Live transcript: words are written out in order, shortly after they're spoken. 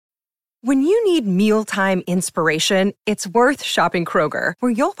When you need mealtime inspiration, it's worth shopping Kroger,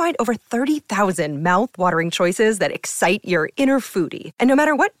 where you'll find over 30,000 mouth-watering choices that excite your inner foodie. And no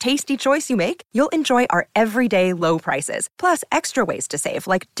matter what tasty choice you make, you'll enjoy our everyday low prices, plus extra ways to save,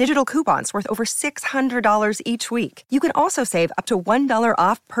 like digital coupons worth over $600 each week. You can also save up to $1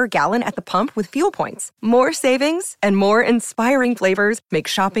 off per gallon at the pump with fuel points. More savings and more inspiring flavors make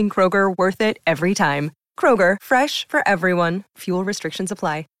shopping Kroger worth it every time. Kroger, fresh for everyone. Fuel restrictions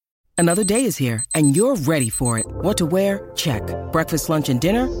apply. Another day is here, and you're ready for it. What to wear? Check. Breakfast, lunch, and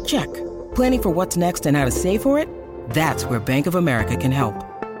dinner? Check. Planning for what's next and how to save for it? That's where Bank of America can help.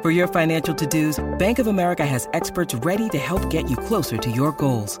 For your financial to-dos, Bank of America has experts ready to help get you closer to your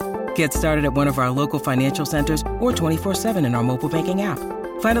goals. Get started at one of our local financial centers or 24/7 in our mobile banking app.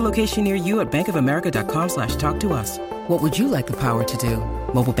 Find a location near you at bankofamerica.com/talktous. What would you like the power to do?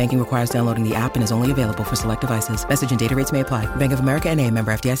 Mobile banking requires downloading the app and is only available for select devices. Message and data rates may apply. Bank of America N.A.,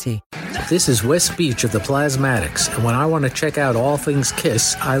 member FDIC. This is West Beach of the Plasmatics, and when I want to check out all things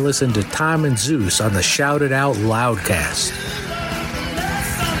Kiss, I listen to Tom and Zeus on the Shout It Out Loudcast.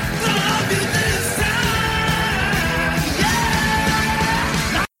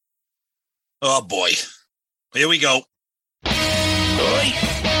 Oh boy, here we go.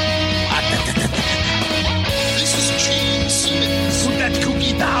 This is Gene Simmons. Put that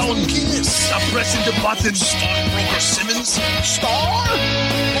cookie down. Kiss. Stop pressing the button. Stockbroker Simmons. Star?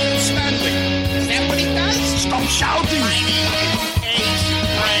 Paul Stanley. Is that what he does? Stop shouting. My name is Ace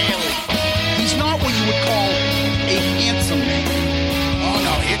Frehley. He's not what you would call a handsome man. Oh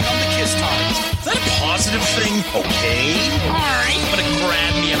no, here come the kiss times. Is that a positive thing? Okay. All right. I'm gonna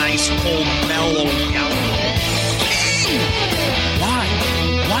grab me an ice cold mellow yellow. Why?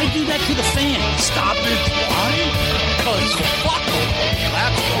 Why do that to the fan? Stop it. Why? Because fuck them.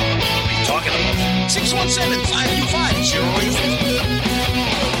 That's why. What are you talking about? 617-525-0850.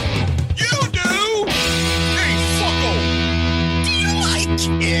 You do? Hey, fucko. Do you like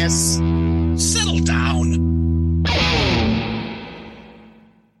Kiss? Settle down.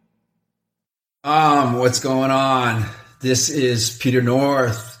 What's going on? This is Peter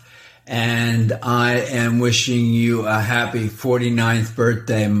North, and I am wishing you a happy 49th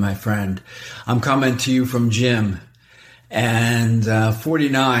birthday, my friend. I'm coming to you from Jim, and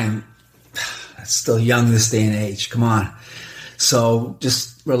 49, that's still young this day and age. Come on. So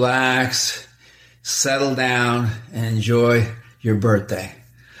just relax, settle down, and enjoy your birthday.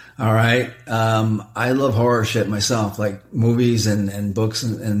 All right? I love horror shit myself, like movies and books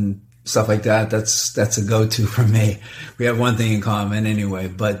and stuff like that. That's a go-to for me. We have one thing in common anyway,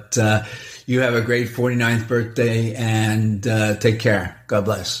 but you have a great 49th birthday, and take care. God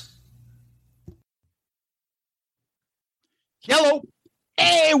bless. Hello.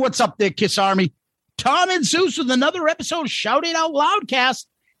 Hey, what's up there, Kiss Army? Tom and Zeus with another episode of Shout It Out Loudcast,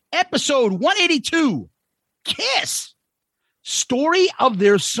 episode 182. Kiss. Story of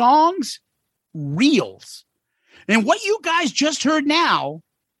their songs, Reels. And what you guys just heard now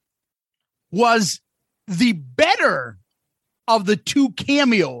was the better of the two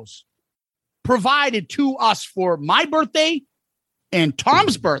cameos provided to us for my birthday and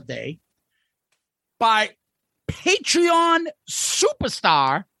Tom's birthday by Patreon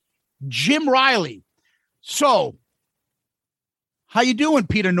superstar Jim Riley. So, how you doing,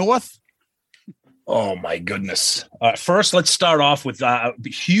 Peter North? Oh, my goodness. First, let's start off with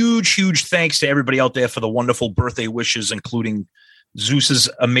huge thanks to everybody out there for the wonderful birthday wishes, including Zeus's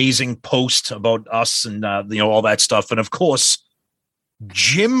amazing post about us and, all that stuff. And, of course,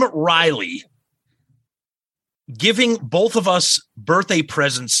 Jim Riley giving both of us birthday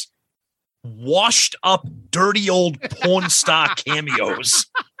presents, washed up, dirty old porn star cameos.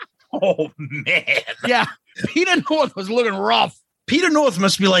 Oh, man. Yeah, Peter North was looking rough. Peter North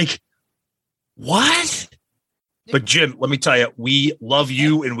must be like, what? But Jim, let me tell you, we love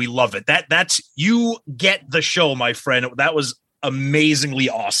you and we love it. That's you get the show, my friend. That was amazingly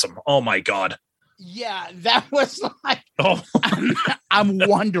awesome. Oh my God. Yeah, that was like, I'm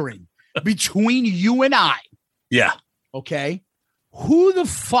wondering between you and I. Yeah. Okay. Who the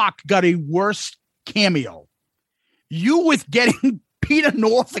fuck got a worse cameo? You with getting Peter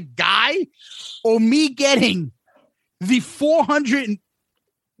North a guy, or me getting the 400 and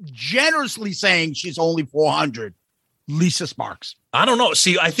generously saying she's only 400, Lisa Sparks? I don't know.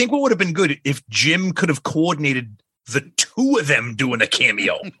 See, I think what would have been good if Jim could have coordinated the two of them doing a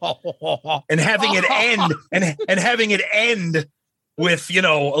cameo and having it end and having it end with,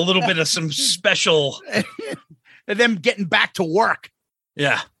 a little bit of some special and them getting back to work.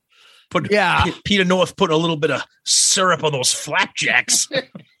 Yeah. Peter North put a little bit of syrup on those flapjacks.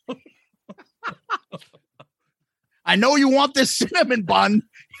 I know you want this cinnamon bun.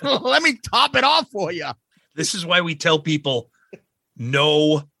 Let me top it off for you. This is why we tell people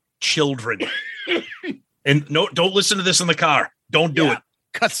no children. And no, don't listen to this in the car. Don't do it.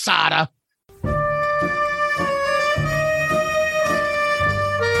 Casada.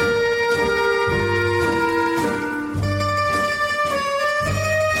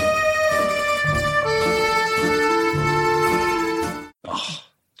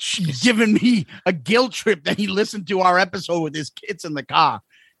 Giving me a guilt trip that he listened to our episode with his kids in the car.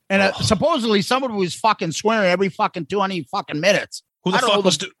 And supposedly someone was fucking swearing every fucking 20 fucking minutes. Who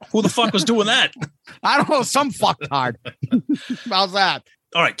the fuck was doing that? I don't know. Some fucktard. How's that?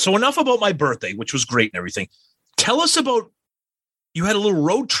 All right. So enough about my birthday, which was great and everything. Tell us about, you had a little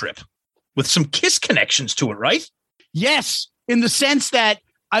road trip with some Kiss connections to it, right? Yes. In the sense that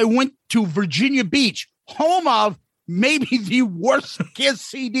I went to Virginia Beach, home of maybe the worst Kiss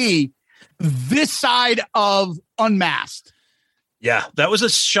CD this side of Unmasked. Yeah, that was a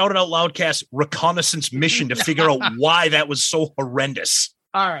Shout It Out Loudcast reconnaissance mission to figure out why that was so horrendous.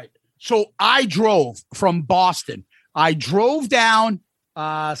 All right. So I drove from Boston. I drove down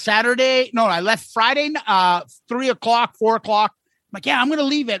Saturday. No, I left Friday, 3 o'clock, 4 o'clock. I'm like, yeah, I'm going to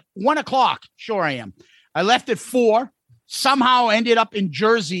leave at 1 o'clock. Sure I am. I left at 4, somehow ended up in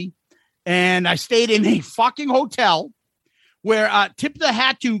Jersey. And I stayed in a fucking hotel where tip the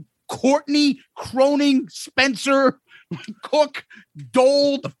hat to Courtney Cronin Spencer Cook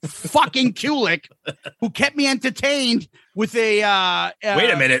Dole fucking Kulik, who kept me entertained with a wait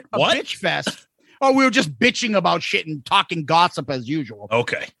a minute, what? Bitch fest. Oh, we were just bitching about shit and talking gossip as usual.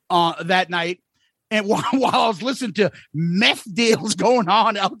 Okay. That night. And while I was listening to meth deals going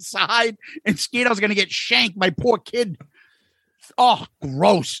on outside and scared I was going to get shanked, my poor kid. Oh,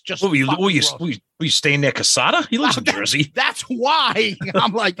 gross. Just were you staying near Casada? He lives in Jersey. That's why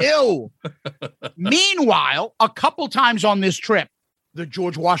I'm like, ew. Meanwhile, a couple times on this trip, the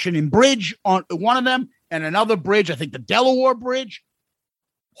George Washington Bridge on one of them and another bridge, I think the Delaware Bridge.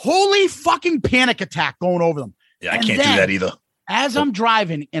 Holy fucking panic attack going over them. Yeah, I can't do that either. As I'm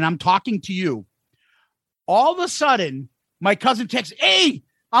driving and I'm talking to you, all of a sudden, my cousin texts, hey,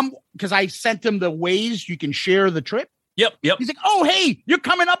 because I sent him the ways you can share the trip. Yep. He's like, oh, hey, you're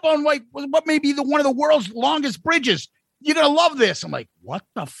coming up on like what may be one of the world's longest bridges. You're going to love this. I'm like, what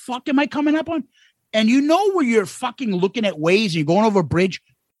the fuck am I coming up on? And you know where you're fucking looking at ways and you're going over a bridge,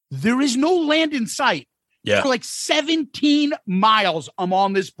 there is no land in sight. Yeah. For like 17 miles, I'm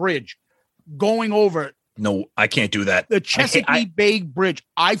on this bridge going over it. No, I can't do that. The Chesapeake Bay Bridge.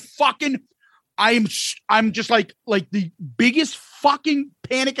 I'm just like the biggest fucking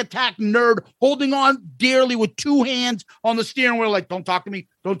panic attack nerd holding on dearly with 2 hands on the steering wheel. Like, don't talk to me.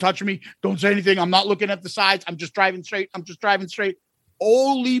 Don't touch me. Don't say anything. I'm not looking at the sides. I'm just driving straight.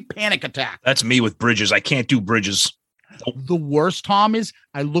 Holy panic attack. That's me with bridges. I can't do bridges. The worst, Tom, is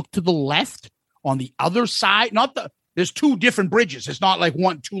I look to the left on the other side. There's 2 different bridges. It's not like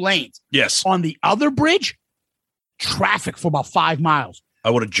 2 lanes. Yes. On the other bridge, traffic for about 5 miles. I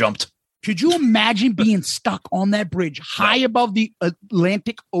would have jumped. Could you imagine being stuck on that bridge high above the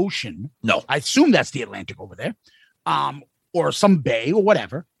Atlantic Ocean? No. I assume that's the Atlantic over there, or some bay or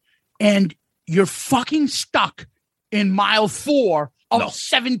whatever. And you're fucking stuck in mile 4 of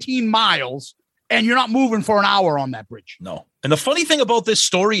 17 miles, and you're not moving for an hour on that bridge. No. And the funny thing about this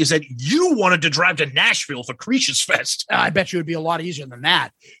story is that you wanted to drive to Nashville for Creatures Fest. I bet you it would be a lot easier than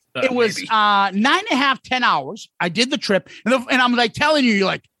that. It was 9.5, 10 hours. I did the trip, and I'm like telling you, you're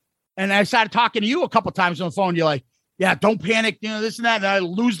like, and I started talking to you a couple times on the phone. You're like, yeah, don't panic, this and that. And I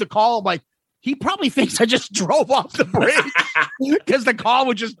lose the call. I'm like, he probably thinks I just drove off the bridge because the call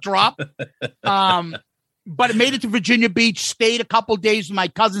would just drop. But it made it to Virginia Beach, stayed a couple days. My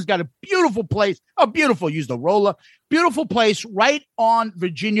cousin's got a beautiful place. Oh, beautiful. Use the roller. Beautiful place right on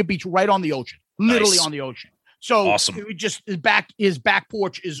Virginia Beach, right on the ocean, literally on the ocean. So awesome. It just his back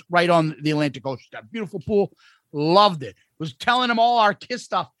porch is right on the Atlantic Ocean. Got a beautiful pool. Loved it. Was telling him all our Kiss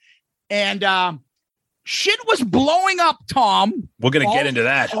stuff. And shit was blowing up, Tom. We're going to get into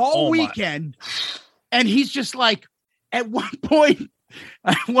that. All weekend. And he's just like, at one point,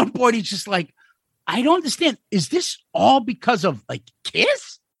 he's just like, I don't understand. Is this all because of like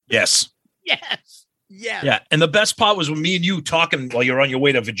Kiss? Yes. Yes. Yeah. Yeah. And the best part was when me and you talking while you're on your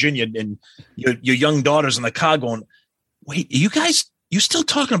way to Virginia and your young daughter's in the car going, wait, you still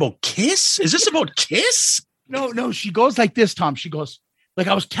talking about Kiss? Is this about Kiss? No. She goes like this, Tom. She goes, like,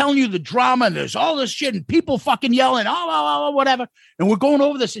 I was telling you the drama and there's all this shit and people fucking yelling, whatever. And we're going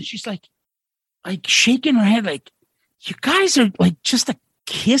over this. And she's like shaking her head, like, you guys are like just a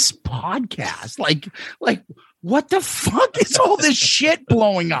Kiss podcast. Like what the fuck is all this shit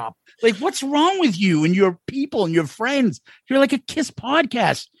blowing up? Like, what's wrong with you and your people and your friends? You're like a Kiss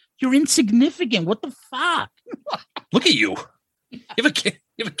podcast. You're insignificant. What the fuck? Look at you. You ever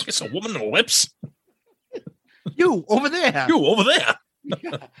kiss a woman on the lips? You over there. You over there.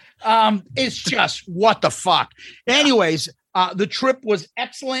 It's just what the fuck. Anyways, the trip was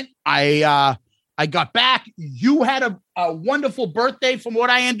excellent. I got back. You had a wonderful birthday, from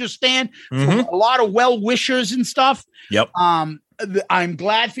what I understand. From a lot of well wishers and stuff. Yep. I'm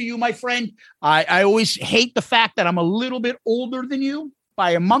glad for you, my friend. I always hate the fact that I'm a little bit older than you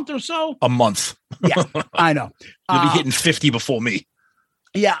by a month or so. A month. Yeah, I know. You'll be hitting 50 before me.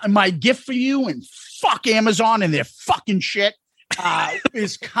 Yeah, and my gift for you, and fuck Amazon and their fucking shit,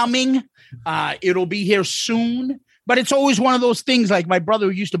 is coming. It'll be here soon. But it's always one of those things, like my brother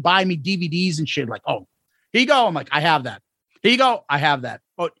who used to buy me DVDs and shit, like, oh, here you go. I'm like, I have that. Here you go. I have that.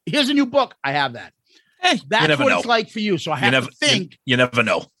 Oh, here's a new book. I have that. Hey, that's what it's like for you. So I have to think. You never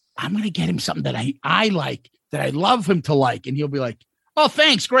know. I'm going to get him something that I like, that I love him to like. And he'll be like, oh,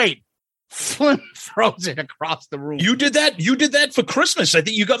 thanks. Great. Slim throws it across the room. You did that. You did that for Christmas. I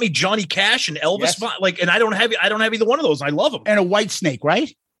think you got me Johnny Cash and Elvis. Yes. And I don't have either one of those. I love them. And a White Snake,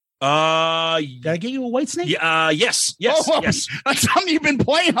 right? Did I get you a White Snake? Yes. Yes. That's something you've been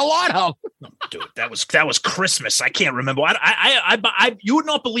playing a lot of. No, dude, that was Christmas. I can't remember. I you would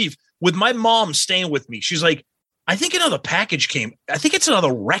not believe, with my mom staying with me, she's like, I think another package came. I think it's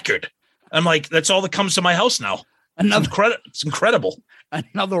another record. I'm like, that's all that comes to my house now. It's incredible.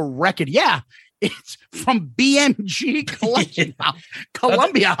 Another record. Yeah. It's from BMG Collection House,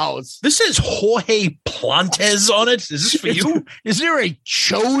 Columbia House. This is Jorge Plantes on it. Is this for you? Is there a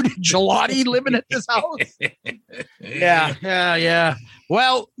chode gelati living at this house? Yeah.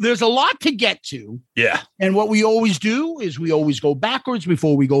 Well, there's a lot to get to. Yeah. And what we always do is we always go backwards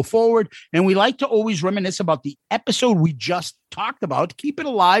before we go forward. And we like to always reminisce about the episode we just talked about to keep it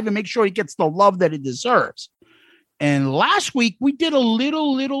alive and make sure it gets the love that it deserves. And last week we did a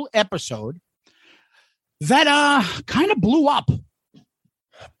little episode that kind of blew up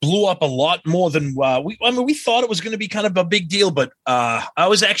a lot more than we thought it was going to be kind of a big deal, but I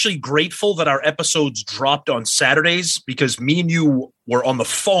was actually grateful that our episodes dropped on Saturdays, because me and you were on the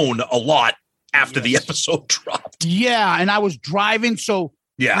phone a lot after the episode dropped. Yeah, and I was driving, so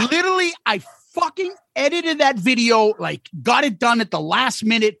literally I fucking edited that video, like got it done at the last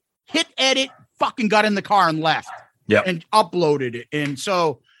minute, hit edit, fucking got in the car and left. Yeah, and uploaded it.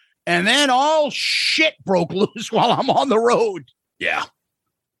 And then all shit broke loose while I'm on the road. Yeah.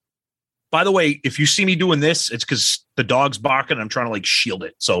 By the way, if you see me doing this, it's because the dog's barking. I'm trying to like shield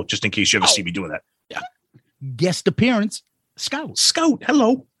it. So just in case you ever see me doing that. Yeah. Guest appearance, Scout.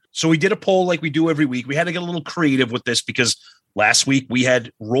 Hello. So we did a poll like we do every week. We had to get a little creative with this because last week we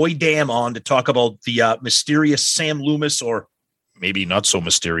had Roy Dam on to talk about the mysterious Sam Loomis, or maybe not so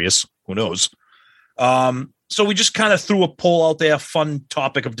mysterious. Who knows? So we just kind of threw a poll out there, fun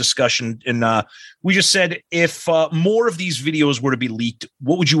topic of discussion. And we just said, if more of these videos were to be leaked,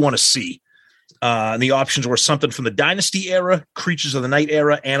 what would you want to see? And the options were something from the Dynasty era, Creatures of the Night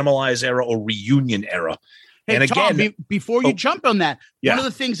era, Animalize era, or Reunion era. Hey, and Tom, again, before you jump on that, one of the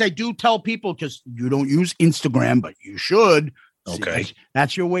things I do tell people, because you don't use Instagram, but you should. Okay. See,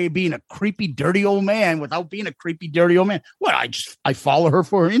 that's your way of being a creepy, dirty old man without being a creepy, dirty old man. Well, I follow her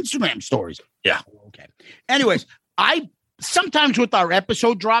for her Instagram stories. Yeah. Okay. Anyways, I sometimes with our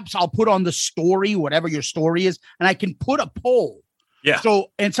episode drops, I'll put on the story, whatever your story is, and I can put a poll. Yeah.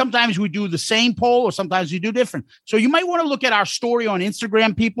 So, and sometimes we do the same poll or sometimes we do different. So you might want to look at our story on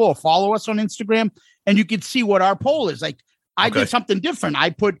Instagram, people, or follow us on Instagram, and you can see what our poll is. Like I did something different.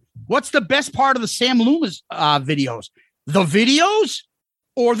 I put, what's the best part of the Sam Loomis videos? The videos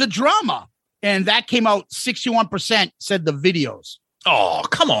or the drama? And that came out 61% said the videos. Oh,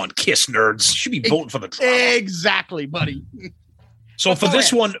 come on, Kiss nerds. You should be voting for the drama. Exactly, buddy. So for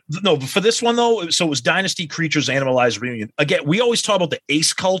this one, though, so it was Dynasty, Creatures, Animalize, Reunion. Again, we always talk about the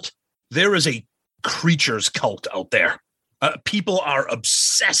Ace cult. There is a Creatures cult out there. People are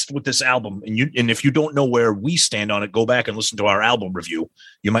obsessed with this album. And if you don't know where we stand on it, go back and listen to our album review.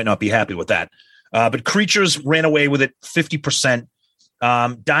 You might not be happy with that. But Creatures ran away with it 50%.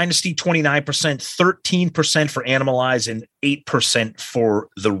 Dynasty 29%, 13% for Animalize, and 8% for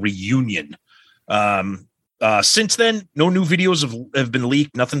the Reunion. Since then, no new videos have been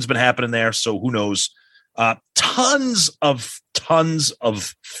leaked. Nothing's been happening there, so who knows? Tons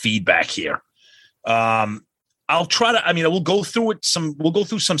of feedback here. I'll try to. I mean, we'll go through it. We'll go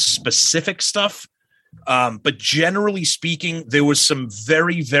through some specific stuff, but generally speaking, there was some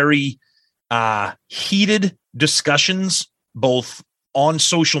very, very heated discussions, both on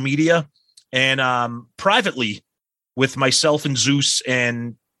social media and privately with myself and Zeus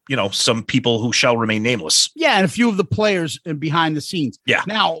and some people who shall remain nameless. Yeah, and a few of the players behind the scenes. Yeah.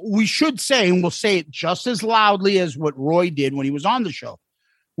 Now, we should say, and we'll say it just as loudly as what Roy did when he was on the show.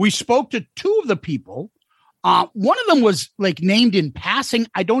 We spoke to two of the people. One of them was like named in passing.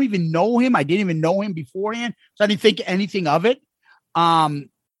 I don't even know him. I didn't even know him beforehand, so I didn't think anything of it.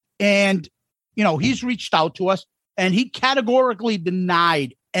 And, he's reached out to us, and he categorically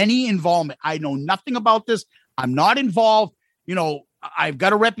denied any involvement. I know nothing about this. I'm not involved. I've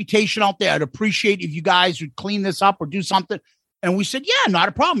got a reputation out there. I'd appreciate if you guys would clean this up or do something. And we said, yeah, not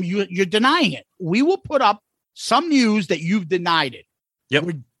a problem. You're denying it. We will put up some news that you've denied it. Yep.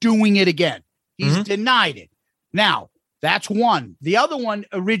 We're doing it again. He's denied it. Now, that's one. The other one,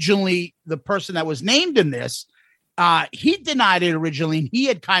 originally, the person that was named in this, he denied it originally, and he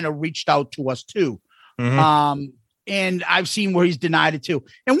had kind of reached out to us too. And I've seen where he's denied it too.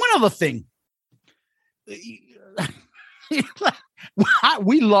 And one other thing, we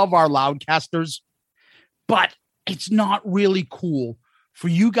love our loudcasters, but it's not really cool for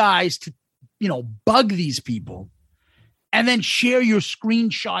you guys to, bug these people and then share your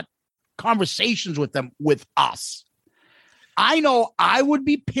screenshot conversations with them with us. I know I would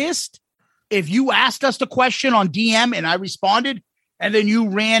be pissed if you asked us the question on DM and I responded, and then you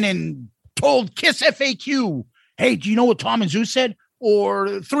ran and told Kiss FAQ, hey, do you know what Tom and Zeus said?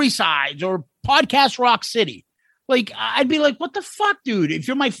 Or Three Sides or Podcast Rock City. Like, I'd be like, what the fuck, dude? If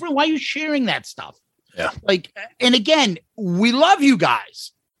you're my friend, why are you sharing that stuff? Yeah. Like, and again, we love you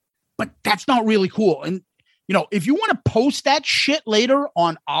guys, but that's not really cool. And, if you want to post that shit later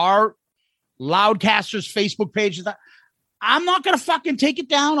on our Loudcasters Facebook page, I'm not going to fucking take it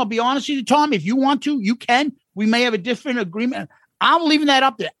down. I'll be honest with you, Tom. If you want to, you can. We may have a different agreement. I'm leaving that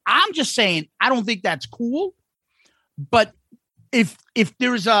up there. I'm just saying, I don't think that's cool. But if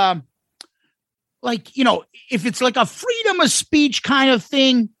there's if it's like a freedom of speech kind of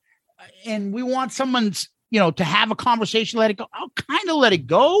thing, and we want someone's, to have a conversation, let it go, I'll kind of let it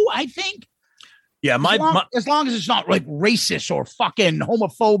go, I think. Yeah, as long as it's not like racist or fucking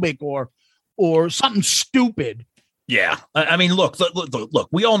homophobic or something stupid. Yeah. I mean, look,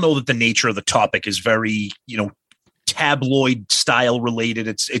 we all know that the nature of the topic is very, tabloid style related.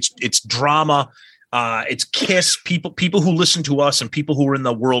 It's drama. It's Kiss. People who listen to us and people who are in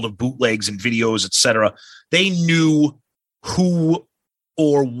the world of bootlegs and videos, etc. They knew who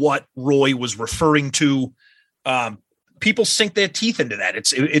or what Roy was referring to. People sink their teeth into that.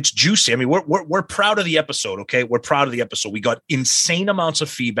 It's juicy. I mean, we're proud of the episode. Okay. We're proud of the episode. We got insane amounts of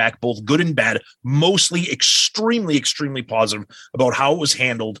feedback, both good and bad, mostly extremely, extremely positive about how it was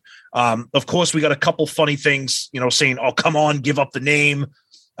handled. Of course, we got a couple funny things, saying, oh, come on, give up the name.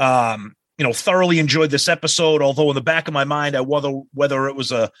 Thoroughly enjoyed this episode, although in the back of my mind, I whether it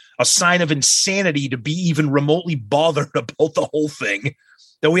was a sign of insanity to be even remotely bothered about the whole thing.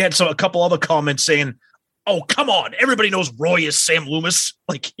 Then we had a couple other comments saying, oh, come on, everybody knows Roy is Sam Loomis.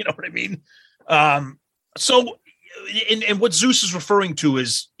 Like, you know what I mean? So what Zeus is referring to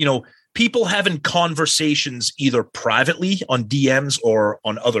is, people having conversations either privately on DMs or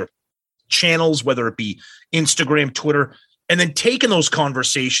on other channels, whether it be Instagram, Twitter, and then taking those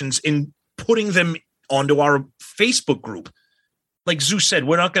conversations and putting them onto our Facebook group. Like Zeus said,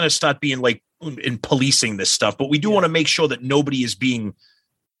 we're not going to start being like in policing this stuff, but we do want to make sure that nobody is being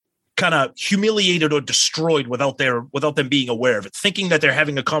kind of humiliated or destroyed without them being aware of it, thinking that they're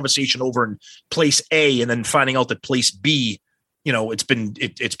having a conversation over in place A and then finding out that place B, it's been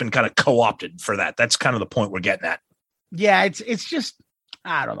kind of co-opted for that. That's kind of the point we're getting at. Yeah. It's just,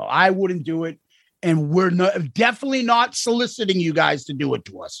 I don't know. I wouldn't do it. And we're definitely not soliciting you guys to do it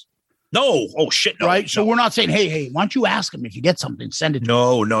to us. No. Oh shit. No, right. No. So we're not saying, hey, why don't you ask him if you get something, send it.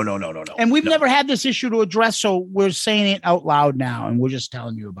 No. And we've never had this issue to address. So we're saying it out loud now and we're just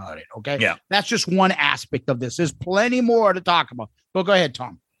telling you about it. Okay. Yeah. That's just one aspect of this. There's plenty more to talk about. But go ahead,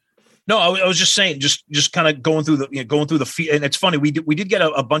 Tom. No, I was just saying, just kind of going through the feed. And it's funny. We did get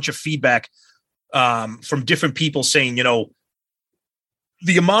a bunch of feedback from different people saying,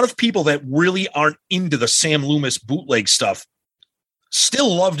 the amount of people that really aren't into the Sam Loomis bootleg stuff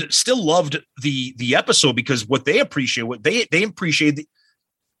still loved the episode, because what they appreciate,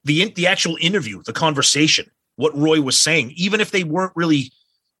 the actual interview, the conversation, what Roy was saying, even if they weren't really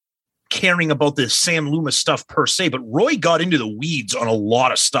caring about the Sam Loomis stuff per se, but Roy got into the weeds on a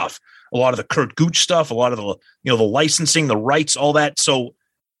lot of stuff, a lot of the Kurt Gooch stuff, a lot of the, the licensing, the rights, all that. So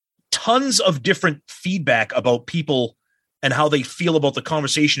tons of different feedback about people and how they feel about the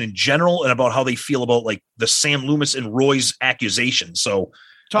conversation in general and about how they feel about like the Sam Loomis and Roy's accusations. So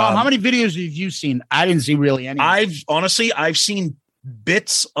Tom, how many videos have you seen? I didn't see really any. I've seen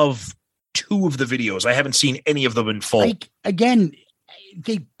bits of 2 of the videos. I haven't seen any of them in full. Like, again,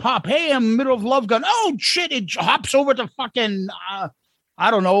 they pop, hey, I'm in the middle of Love Gun. Oh, shit, it hops over to fucking,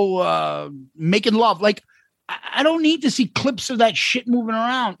 I don't know, making love. Like, I don't need to see clips of that shit moving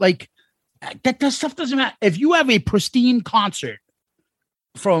around. Like, that stuff doesn't matter. If you have a pristine concert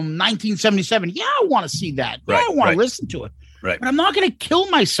from 1977, yeah, I want to see that. Yeah, I want to listen to it. Right. But I'm not going to kill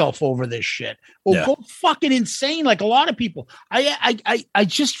myself over this shit or go fucking insane like a lot of people. I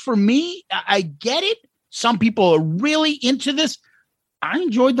just, for me, I get it. Some people are really into this. I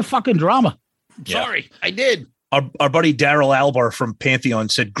enjoyed the fucking drama. Sorry, I did. Our buddy Daryl Albar from Pantheon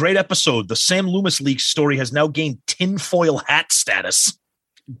said, great episode. The Sam Loomis leak story has now gained tinfoil hat status.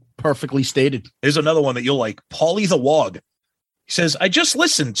 Perfectly stated. Here's another one that you'll like. Paulie the Wog. He says, I just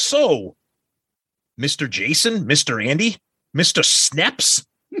listened. So, Mr. Jason, Mr. Andy, Mr. Snaps?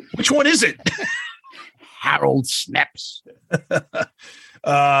 Which one is it? Harold Snaps.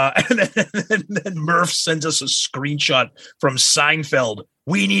 And then Murph sends us a screenshot from Seinfeld.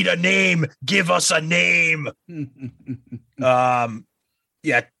 We need a name. Give us a name.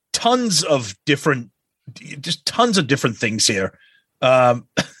 Tons of different things here.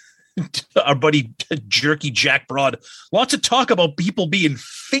 Our buddy Jerky Jack Broad. Lots of talk about people being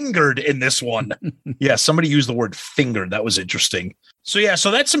fingered in this one. Yeah, somebody used the word fingered. That was interesting. So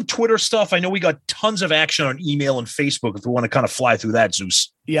that's some Twitter stuff. I know we got tons of action on email and Facebook if we want to kind of fly through that,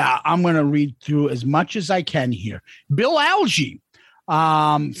 Zeus. Yeah, I'm going to read through as much as I can here. Bill Algie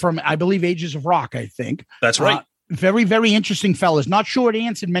from, I believe, Ages of Rock, I think. That's right. Very, very interesting fellas. Not sure it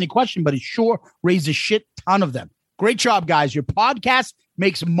answered many questions, but it sure raised a shit ton of them. Great job, guys. Your podcast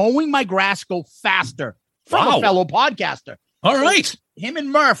makes mowing my grass go faster from a fellow podcaster. All right. Him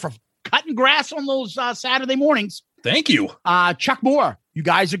and Murph are cutting grass on those Saturday mornings. Thank you. Chuck Moore, you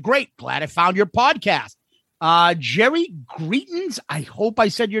guys are great. Glad I found your podcast. Jerry Greetons, I hope I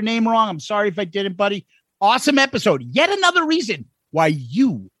said your name wrong. I'm sorry if I didn't, buddy. Awesome episode. Yet another reason why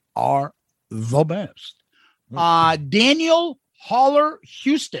you are the best. Daniel Holler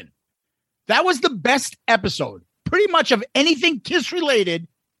Houston. That was the best episode, pretty much of anything Kiss related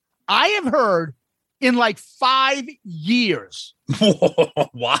I have heard in like 5 years.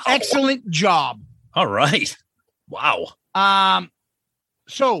 Wow. Excellent job. All right. Wow.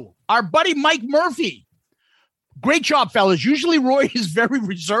 So our buddy Mike Murphy. Great job, fellas. Usually Roy is very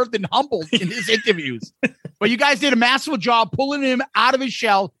reserved and humble in his interviews, but you guys did a massive job pulling him out of his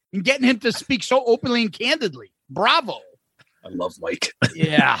shell and getting him to speak so openly and candidly. Bravo. I love Mike.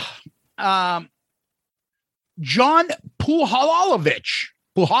 Yeah. John Puhalovich.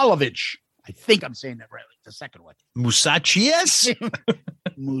 I think I'm saying that right. Like the second one. Musachias.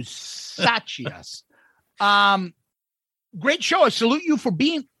 Musachias. Great show. I salute you for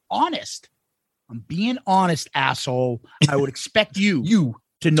being honest. I'm being honest, asshole. I would expect you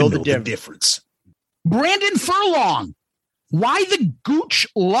to know the difference. Brandon Furlong. Why the gooch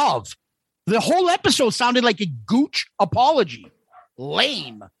love? The whole episode sounded like a gooch apology.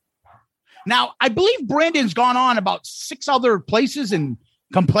 Lame. Now, I believe Brandon's gone on about 6 other places and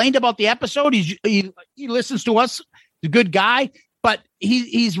complained about the episode. He listens to us, the good guy, but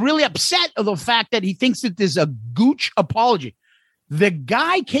he's really upset of the fact that he thinks that there's a gooch apology. The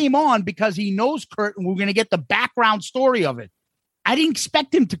guy came on because he knows Kurt and we're going to get the background story of it. I didn't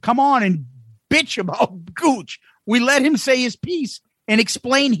expect him to come on and bitch about Gooch. We let him say his piece and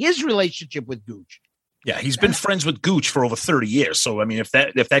explain his relationship with Gooch. Yeah, he's been friends with Gooch for over 30 years. So, I mean, if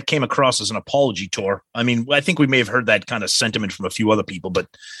that came across as an apology tour, I mean, I think we may have heard that kind of sentiment from a few other people. But,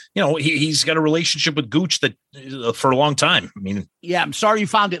 you know, he's got a relationship with Gooch that for a long time. I mean, yeah, I'm sorry you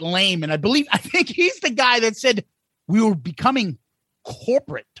found it lame. And I think he's the guy that said we were becoming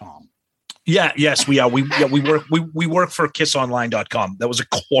corporate, Tom. Yeah, yes, we are. We work for kissonline.com. That was a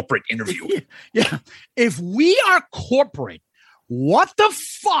corporate interview. Yeah. If we are corporate, what the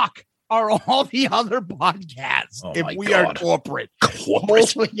fuck are all the other podcasts if we are corporate?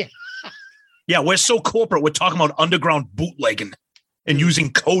 Yeah, we're so corporate. We're talking about underground bootlegging and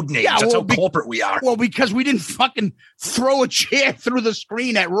using code names. Yeah, that's how corporate we are. Well, because we didn't fucking throw a chair through the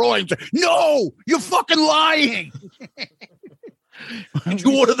screen at Roy and say, no, you're fucking lying. Did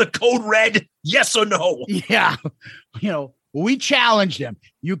you order the code red? Yes or no? Yeah. You know, we challenged him.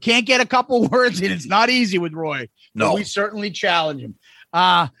 You can't get a couple words in. It's not easy with Roy. No. We certainly challenge him.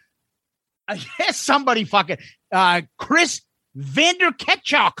 I guess somebody fucking Chris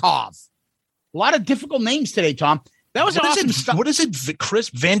Vanderketchakov. A lot of difficult names today, Tom. That was awesome stuff. What is it?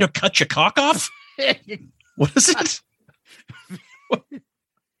 Chris Vanderketchakov? What is it?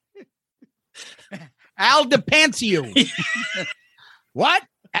 Al DePancio. What?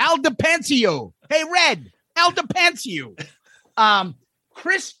 Al DePancio. Hey, Red. Al DePancio.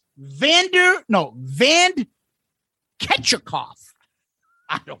 Chris Van Ketchakov.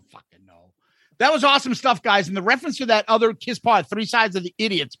 I don't fucking know. That was awesome stuff, guys. And the reference to that other Kiss Pod, Three Sides of the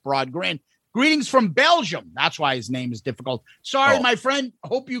Idiots, Broad Grin. Greetings from Belgium. That's why his name is difficult. Sorry, my friend.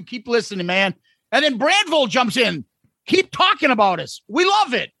 Hope you keep listening, man. And then Brandville jumps in. Keep talking about us. We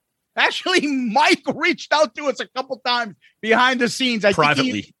love it. Actually, Mike reached out to us a couple times behind the scenes.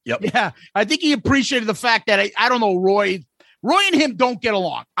 Privately. Yeah. I think he appreciated the fact that I don't know, Roy and him don't get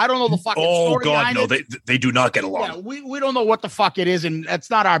along. I don't know the fucking story. Oh, God, no, they do not get along. Yeah, we don't know what the fuck it is, and that's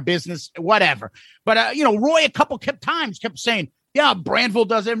not our business, whatever. But, Roy a couple times kept saying, yeah, Brandville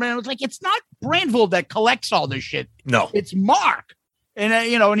does it. Man, it's like, it's not Brandville that collects all this shit. No. It's Mark. And,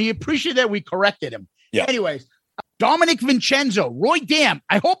 and he appreciated that we corrected him. Yeah. Anyways, Dominic Vincenzo, Roy Dam,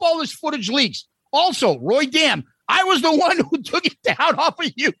 I hope all this footage leaks. Also, Roy Dam, I was the one who took it down off of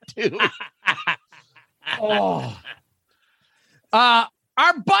YouTube.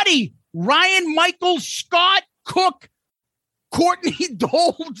 Our buddy, Ryan Michael Scott Cook, Courtney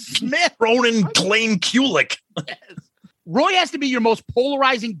Dole Smith. Ronan Klain Kulik. Yes. Roy has to be your most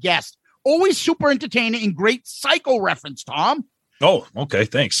polarizing guest. Always super entertaining and great psycho reference, Tom. Oh, okay.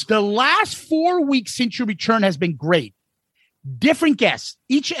 Thanks. The last 4 weeks since your return has been great. Different guests.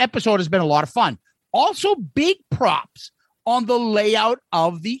 Each episode has been a lot of fun. Also, big props on the layout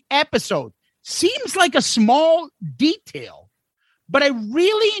of the episode. Seems like a small detail, but I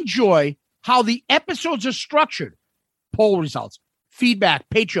really enjoy how the episodes are structured. Poll results, feedback,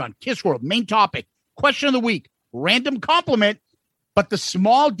 Patreon, Kiss World, main topic, question of the week, random compliment, but the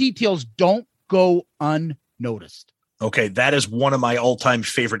small details don't go unnoticed. Okay, that is one of my all-time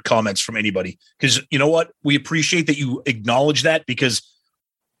favorite comments from anybody. Because you know what? We appreciate that you acknowledge that, because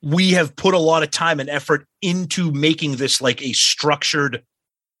we have put a lot of time and effort into making this like a structured,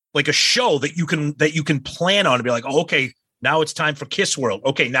 like a show that you can plan on and be like, oh, okay, now it's time for Kiss World.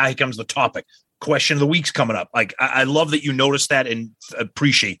 Okay, now here comes the topic. Question of the week's coming up. Like, I love that you noticed that and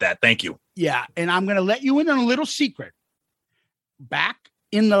appreciate that. Thank you. Yeah, and I'm going to let you in on a little secret. Back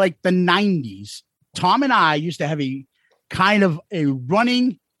in the 90s, Tom and I used to have a kind of a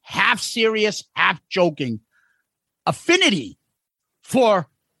running, half serious, half joking affinity for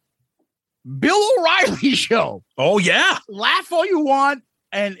Bill O'Reilly show. Oh, yeah. Laugh all you want.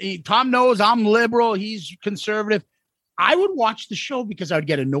 And Tom knows I'm liberal. He's conservative. I would watch the show because I would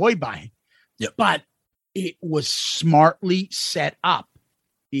get annoyed by it. Yep. But it was smartly set up.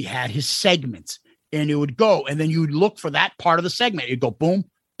 He had his segments and it would go. And then you would look for that part of the segment. It'd go boom,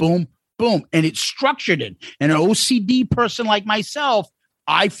 boom, boom. And it structured it. And an OCD person like myself,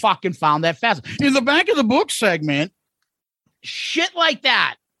 I fucking found that fast. In the back of the book segment, shit like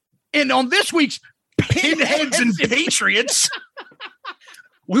that. And on this week's Pinheads and Patriots,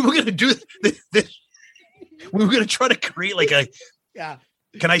 we were going to do this. We were going to try to create like a, yeah.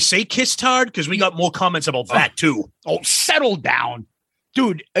 Can I say Kiss Tard? Because we got more comments about that too. Oh, settle down.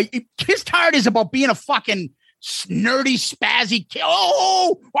 Dude, Kiss Tard is about being a fucking nerdy, spazzy kid.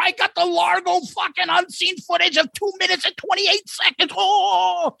 Oh, I got the Largo fucking unseen footage of 2 minutes and 28 seconds.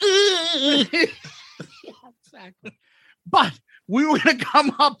 Oh, exactly. But we were going to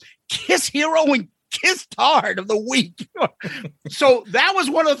come up Kiss Hero and Kiss Tard of the week. So that was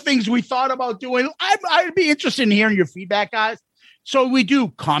one of the things we thought about doing. I'd be interested in hearing your feedback, guys. So we do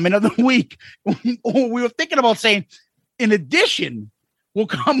comment of the week. We were thinking about saying, in addition, we'll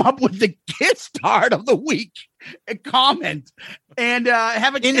come up with the Kiss Tard of the week, a comment, and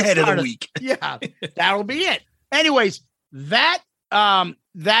have a Pinhead of the week. Yeah, that'll be it. Anyways, that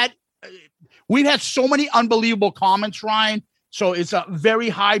we've had so many unbelievable comments, Ryan. So it's a very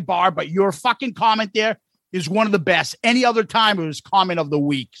high bar, but your fucking comment there is one of the best. Any other time it was comment of the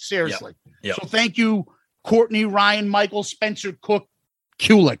week. Seriously. Yep. So thank you, Courtney, Ryan, Michael, Spencer, Cook,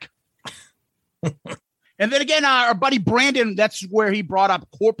 Kulik. And then again, our buddy Brandon, that's where he brought up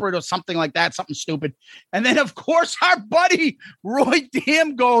corporate or something like that, something stupid. And then, of course, our buddy Roy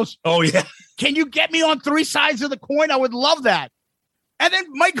Dam goes, oh, yeah. Can you get me on three sides of the coin? I would love that. And then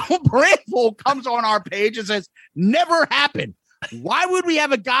Michael Brandville comes on our page and says, never happened. Why would we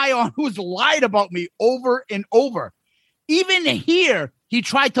have a guy on who's lied about me over and over? Even here, he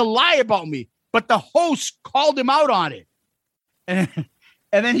tried to lie about me, but the host called him out on it. And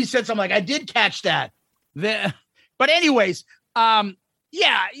then he said something like, I did catch that. But anyways, I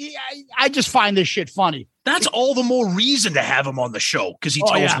just find this shit funny. That's all the more reason to have him on the show, because he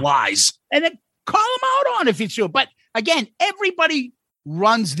tells lies. And then call him out on if it's true. But again, everybody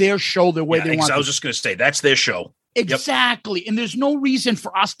runs their show the way they want. I was just going to say, that's their show. Exactly. Yep. And there's no reason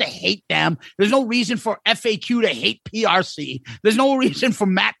for us to hate them. There's no reason for FAQ to hate PRC. There's no reason for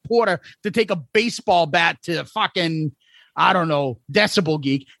Matt Porter to take a baseball bat to fucking, I don't know, Decibel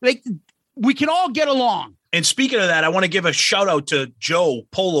Geek. Like, we can all get along. And speaking of that, I want to give a shout out to Joe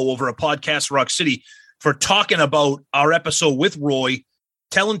Polo over at Podcast Rock City for talking about our episode with Roy,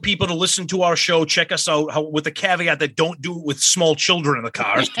 telling people to listen to our show, check us out, with the caveat that don't do it with small children in the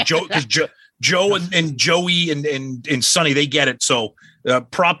cars. Joe and Joey and Sonny, they get it. So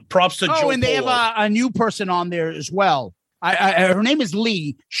props to Joe. Oh, and they Polo. have a new person on there as well. Her name is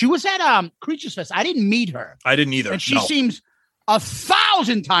Lee. She was at Creatures Fest. I didn't meet her. I didn't either. And she seems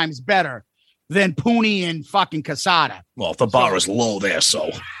 1,000 times better than Pooney and fucking Casada. Well, the bar is low there, so,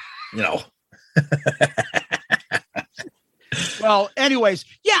 you know. Well, anyways,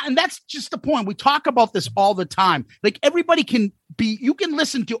 yeah, and that's just the point. We talk about this all the time. Like, everybody you can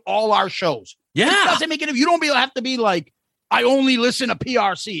listen to all our shows. Yeah. It doesn't make it, you don't have to be like, I only listen to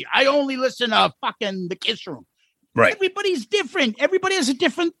PRC. I only listen to fucking The Kiss Room. Right. Everybody's different. Everybody has a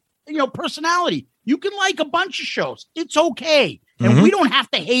different, personality. You can like a bunch of shows. It's okay. And we don't have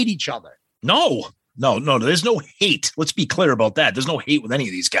to hate each other. No. There's no hate. Let's be clear about that. There's no hate with any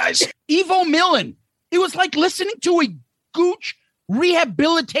of these guys. Evo Millen. It was like listening to a Gooch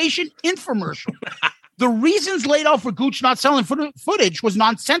rehabilitation infomercial. The reasons laid out for Gooch not selling footage was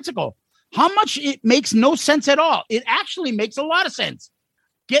nonsensical. How much it makes no sense at all. It actually makes a lot of sense.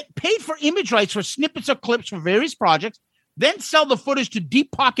 Get paid for image rights for snippets of clips for various projects, then sell the footage to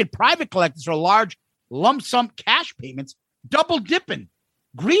deep pocket private collectors for large lump sum cash payments. Double dipping.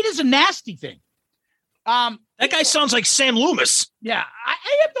 Greed is a nasty thing. That guy sounds like Sam Loomis. Yeah, I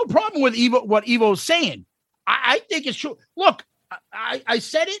have no problem with what Evo's saying. I think it's true. Look, I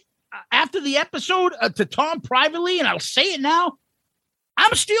said it after the episode to Tom privately, and I'll say it now.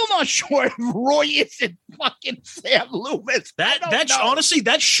 I'm still not sure if Roy isn't fucking Sam Loomis. That's honestly,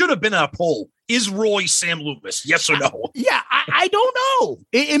 that should have been a poll. Is Roy Sam Loomis? Yes or no? I don't know.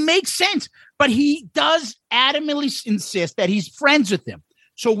 It makes sense, but he does adamantly insist that he's friends with him.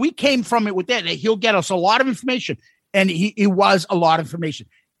 So we came from it with that. He'll get us a lot of information, and it was a lot of information.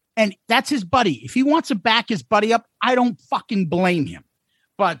 And that's his buddy. If he wants to back his buddy up, I don't fucking blame him.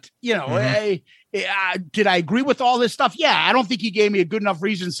 But, did I agree with all this stuff? Yeah, I don't think he gave me a good enough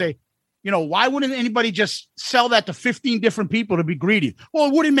reason to say, why wouldn't anybody just sell that to 15 different people to be greedy? Well,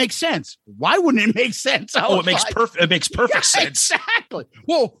 it wouldn't make sense. Why wouldn't it make sense? It makes perfect sense. Exactly.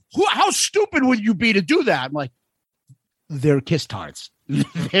 Well, how stupid would you be to do that? I'm like, they're kiss tarts.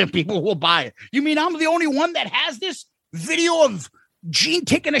 People will buy it. You mean I'm the only one that has this video of Gene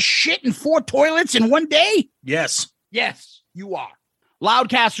taking a shit in 4 toilets in one day? Yes. Yes, you are.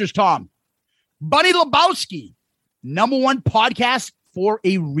 Loudcasters, Tom. Buddy Lebowski, #1 podcast for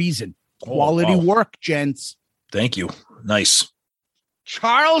a reason. Quality work, gents. Thank you. Nice.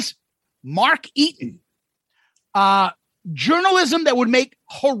 Charles Mark Eaton. Journalism that would make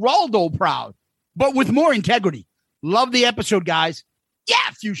Geraldo proud, but with more integrity. Love the episode, guys.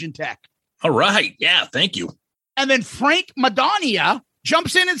 Yeah, Fusion Tech. All right. Yeah, thank you. And then Frank Madania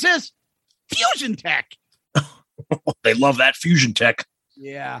jumps in and says, Fusion Tech. They love that Fusion Tech.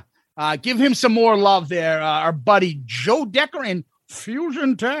 Yeah. Give him some more love there. Our buddy Joe Decker in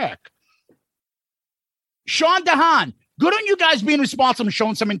Fusion Tech. Sean DeHaan. Good on you guys being responsible and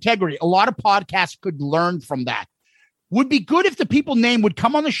showing some integrity. A lot of podcasts could learn from that. Would be good if the people named would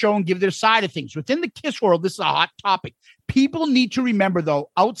come on the show and give their side of things. Within the Kiss world, this is a hot topic. People need to remember, though,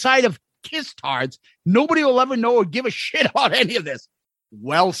 outside of Kiss tards, nobody will ever know or give a shit about any of this.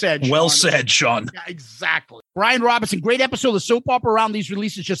 Well said, Sean. Well said, Sean. Yeah, exactly. Brian Robinson, great episode. The soap opera around these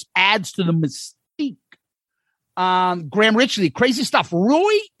releases just adds to the mystique. Graham Richley, crazy stuff.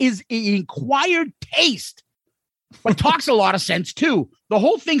 Roy is an inquired taste, but talks a lot of sense, too. The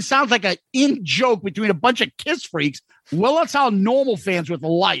whole thing sounds like an in-joke between a bunch of Kiss freaks. Well, that's how normal fans with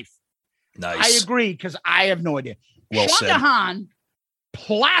life. Nice. I agree, because I have no idea. Well Sean said. DeHaan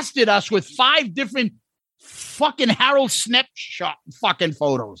plastered us with 5 different fucking Harold Snapshot fucking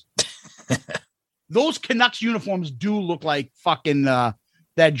photos. Those Canucks uniforms do look like fucking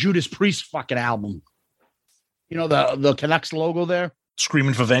that Judas Priest fucking album. The Canucks logo there?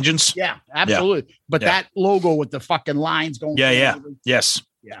 Screaming for Vengeance? Yeah, absolutely. Yeah. But that logo with the fucking lines going. Yeah. Yes.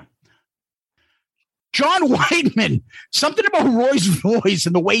 Yeah. John Whiteman, something about Roy's voice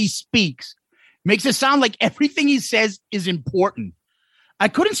and the way he speaks makes it sound like everything he says is important. I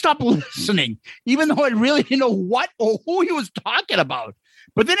couldn't stop listening, even though I really didn't know what or who he was talking about.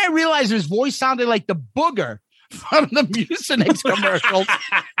 But then I realized his voice sounded like the booger from the Mucinex commercials,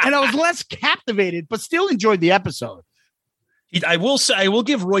 and I was less captivated, but still enjoyed the episode. I will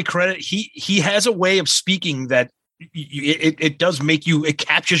give Roy credit. He has a way of speaking that it does make you, it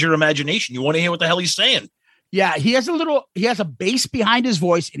captures your imagination. You want to hear what the hell he's saying. Yeah, he has a bass behind his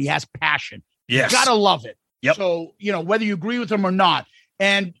voice, and he has passion. Yes. You gotta love it. Yep. So, whether you agree with him or not.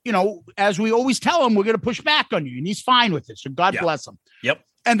 And, as we always tell him, we're going to push back on you. And he's fine with it. So God bless him. Yep.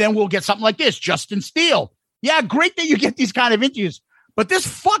 And then we'll get something like this. Justin Steele. Yeah, great that you get these kind of interviews. But this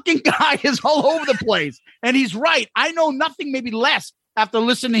fucking guy is all over the place. And he's right. I know nothing, maybe less, after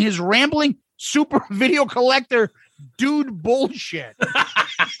listening to his rambling super video collector dude bullshit.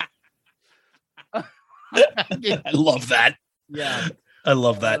 I love that. Yeah. I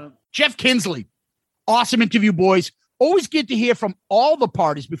love that. Jeff Kinsley. Awesome interview, boys. Always good to hear from all the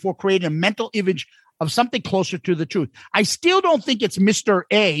parties before creating a mental image of something closer to the truth. I still don't think it's Mr.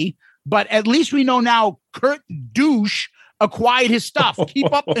 A, but at least we know now Kurt Douche acquired his stuff.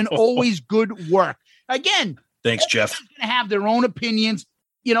 Keep up and always good work. Again, thanks, Jeff. Going to have their own opinions.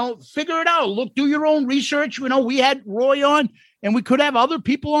 Figure it out. Look, do your own research. We had Roy on, and we could have other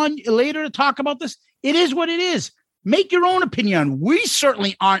people on later to talk about this. It is what it is. Make your own opinion. We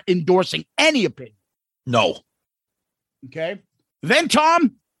certainly aren't endorsing any opinion. No. Okay. Then,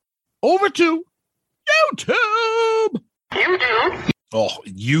 Tom, over to YouTube. Oh,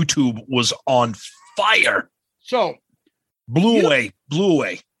 YouTube was on fire. So blew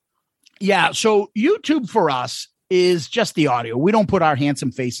away. Yeah. So YouTube for us is just the audio. We don't put our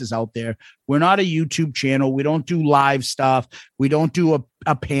handsome faces out there. We're not a YouTube channel. We don't do live stuff. We don't do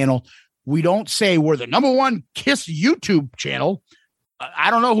a panel. We don't say we're the #1 Kiss YouTube channel. I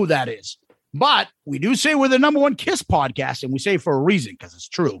don't know who that is, but we do say we're the #1 Kiss podcast, and we say for a reason, because it's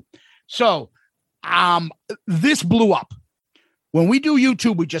true. So this blew up. When we do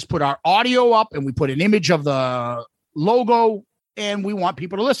YouTube, we just put our audio up and we put an image of the logo, and we want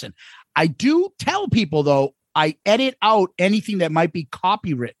people to listen. I do tell people, though, I edit out anything that might be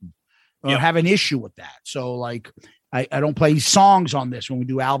copywritten or have an issue with that. So, like, I don't play songs on this when we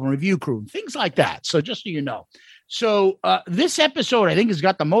do album review crew, things like that. So just so you know. So this episode, I think, has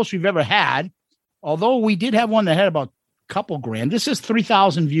got the most we've ever had, although we did have one that had about a couple grand. This is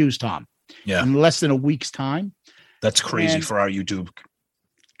 3,000 views, Tom. Yeah. In less than a week's time. That's crazy for our YouTube.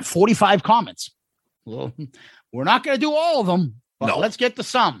 45 comments. Well, we're not going to do all of them, but let's get to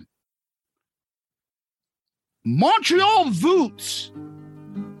some. Montreal Voots.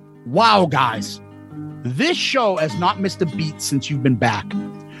 Wow, guys. This show has not missed a beat since you've been back.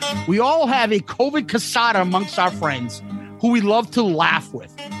 We all have a COVID casada amongst our friends who we love to laugh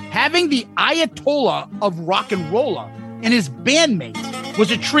with. Having the Ayatollah of rock and roller and his bandmates was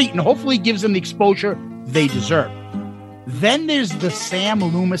a treat, and hopefully gives them the exposure they deserve. Then there's the Sam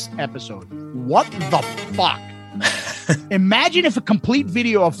Loomis episode. What the fuck? Imagine if a complete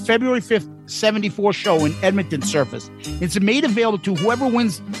video of February 5th, 74 show in Edmonton surfaced. It's made available to whoever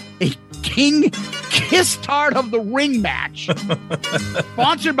wins a King Kiss Tart of the Ring match.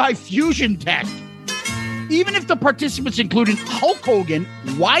 Sponsored by Fusion Tech. Even if the participants included Hulk Hogan,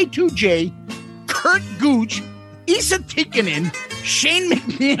 Y2J, Kurt Gooch, Issa Tikkanen, Shane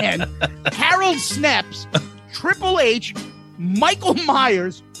McMahon, Harold Snepps, Triple H, Michael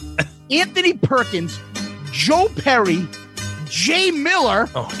Myers, Anthony Perkins, Joe Perry, Jay Miller,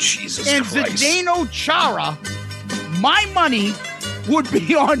 Jesus and Christ. Zdeno Chara, my money would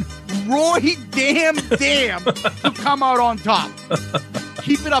be on Roy Damn to come out on top.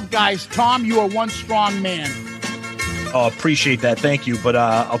 Keep it up, guys. Tom, you are one strong man. Oh, appreciate that. Thank you. But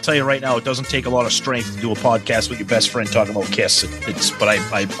I'll tell you right now, it doesn't take a lot of strength to do a podcast with your best friend talking about Kiss. But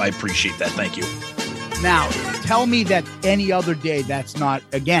I appreciate that. Thank you. Now, tell me that any other day that's not,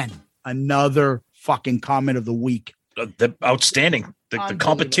 again, another fucking comment of the week. Outstanding. The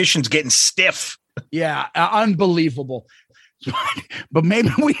competition's getting stiff. Yeah, unbelievable. But maybe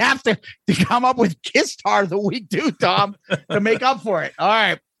we have to come up with Kiss Tart of the week too, Tom, to make up for it. All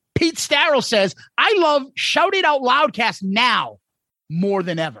right. Pete Starrell says, I love Shout It Out Loudcast now more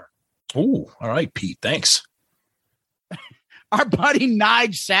than ever. Oh, all right, Pete. Thanks. Our buddy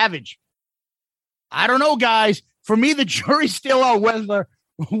Nige Savage. I don't know, guys. For me, the jury's still out whether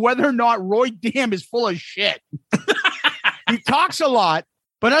or not Roy Dam is full of shit. He talks a lot,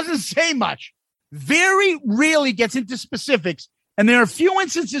 but doesn't say much. Very rarely gets into specifics, and there are a few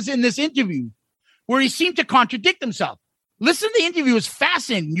instances in this interview where he seemed to contradict himself. Listen to the interview. It's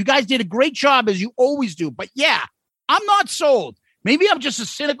fascinating. You guys did a great job, as you always do. But yeah, I'm not sold. Maybe I'm just a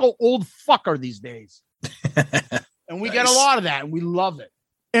cynical old fucker these days. And we get a lot of that, and we love it.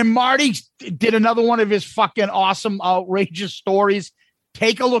 And Marty did another one of his fucking awesome, outrageous stories.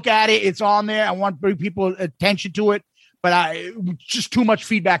 Take a look at it. It's on there. I want to bring people attention to it. But just too much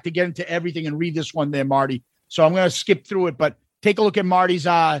feedback to get into everything and read this one there, Marty. So I'm going to skip through it, but take a look at Marty's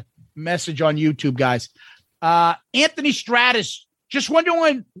message on YouTube, guys. Anthony Stratus, just wondering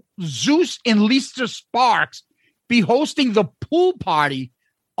when Zeus and Lisa Sparks be hosting the pool party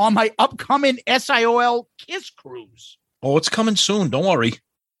on my upcoming SIOL Kiss cruise. Oh, it's coming soon. Don't worry.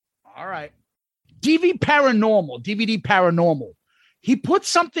 All right. DVD Paranormal. He put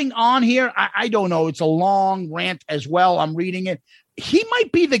something on here. I don't know. It's a long rant as well. I'm reading it. He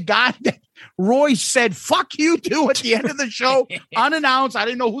might be the guy that Roy said, fuck you too at the end of the show, unannounced. I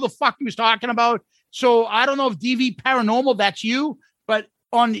didn't know who the fuck he was talking about. So I don't know if DV Paranormal, that's you. But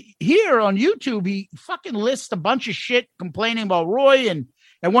on here on YouTube, he fucking lists a bunch of shit complaining about Roy. And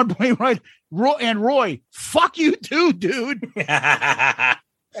at one point, Roy, fuck you too, dude.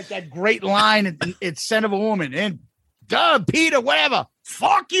 Like that great line, it's Son of a Woman. And Doug, Peter, whatever.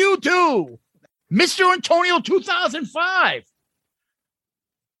 Fuck you too. Mr. Antonio 2005.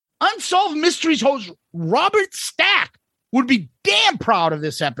 Unsolved Mysteries host Robert Stack would be damn proud of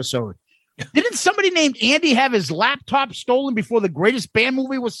this episode. Didn't somebody named Andy have his laptop stolen before the Greatest Band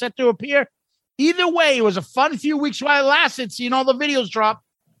movie was set to appear? Either way, it was a fun few weeks while it lasted, seeing all the videos drop.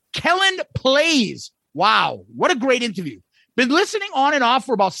 Kellen Plays. Wow, what a great interview. Been listening on and off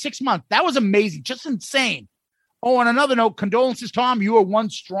for about 6 months. That was amazing, just insane. Oh, on another note, condolences, Tom. You are one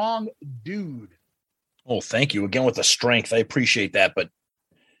strong dude. Oh, thank you again with the strength. I appreciate that, but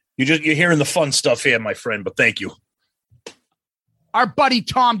you're hearing the fun stuff here, my friend, but thank you. Our buddy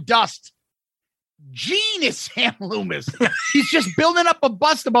Tom Dust. Genius Sam Loomis. He's just building up a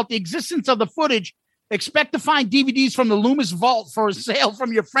bust about the existence of the footage. Expect to find DVDs from the Loomis Vault for a sale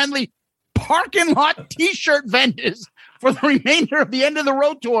from your friendly parking lot t-shirt vendors for the remainder of the End of the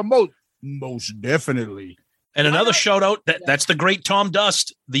Road tour. Most definitely. And another shout out, that's the great Tom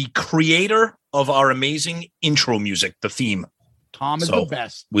Dust, the creator of our amazing intro music, the theme. Tom is the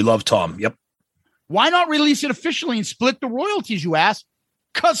best. We love Tom. Yep. Why not release it officially and split the royalties, you ask?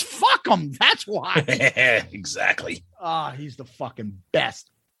 Because fuck him. That's why. Exactly. He's the fucking best.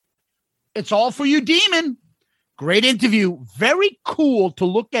 It's all for you, Demon. Great interview. Very cool to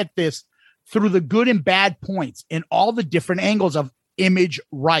look at this through the good and bad points and all the different angles of image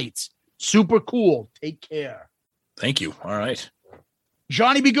rights. Super cool. Take care. Thank you. All right.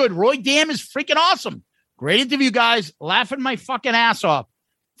 Johnny Be Good. Roy Dam is freaking awesome. Great interview, guys. Laughing my fucking ass off.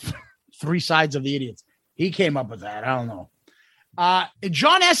 3 sides of the idiots. He came up with that. I don't know.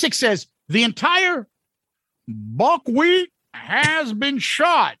 John Essex says the entire buckwheat has been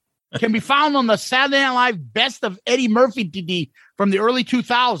shot. Can be found on the Saturday Night Live Best of Eddie Murphy DVD from the early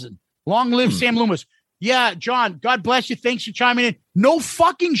 2000s. Long live Sam Loomis. Yeah, John, God bless you. Thanks for chiming in. No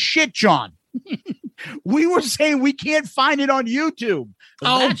fucking shit, John. We were saying we can't find it on YouTube.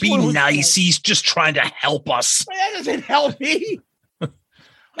 Oh, be nice. He's just trying to help us. That doesn't help me.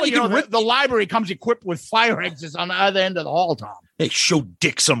 Well, the library comes equipped with fire exits on the other end of the hall, Tom. Hey, show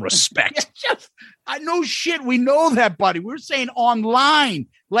Dick some respect. I know shit. We know that, buddy. We're saying online,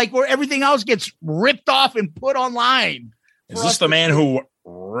 like where everything else gets ripped off and put online. Is this the man who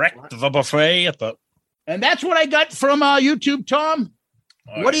wrecked the buffet at the... And that's what I got from YouTube, Tom.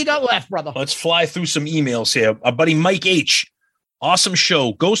 What do you got left, brother? Let's fly through some emails here. Our buddy Mike H. Awesome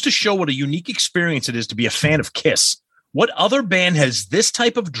show. Goes to show what a unique experience it is to be a fan of Kiss. What other band has this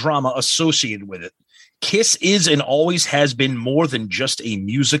type of drama associated with it? Kiss is and always has been more than just a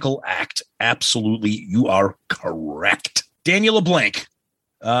musical act. Absolutely, you are correct. Daniel LeBlanc.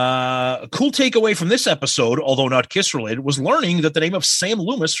 A cool takeaway from this episode, although not Kiss related, was learning that the name of Sam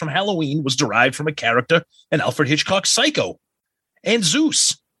Loomis from Halloween was derived from a character in Alfred Hitchcock's Psycho. And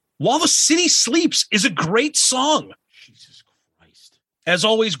Zeus, While the City Sleeps is a great song. Jesus Christ. As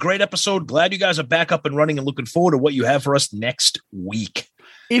always, great episode. Glad you guys are back up and running and looking forward to what you have for us next week.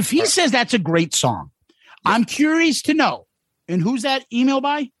 If he says that's a great song, I'm curious to know. And who's that email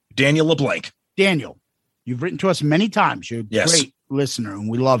by? Daniel LeBlanc. Daniel, you've written to us many times. You're a great listener, and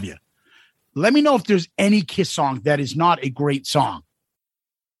we love you. Let me know if there's any Kiss song that is not a great song.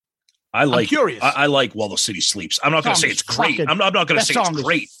 I'm curious. I like While the City Sleeps. I'm not going to say it's great. I'm not going to say it's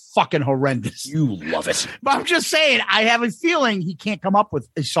great. Fucking horrendous. You love it. But I'm just saying, I have a feeling he can't come up with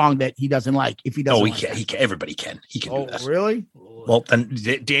a song that he doesn't like. If he doesn't, he can. Everybody can. He can do this. Really? Well, then,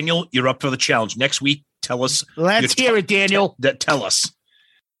 Daniel, you're up for the challenge next week. Tell us. Let's hear it, Daniel. Tell us.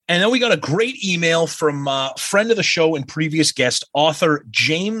 And then we got a great email from friend of the show and previous guest, author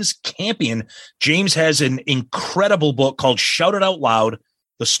James Campion. James has an incredible book called Shout It Out Loud,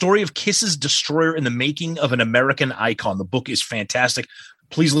 The Story of Kiss's Destroyer in the Making of an American Icon. The book is fantastic.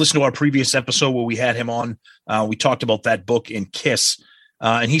 Please listen to our previous episode where we had him on. We talked about that book in Kiss.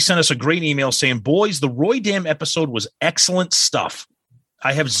 And he sent us a great email saying, boys, the Roy Dam episode was excellent stuff.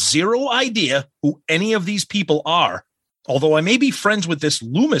 I have zero idea who any of these people are, although I may be friends with this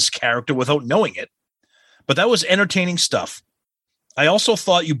Loomis character without knowing it. But that was entertaining stuff. I also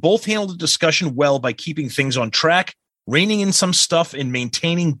thought you both handled the discussion well by keeping things on track, reining in some stuff, and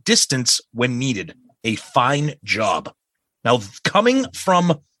maintaining distance when needed. A fine job. Now, coming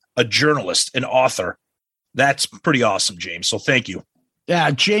from a journalist, an author, that's pretty awesome, James. So thank you.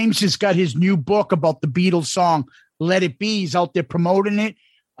 Yeah, James has got his new book about the Beatles song, Let It Be. He's out there promoting it.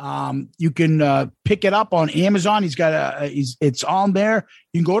 You can pick it up on Amazon. It's on there.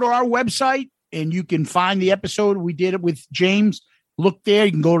 You can go to our website and you can find the episode. We did it with James. Look there.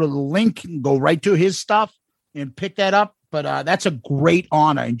 You can go to the link and go right to his stuff and pick that up. But that's a great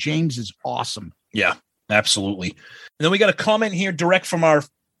honor. And James is awesome. Yeah, absolutely. And then we got a comment here direct from our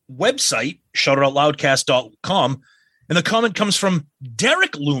website, shoutoutloudcast.com. And the comment comes from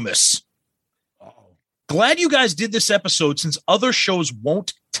Derek Loomis. Glad you guys did this episode since other shows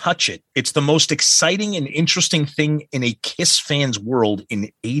won't touch it. It's the most exciting and interesting thing in a Kiss fan's world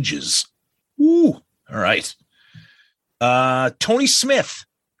in ages. Ooh, all right. Tony Smith.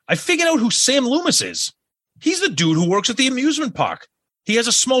 I figured out who Sam Loomis is. He's the dude who works at the amusement park. He has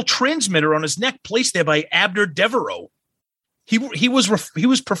a small transmitter on his neck placed there by Abner Devereaux. He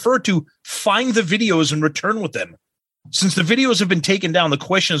was preferred to find the videos and return with them. Since the videos have been taken down, the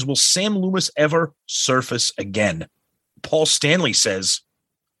question is, will Sam Loomis ever surface again? Paul Stanley says,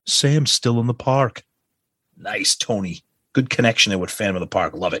 Sam's still in the park. Nice, Tony. Good connection there with Phantom of the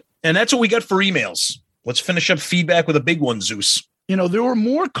Park. Love it. And that's what we got for emails. Let's finish up feedback with a big one, Zeus. There were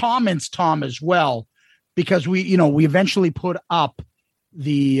more comments, Tom, as well, because we eventually put up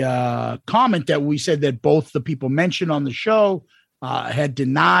the comment that we said that both the people mentioned on the show had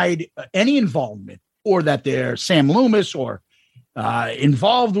denied any involvement, or that they're Sam Loomis or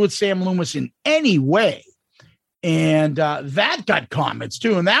involved with Sam Loomis in any way. And that got comments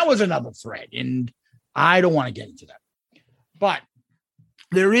too. And that was another thread. And I don't want to get into that. But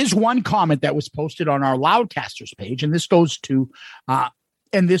there is one comment that was posted on our Loudcasters page. And this goes to,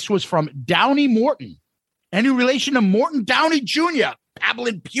 and this was from Downey Morton. Any relation to Morton Downey Jr.,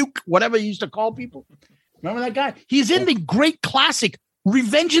 Pablin Puke, whatever he used to call people? Remember that guy? He's in the great classic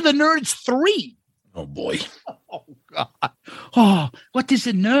Revenge of the Nerds 3. Oh, boy. Oh, God. Oh, what is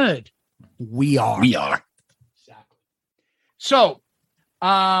a nerd? We are. We are. Exactly. So,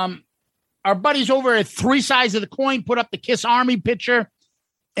 our buddies over at Three Sides of the Coin put up the Kiss Army picture,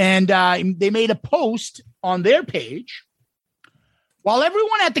 and they made a post on their page. While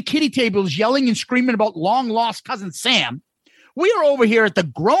everyone at the kiddie table is yelling and screaming about long-lost cousin Sam, we are over here at the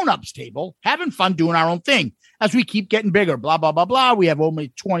grown-ups table having fun doing our own thing. As we keep getting bigger, blah, blah, blah, blah. We have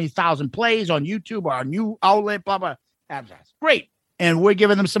only 20,000 plays on YouTube, our new outlet, blah, blah, advertise. Great. And we're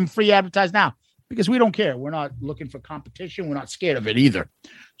giving them some free advertise now because we don't care. We're not looking for competition. We're not scared of it either.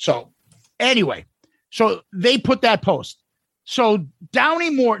 So anyway, so they put that post. So Downey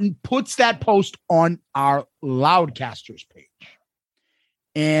Morton puts that post on our Loudcasters page.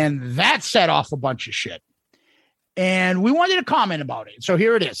 And that set off a bunch of shit. And we wanted to comment about it. So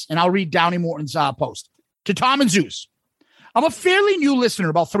here it is. And I'll read Downey Morton's post. To Tom and Zeus, I'm a fairly new listener,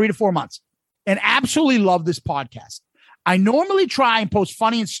 about 3 to 4 months, and absolutely love this podcast. I normally try and post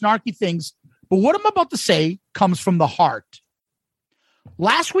funny and snarky things, but what I'm about to say comes from the heart.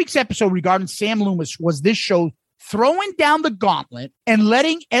 Last week's episode regarding Sam Loomis was this show throwing down the gauntlet and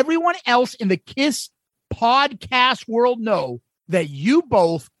letting everyone else in the Kiss podcast world know that you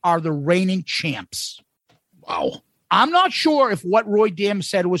both are the reigning champs. Wow. I'm not sure if what Roy Damm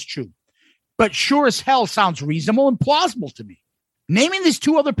said was true, but sure as hell sounds reasonable and plausible to me. Naming these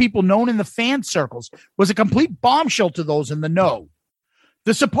two other people known in the fan circles was a complete bombshell to those in the know.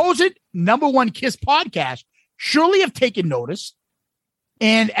 The supposed #1 Kiss podcast surely have taken notice,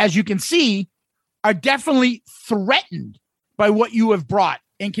 and as you can see, are definitely threatened by what you have brought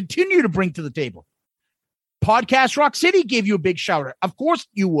and continue to bring to the table. Podcast Rock City gave you a big shout out. Of course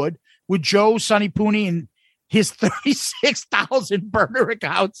you would, with Joe, Sonny Pooney, and his 36,000 burner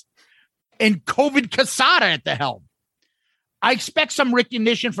accounts, and COVID Casada at the helm. I expect some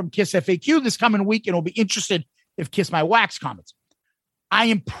recognition from Kiss FAQ this coming week, and will be interested if Kiss My Wax comments. I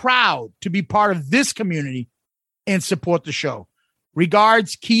am proud to be part of this community and support the show.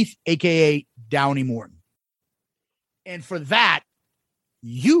 Regards, Keith, a.k.a. Downey Morton. And for that,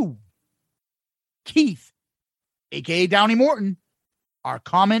 you, Keith, a.k.a. Downey Morton, our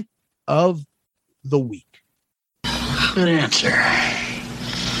comment of the week. Good answer.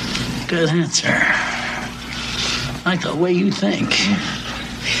 Good answer. I like the way you think.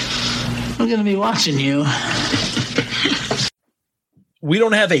 I'm going to be watching you. We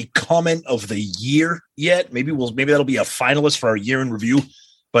don't have a comment of the year yet. Maybe that'll be a finalist for our year in review.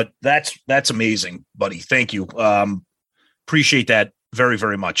 But that's amazing, buddy. Thank you. Appreciate that very,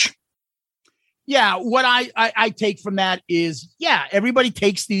 very much. Yeah, what I take from that is, yeah, everybody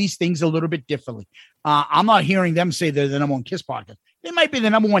takes these things a little bit differently. I'm not hearing them say they're the #1 Kiss podcast. They might be the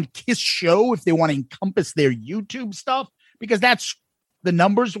 #1 Kiss show if they want to encompass their YouTube stuff, because that's the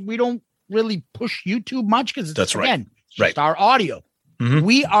numbers. We don't really push YouTube much because it's, again, just our audio. Mm-hmm.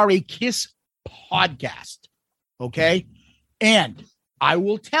 We are a Kiss podcast. Okay. And I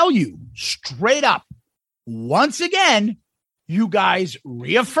will tell you straight up, once again, you guys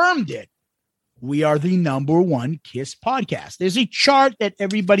reaffirmed it. We are the number one Kiss podcast. There's a chart that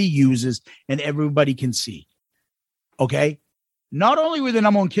everybody uses and everybody can see. Okay. Not only are we the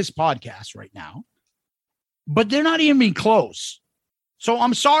number one Kiss podcast right now, but they're not even close. So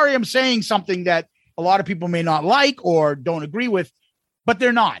I'm sorry I'm saying something that a lot of people may not like or don't agree with, but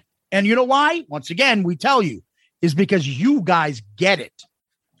they're not. And you know why? Once again, we tell you is because you guys get it.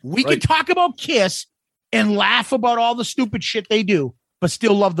 We can talk about Kiss and laugh about all the stupid shit they do, but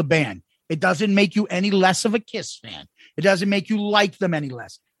still love the band. It doesn't make you any less of a Kiss fan. It doesn't make you like them any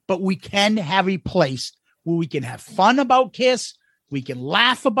less. But we can have a place where we can have fun about Kiss. We can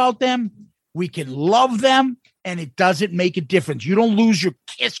laugh about them. We can love them. And it doesn't make a difference. You don't lose your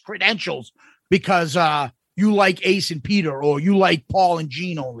Kiss credentials because you like Ace and Peter or you like Paul and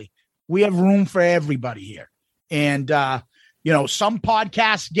Gene only. We have room for everybody here. And, some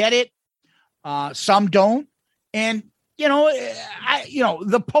podcasts get it. Some don't. And,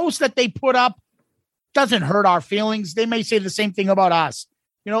 the post that they put up doesn't hurt our feelings. They may say the same thing about us.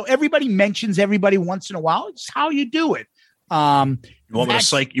 Everybody mentions everybody once in a while. It's how you do it. You want me to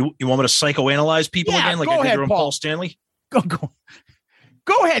psychoanalyze people again, like I did from Paul Stanley? Go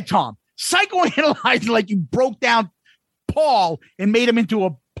ahead, Tom. Psychoanalyze like you broke down Paul and made him into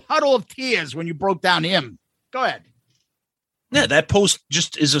a puddle of tears when you broke down him. Go ahead. Yeah, that post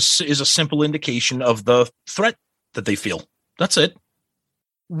just is a simple indication of the threat that they feel. That's it.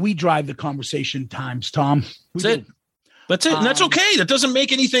 We drive the conversation times, Tom. That's it. And that's okay. That doesn't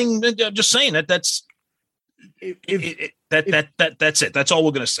make anything. I'm just saying that's that's it. That's all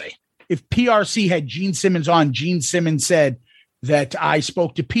we're going to say. If PRC had Gene Simmons on, Gene Simmons said that I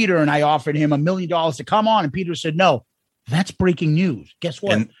spoke to Peter and I offered him $1 million to come on. And Peter said, no, that's breaking news. Guess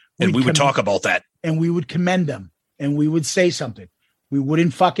what? And we would talk about that. And we would commend them. And we would say something. We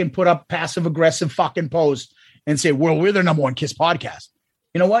wouldn't fucking put up passive aggressive fucking posts and say, well, we're the number one Kiss podcast.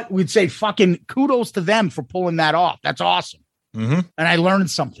 You know what? We'd say fucking kudos to them for pulling that off. That's awesome. Mm-hmm. And I learned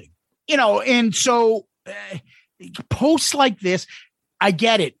something, and so posts like this, I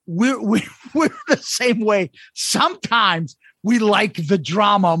get it. We're the same way. Sometimes we like the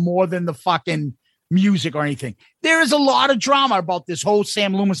drama more than the fucking music or anything. There is a lot of drama about this whole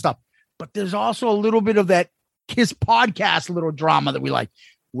Sam Loomis stuff, but there's also a little bit of that Kiss podcast little drama that we like.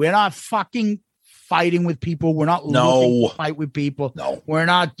 We're not fucking fighting with people. We're not looking to fight with people. No, we're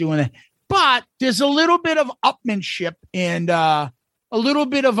not doing it. But there's a little bit of upmanship and a little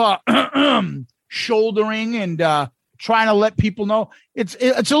bit of a shouldering and trying to let people know. It's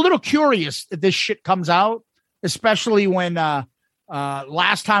a little curious that this shit comes out, especially when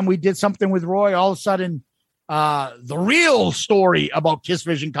last time we did something with Roy, all of a sudden the real story about Kiss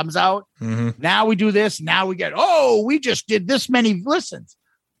Vision comes out. Mm-hmm. Now we do this. Now we get, we just did this many listens.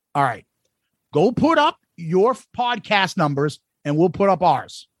 All right. Go put up your podcast numbers and we'll put up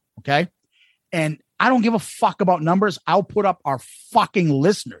ours. Okay. And I don't give a fuck about numbers. I'll put up our fucking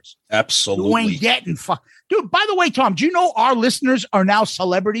listeners. Absolutely. You ain't getting Dude, by the way, Tom, do you know our listeners are now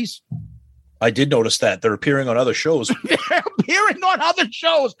celebrities? I did notice that. They're appearing on other shows. They're appearing on other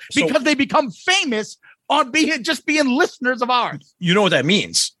shows because they become famous on being listeners of ours. You know what that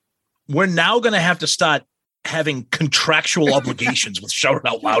means? We're now going to have to start having contractual obligations with Shout It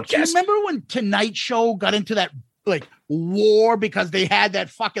Out Loudcast. Do you remember when Tonight Show got into that war because they had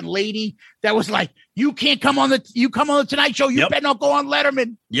that fucking lady that was like, you come on the Tonight Show, you better not go on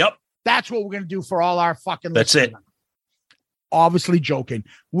Letterman. Yep. That's what we're going to do for all our fucking That's listeners. it. Obviously joking.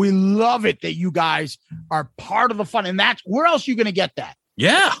 We love it that you guys are part of the fun. And that's where else are you going to get that?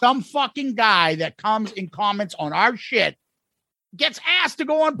 Yeah. Some fucking guy that comes and comments on our shit gets asked to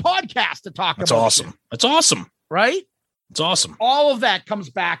go on podcast to talk about it. That's awesome. That's awesome. Right? It's awesome. All of that comes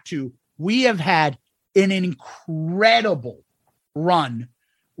back to we have had an incredible run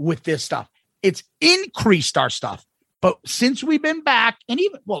with this stuff. It's increased our stuff. But since we've been back, and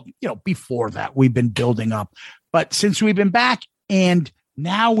even, before that, we've been building up. But since we've been back and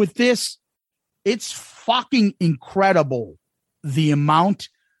now with this, it's fucking incredible the amount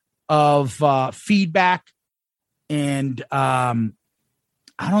of feedback. And I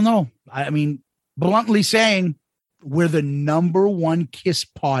don't know. I mean, bluntly saying, we're the number one Kiss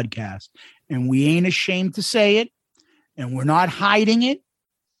podcast. And we ain't ashamed to say it. And we're not hiding it.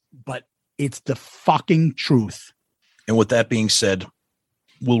 But it's the fucking truth. And with that being said,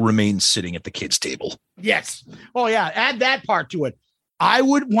 we'll remain sitting at the kids' table. Yes. Oh, yeah. Add that part to it. I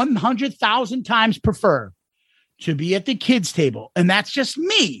would 100,000 times prefer to be at the kids' table. And that's just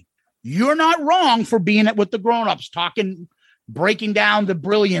me. You're not wrong for being with the grown-ups, breaking down the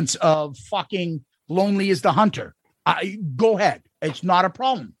brilliance of fucking Lonely is the Hunter. Go ahead. It's not a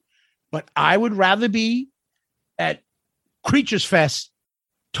problem. But I would rather be at Creatures Fest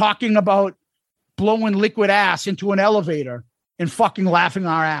talking about blowing liquid ass into an elevator and fucking laughing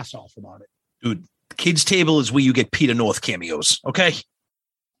our ass off about it. Dude, kids' table is where you get Peter North cameos, okay?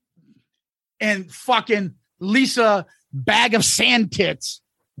 And fucking Lisa Bag of Sand Tits.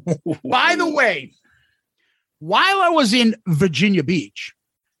 By the way, while I was in Virginia Beach,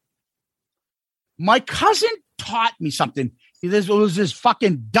 my cousin taught me something. There was this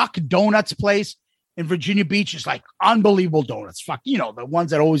fucking Duck Donuts place in Virginia Beach. It's like unbelievable donuts. Fuck, the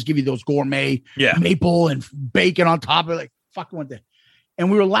ones that always give you those gourmet maple and bacon on top of it. Like, fucking went there. And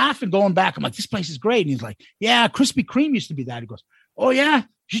we were laughing going back. I'm like, this place is great. And he's like, yeah, Krispy Kreme used to be that. He goes, oh, yeah, you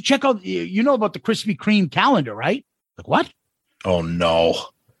should check out, you know about the Krispy Kreme calendar, right? Like, what? Oh, no.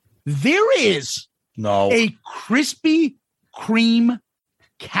 There is a Krispy Kreme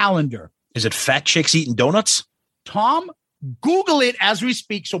calendar. Is it fat chicks eating donuts? Tom, Google it as we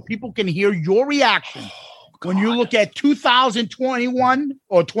speak so people can hear your reaction when you look at 2021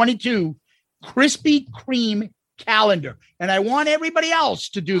 or 22 Krispy Kreme calendar. And I want everybody else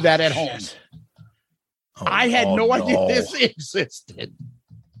to do that at home. I had no idea this existed.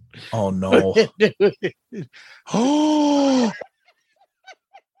 Oh, no.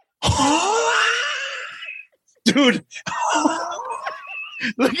 Dude.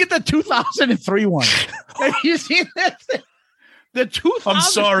 Look at the 2003 one. Have you seen that? The 2000. I'm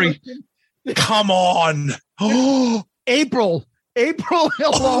sorry. Come on. April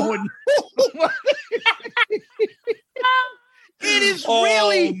alone. It is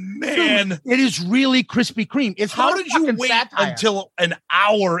really, man. Dude, it is really Krispy Kreme. It's how did you wait until an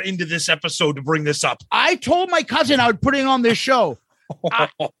hour into this episode to bring this up? I told my cousin I would put it on this show.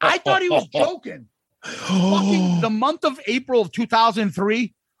 I thought he was joking. Fucking the month of April of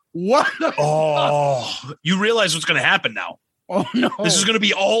 2003. What? You realize what's going to happen now? Oh no! This is going to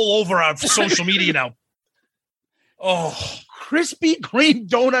be all over our social media now. Oh, Krispy Kreme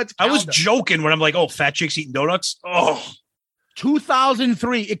donuts. I was joking when I'm like, "Oh, fat chicks eating donuts." Oh,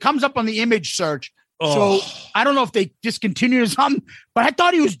 2003. It comes up on the image search. So I don't know if they discontinued or something, but I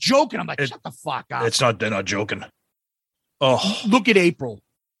thought he was joking. I'm like, shut the fuck up. They're not joking. Oh, look at April.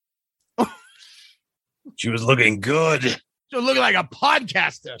 She was looking good. She was looking like a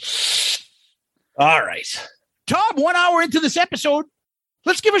podcaster. All right. Tom, 1 hour into this episode,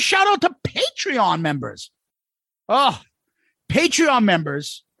 let's give a shout out to Patreon members. Oh, Patreon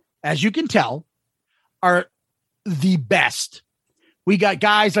members, as you can tell, are the best. We got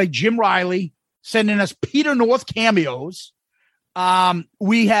guys like Jim Riley sending us Peter North cameos.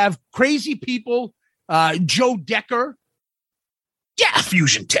 We have crazy people, Joe Decker. Yeah,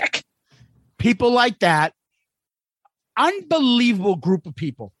 Fusion Tech. People like that. Unbelievable group of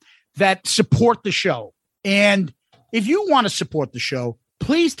people that support the show. And if you want to support the show,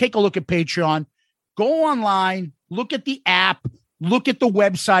 please take a look at Patreon. Go online, look at the app, look at the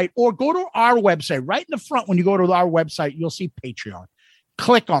website, or go to our website. Right in the front, when you go to our website, you'll see Patreon.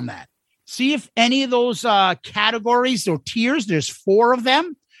 Click on that. See if any of those categories or tiers, there's 4 of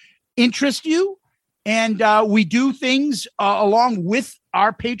them, interest you. And we do things along with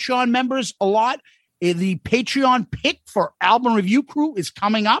our Patreon members a lot. The Patreon pick for Album Review Crew is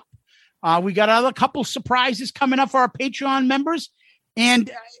coming up. We got another couple surprises coming up for our Patreon members.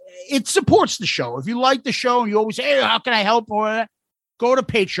 And it supports the show. If you like the show and you always say, hey, how can I help? Or go to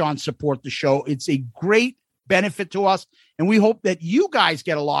Patreon, support the show. It's a great benefit to us. And we hope that you guys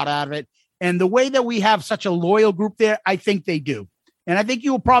get a lot out of it. And the way that we have such a loyal group there, I think they do. And I think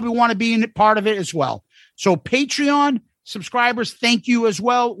you will probably want to be in part of it as well. So Patreon subscribers, thank you as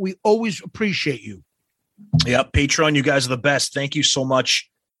well. We always appreciate you. Yeah, Patreon, you guys are the best. Thank you so much.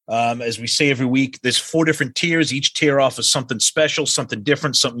 As we say every week, there's 4 different tiers. Each tier offers something special, something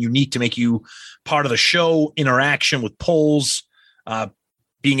different, something unique to make you part of the show, interaction with polls,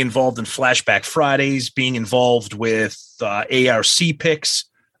 being involved in Flashback Fridays, being involved with ARC picks.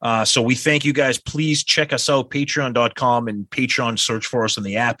 So we thank you guys. Please check us out, patreon.com, and Patreon, search for us in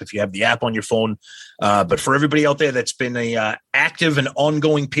the app if you have the app on your phone. But for everybody out there that's been a active and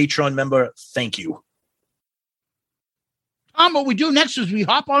ongoing Patreon member, thank you. What we do next is we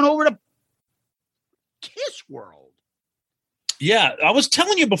hop on over to Kiss World. Yeah, I was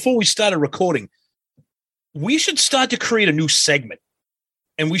telling you before we started recording, we should start to create a new segment.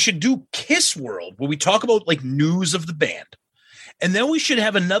 And we should do Kiss World, where we talk about like news of the band. And then we should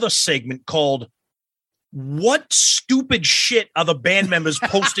have another segment called What Stupid Shit Are the Band Members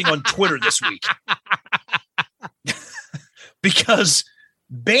Posting on Twitter This Week? because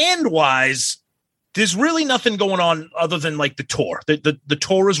band-wise, there's really nothing going on other than like the tour. The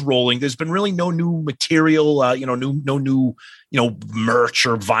tour is rolling. There's been really no new material, no new merch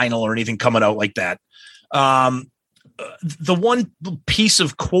or vinyl or anything coming out like that. The one piece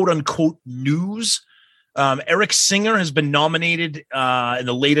of quote unquote news, Eric Singer has been nominated in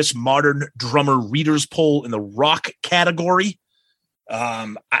the latest Modern Drummer Readers Poll in the rock category.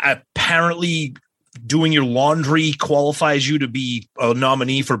 Apparently doing your laundry qualifies you to be a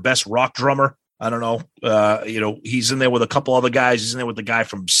nominee for best rock drummer. I don't know. He's in there with a couple other guys. He's in there with the guy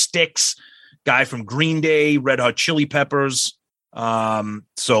from Styx, guy from Green Day, Red Hot Chili Peppers.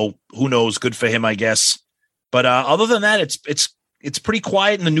 So who knows? Good for him, I guess. But other than that, it's pretty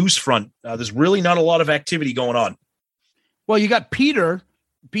quiet in the news front. There's really not a lot of activity going on. Well, you got Peter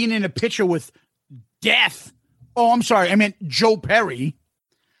being in a picture with Death. Oh, I'm sorry. I meant Joe Perry.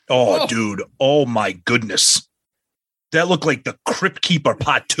 Oh, dude. Oh, my goodness. That looked like the Crypt Keeper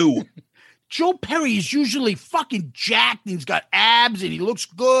Part 2. Joe Perry is usually fucking jacked and he's got abs and he looks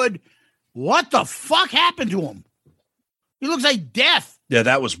good. What the fuck happened to him? He looks like Death. Yeah,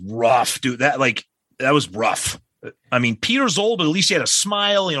 that was rough, dude. That was rough. I mean, Peter's old, but at least he had a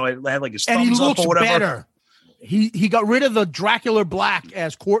smile. It had like his thumbs up or whatever. Better. He got rid of the Dracula Black,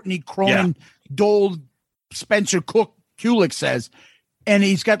 as Courtney Cronin, Dole, Spencer Cook, Kulik says, and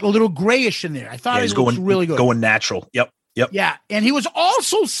he's got a little grayish in there. I thought he looked really good. Going natural. Yep. Yeah, and he was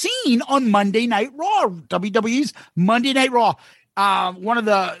also seen on Monday Night Raw, WWE's Monday Night Raw. One of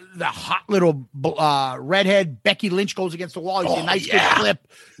the hot little redhead Becky Lynch goes against the wall. You see a nice good clip.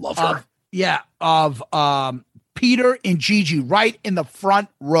 Love her. Of Peter and Gigi right in the front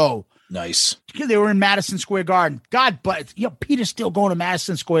row. Nice. They were in Madison Square Garden. God, but Peter's still going to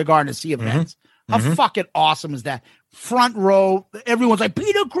Madison Square Garden to see events. How fucking awesome is that? Front row. Everyone's like,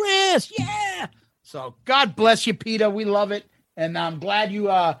 Peter Chris. Yeah. So God bless you, Peter. We love it. And I'm glad you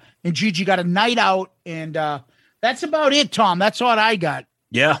and Gigi got a night out. And that's about it, Tom. That's all I got.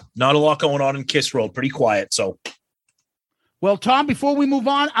 Yeah. Not a lot going on in Kiss World. Pretty quiet. So. Well, Tom, before we move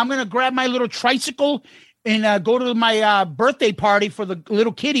on, I'm going to grab my little tricycle and go to my birthday party for the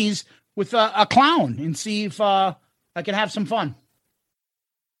little kiddies with a clown and see if I can have some fun.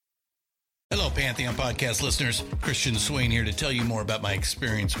 Hello, Pantheon Podcast listeners. Christian Swain here to tell you more about my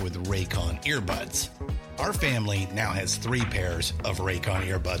experience with Raycon earbuds. Our family now has 3 pairs of Raycon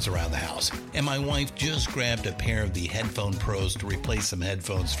earbuds around the house, and my wife just grabbed a pair of the Headphone Pros to replace some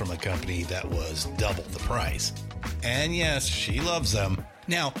headphones from a company that was double the price. And yes, she loves them.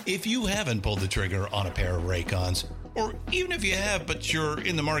 Now, if you haven't pulled the trigger on a pair of Raycons, or even if you have, but you're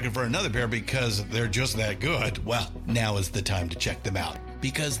in the market for another pair because they're just that good, well, now is the time to check them out,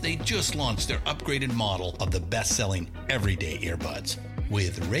 because they just launched their upgraded model of the best-selling everyday earbuds.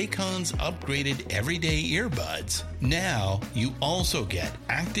 With Raycon's upgraded everyday earbuds, now you also get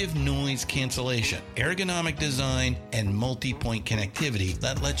active noise cancellation, ergonomic design, and multi-point connectivity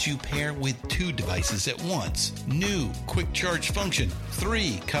that lets you pair with 2 devices at once. New quick charge function,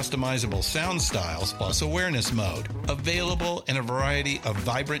 3 customizable sound styles, plus awareness mode. Available in a variety of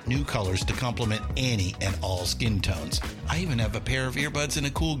vibrant new colors to complement any and all skin tones. I even have a pair of earbuds in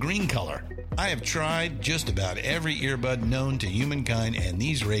a cool green color. I have tried just about every earbud known to humankind, and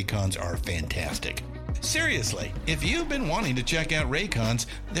these Raycons are fantastic. Seriously, if you've been wanting to check out Raycons,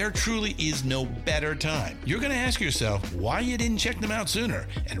 there truly is no better time. You're going to ask yourself why you didn't check them out sooner,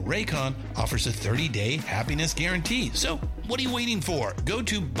 and Raycon offers a 30-day happiness guarantee. So what are you waiting for? Go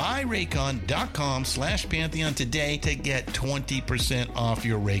to buyraycon.com/Pantheon today to get 20% off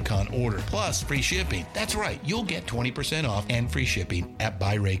your Raycon order, plus free shipping. That's right, you'll get 20% off and free shipping at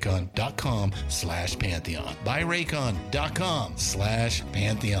buyraycon.com/Pantheon.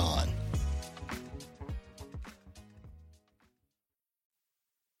 buyraycon.com/Pantheon.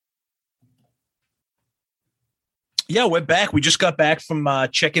 Yeah, we're back. We just got back from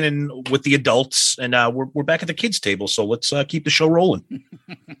checking in with the adults, and we're back at the kids' table. So let's keep the show rolling.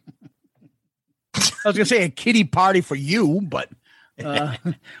 I was gonna say a kiddie party for you, but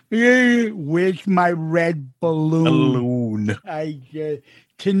where's my red balloon?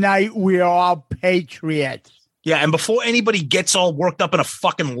 Tonight we're all patriots. Yeah, and before anybody gets all worked up in a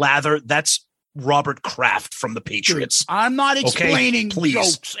fucking lather, that's Robert Kraft from the Patriots. Dude, I'm not explaining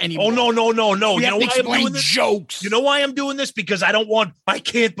jokes anymore. Oh, no. You know why I'm doing this? Jokes. You know why I'm doing this? Because I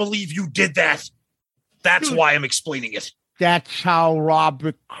can't believe you did that. That's why I'm explaining it. That's how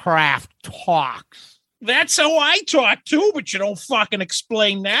Robert Kraft talks. That's how I talk too, but you don't fucking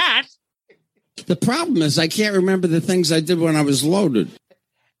explain that. The problem is I can't remember the things I did when I was loaded.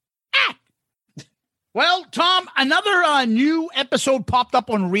 Well, Tom, another new episode popped up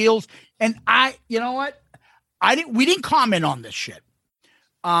on Reels. And you know what? We didn't comment on this shit.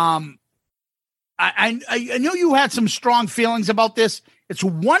 I know you had some strong feelings about this. It's a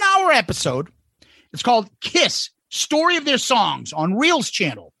 1 hour episode. It's called Kiss, Story of Their Songs on Reels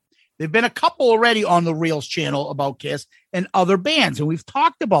channel. There've been a couple already on the Reels channel about Kiss and other bands, and we've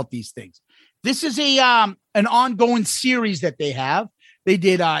talked about these things. This is an ongoing series that they have. They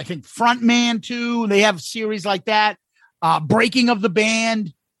did, I think, Frontman too. They have series like that, Breaking of the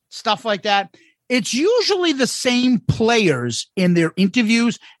Band, stuff like that. It's usually the same players in their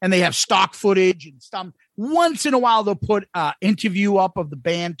interviews, and they have stock footage and stuff. Once in a while, they'll put an interview up of the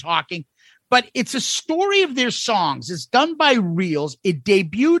band talking. But it's a story of their songs. It's done by Reels. It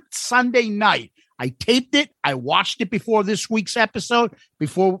debuted Sunday night. I taped it. I watched it before this week's episode.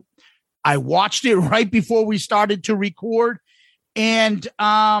 I watched it right before we started to record. And,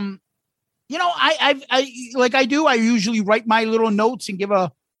 I usually write my little notes and give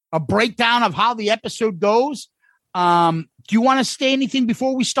a breakdown of how the episode goes. Do you want to say anything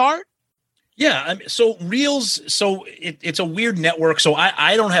before we start? Yeah. So Reels, it's a weird network. So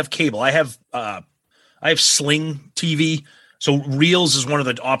I don't have cable. I have Sling TV. So Reels is one of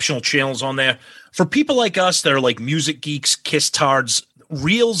the optional channels on there. For people like us that are like music geeks, Kiss tards,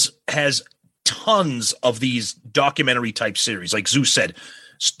 Reels has tons of these documentary type series. Like Zeus said,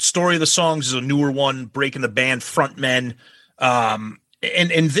 Story of the Songs is a newer one, Breaking the Band, Frontmen. And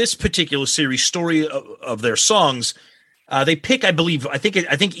this particular series, Story of Their Songs, they pick, I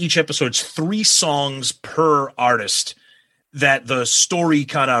think each episode's 3 songs per artist that the story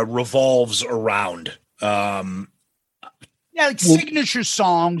kind of revolves around. Signature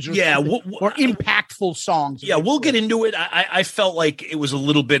songs or impactful songs. Yeah, we'll get into it. I felt like it was a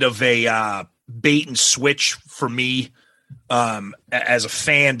little bit of a bait and switch for me as a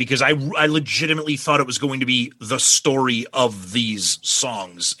fan, because I legitimately thought it was going to be the story of these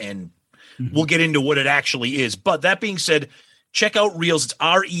songs, and we'll get into what it actually is. But that being said, check out Reels. It's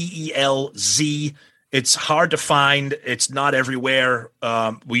REELZ. It's hard to find. It's not everywhere.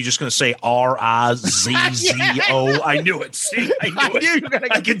 Were you just going to say RIZZO? I knew it. See, I knew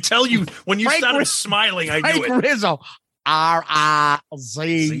it. I can tell you when you started smiling, I knew it. Rizzo. RIZZO.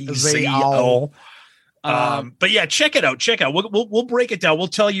 But yeah, check it out. We'll break it down. We'll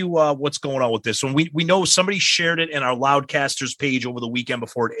tell you what's going on with this one. We know somebody shared it in our Loudcasters page over the weekend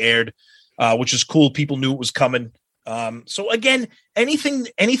before it aired, which is cool. People knew it was coming. So again, anything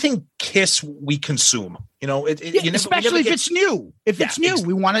Kiss we consume, especially if it's new. If it's new,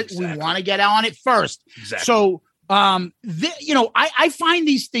 we want to get on it first. Exactly. So, I find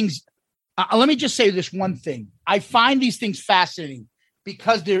these things. Let me just say this one thing. I find these things fascinating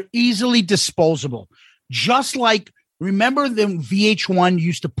because they're easily disposable. Just like, remember when VH1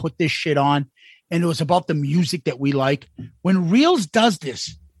 used to put this shit on and it was about the music that we like? When Reels does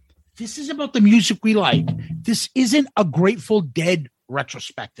this is about the music we like. This isn't a Grateful Dead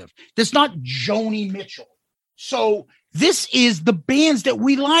retrospective. This is not Joni Mitchell. So this is the bands that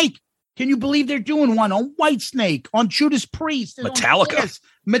we like. Can you believe they're doing one on Whitesnake, on Judas Priest, Metallica?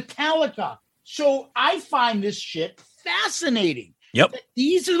 So I find this shit fascinating. Yep.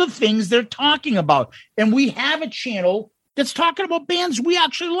 These are the things they're talking about. And we have a channel that's talking about bands we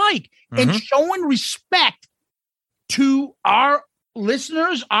actually like and showing respect to our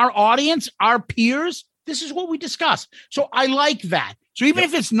listeners, our audience, our peers. This is what we discuss. So I like that. So even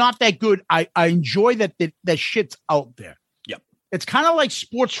if it's not that good, I enjoy that shit's out there. Yep. It's kind of like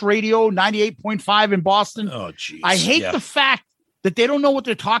sports radio, 98.5 in Boston. Oh, geez. I hate the fact that they don't know what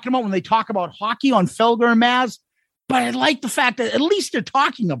they're talking about when they talk about hockey on Felger and Maz. But I like the fact that at least they're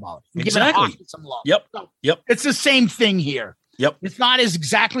talking about it. Exactly. Giving some love. Yep. So yep. It's the same thing here. Yep. It's not as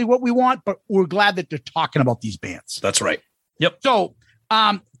exactly what we want, but we're glad that they're talking about these bands. That's right. Yep. So,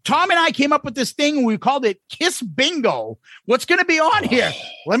 Tom and I came up with this thing and we called it Kiss Bingo. What's going to be on here?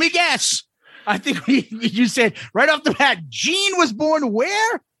 Let me guess. I think you said right off the bat, Gene was born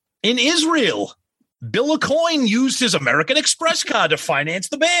where? In Israel. Bill Aucoin used his American Express card to finance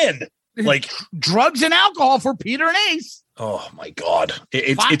the band. Like drugs and alcohol for Peter and Ace. Oh my God.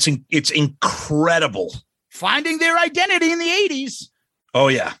 It's incredible. Finding their identity in the 80s. Oh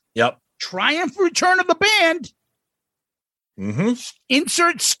yeah. Yep. Triumph return of the band.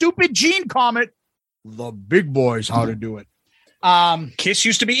 Insert stupid Gene comment. The big boys how to do it. Kiss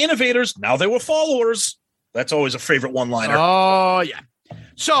used to be innovators. Now they were followers. That's always a favorite one-liner. Oh yeah.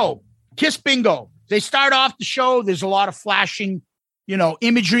 So Kiss Bingo. They start off the show. There's a lot of flashing,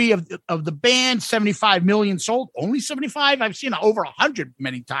 imagery of the band. 75 million sold. Only 75. I've seen over 100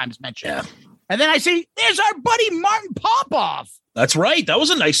 many times mentioned. Yeah. And then I see there's our buddy Martin Popoff. That's right. That was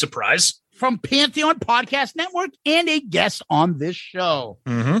a nice surprise. from Pantheon Podcast Network and a guest on this show.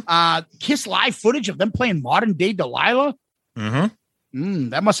 Kiss live footage of them playing Modern Day Delilah.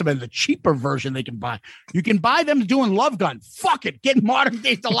 That must have been the cheaper version they can buy. You can buy them doing Love Gun. Fuck it. Get Modern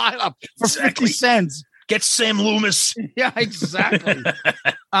Day Delilah for 50 cents. Get Sam Loomis. Yeah, exactly.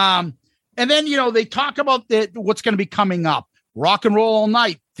 And then, they talk about what's going to be coming up. Rock and Roll All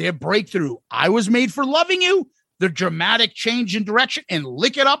Night, their breakthrough. I Was Made for Loving You, the dramatic change in direction, and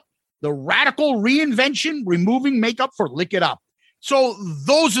Lick It Up, the radical reinvention, removing makeup for Lick It Up. So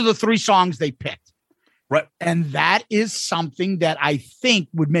those are the 3 songs they picked. Right. And that is something that I think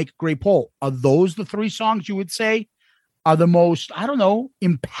would make a great poll. Are those the 3 songs you would say are the most, I don't know,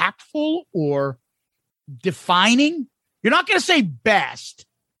 impactful or defining? You're not going to say best,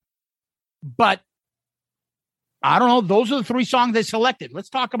 but I don't know. Those are the 3 songs they selected. Let's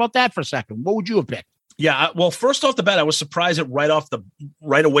talk about that for a second. What would you have picked? Yeah, well, first off the bat, I was surprised that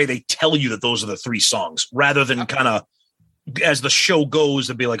right away they tell you that those are the 3 songs rather than kind of as the show goes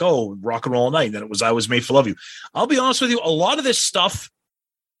to be like, oh, Rock and Roll All Night. And then it was I Was Made for Love You. I'll be honest with you. A lot of this stuff,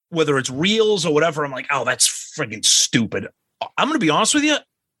 whether it's reels or whatever, I'm like, oh, that's friggin' stupid. I'm going to be honest with you.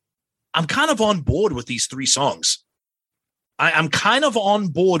 I'm kind of on board with these 3 songs. I'm kind of on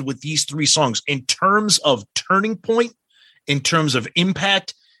board with these 3 songs in terms of turning point, in terms of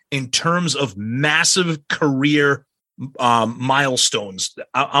impact, in terms of massive career milestones.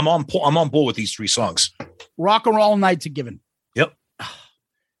 I'm on board with these 3 songs. Rock and Roll All Night's a given. Yep.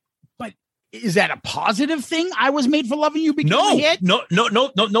 But is that a positive thing? I Was Made for Loving You became a hit? No.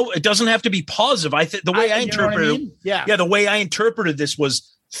 It doesn't have to be positive. I think the way I interpreted, the way I interpreted this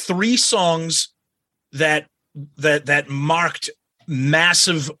was 3 songs that marked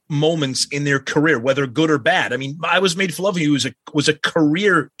massive moments in their career, whether good or bad. I mean, I Was Made for Loving You was a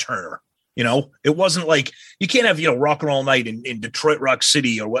career turner. It wasn't like you can't have, Rock and Roll All Night in Detroit Rock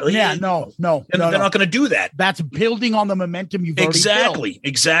City or what. Yeah, no. They're not going to do that. That's building on the momentum you've already built.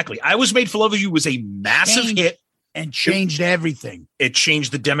 Exactly. I Was Made for Loving You was a massive hit. And changed everything. It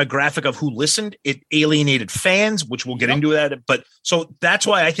changed the demographic of who listened. It alienated fans, which we'll get into that. But so that's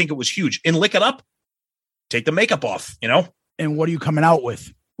why I think it was huge. And Lick It Up, take the makeup off, And what are you coming out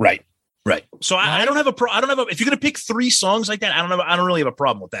with? Right. So I don't have if you're going to pick 3 songs like that, I don't really have a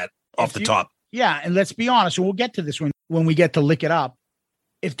problem with that off the top. Yeah. And let's be honest. And we'll get to this when we get to Lick It Up.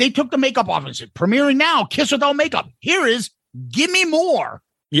 If they took the makeup off and said, premiering now, Kiss Without Makeup, here is Give Me More.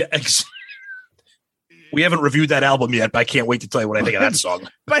 Yeah. We haven't reviewed that album yet, but I can't wait to tell you what I think of that song.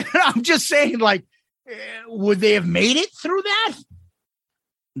 But I'm just saying, would they have made it through that?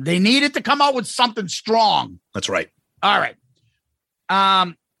 They needed to come out with something strong. That's right. All right.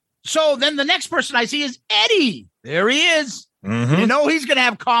 So then the next person I see is Eddie. There he is. Mm-hmm. He's going to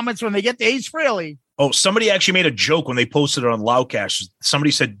have comments when they get to Ace Frehley. Oh, somebody actually made a joke when they posted it on Loudcast.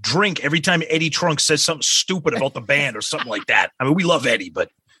 Somebody said, drink every time Eddie Trunk says something stupid about the band or something like that. I mean, we love Eddie, but,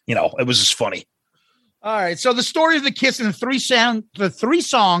 it was just funny. All right. So the story of the Kiss and the 3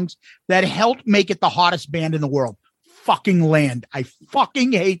 songs that helped make it the hottest band in the world. Fucking Land. I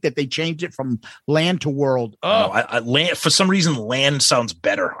fucking hate that they changed it from Land to World. Land, for some reason, Land sounds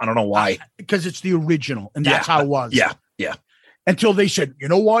better. I don't know why. Because it's the original, and that's how it was. Yeah. Until they said, you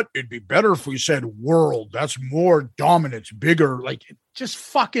know what? It'd be better if we said World. That's more dominance, bigger. Just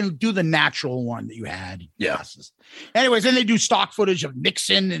fucking do the natural one that you had. Yeah. Anyways, then they do stock footage of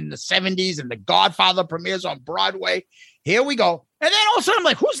Nixon in the 70s, and The Godfather premieres on Broadway. Here we go. And then all of a sudden, I'm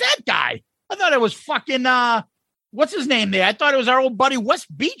like, who's that guy? I thought it was fucking... what's his name there? I thought it was our old buddy West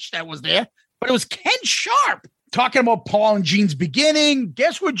Beach that was there, but it was Ken Sharp talking about Paul and Gene's beginning.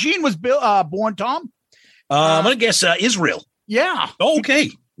 Guess where Gene was born, Tom? I'm going to guess Israel. Yeah. Oh, okay.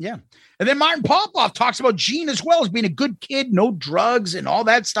 Yeah. And then Martin Popoff talks about Gene as well as being a good kid, no drugs and all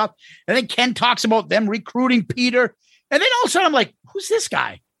that stuff. And then Ken talks about them recruiting Peter. And then all of a sudden I'm like, who's this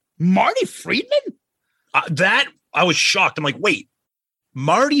guy? Marty Friedman? That I was shocked. I'm like, wait.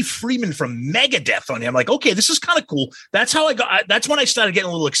 Marty Friedman from Megadeth on him. I'm like, okay, this is kind of cool. That's how that's when I started getting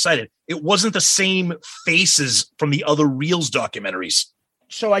a little excited. It wasn't the same faces from the other Reels documentaries.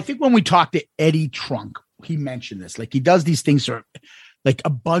 So I think when we talked to Eddie Trunk, he mentioned this, he does these things for a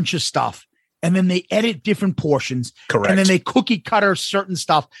bunch of stuff. And then they edit different portions. Correct. And then they cookie cutter certain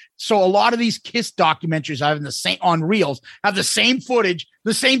stuff. So a lot of these Kiss documentaries have the same on Reels, have the same footage,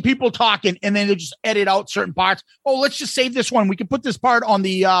 the same people talking, and then they just edit out certain parts. Oh, let's just save this one. We can put this part on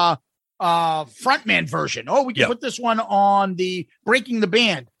the frontman version. Oh, we can put this one on the Breaking the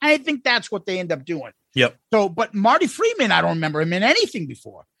Band. I think that's what they end up doing. Yep. So, but Marty Friedman, I don't remember him in anything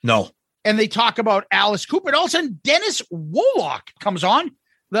before. No. And they talk about Alice Cooper. And all of a sudden, Dennis Wollock comes on,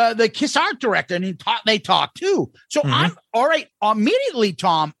 the Kiss art director, and they talk too. So I'm all right. Immediately,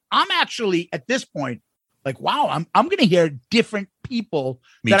 Tom, I'm actually at this point like, wow, I'm going to hear different people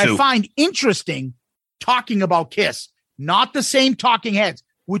Me that too. I find interesting talking about Kiss, not the same talking heads,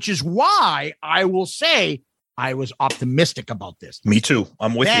 which is why I will say I was optimistic about this. Me too.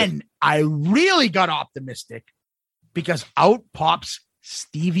 I'm with you. Then I really got optimistic because out pops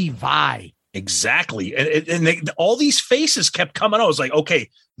Stevie Vai. Exactly. And all these faces kept coming out. I was like, okay,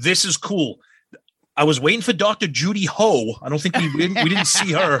 this is cool. I was waiting for Dr. Judy Ho. I don't think we didn't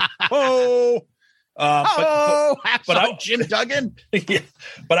see her. Oh, but Jim Duggan. Yeah,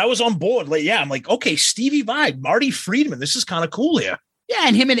 but I was on board. Like, yeah, I'm like, okay, Stevie Vai, Marty Friedman. This is kind of cool here. Yeah,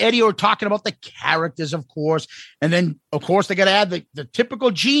 and him and Eddie are talking about the characters, of course. And then, of course, they got to add the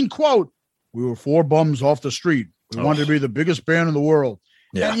typical Gene quote. We were 4 bums off the street. We wanted to be the biggest band in the world.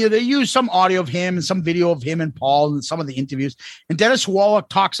 Yeah. And they use some audio of him and some video of him and Paul and some of the interviews. And Dennis Wallach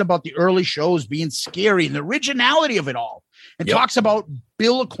talks about the early shows being scary and the originality of it all. And talks about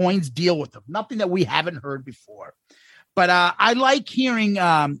Bill Aucoin's deal with them. Nothing that we haven't heard before. But I like hearing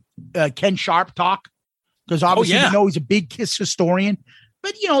Ken Sharp talk because obviously we know he's a big Kiss historian.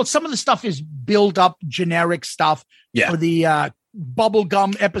 But, some of the stuff is build up generic stuff for the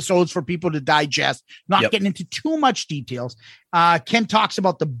bubblegum episodes for people to digest, not getting into too much details. Ken talks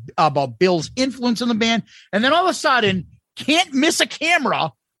about Bill's influence in the band. And then all of a sudden, can't miss a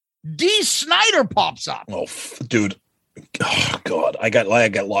camera, Dee Snider pops up. Oh, dude. Oh God, I got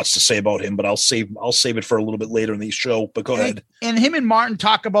lots to say about him, but I'll save it for a little bit later in the show. But go ahead. And him and Martin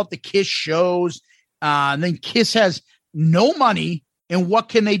talk about the Kiss shows. And then Kiss has no money, and what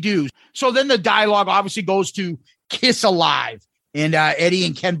can they do? So then the dialogue obviously goes to Kiss Alive, and Eddie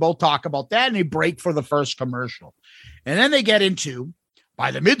and Ken both talk about that, and they break for the first commercial, and then they get into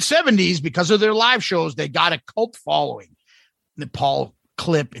by the mid-70s because of their live shows, they got a cult following. The Paul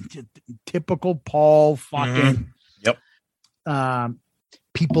clip, typical Paul fucking.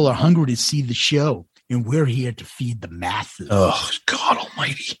 People are hungry to see the show, and we're here to feed the masses. Oh, God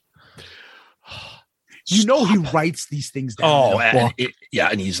almighty. He writes these things down. Oh,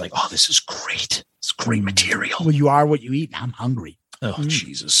 and he's like, oh, this is great. It's great material. Well, you are what you eat. I'm hungry. Oh,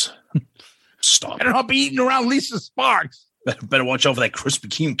 Jesus. Stop. I don't know, be eating around Lisa Sparks. Better watch out for that Krispy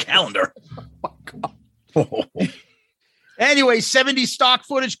Kreme calendar. Oh. Anyway, 70s stock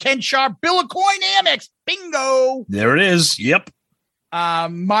footage, Ken Sharp, Bill Aucoin Amex, bingo. There it is. Yep.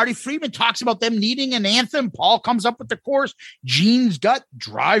 Marty Friedman talks about them needing an anthem. Paul comes up with the chorus, Gene's Gut,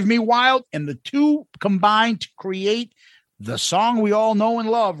 Drive Me Wild, and the two combine to create the song we all know and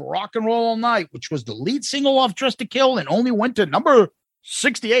love, Rock and Roll All Night, which was the lead single off Dressed to Kill and only went to number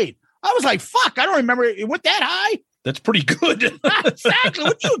 68. I was like, fuck, I don't remember it went that high. That's pretty good. Exactly.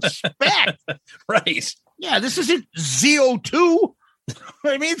 What do you expect? Right. Yeah, this isn't ZO2.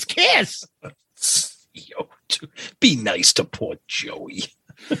 I mean, it's Kiss. ZO2. Be nice to poor Joey.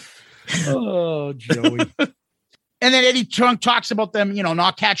 Oh, Joey. And then Eddie Trunk talks about them,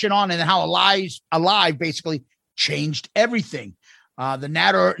 not catching on and how Alive basically changed everything.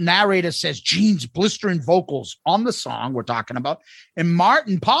 The narrator says Gene's blistering vocals on the song we're talking about. And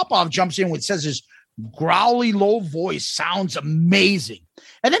Martin Popoff jumps in with says his growly low voice sounds amazing.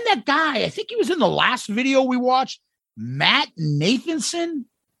 And then that guy, I think he was in the last video we watched, Matt Nathanson.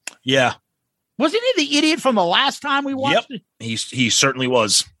 Yeah. Wasn't he the idiot from the last time we watched it? He certainly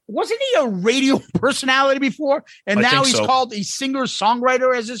was. Wasn't he a radio personality before? And now he's called a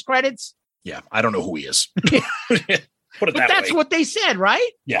singer-songwriter as his credits? Yeah, I don't know who he is. Put it but that that's way. what they said,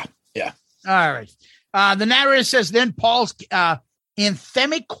 right? Yeah. All right. The narrator says then Paul's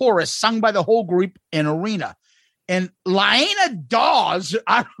anthemic chorus sung by the whole group in arena. And Lana Dawes,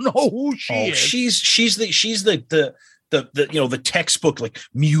 I don't know who she is. She's the textbook, like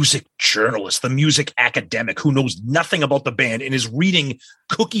music journalist, the music academic who knows nothing about the band and is reading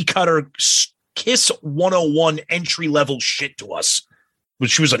cookie cutter Kiss 101 entry level shit to us,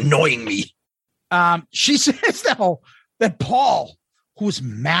 which was annoying me. She says that Paul, who was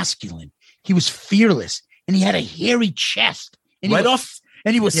masculine, he was fearless, and he had a hairy chest, and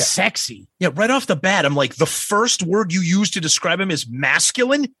he was sexy. Yeah, right off the bat, I'm like, the first word you use to describe him is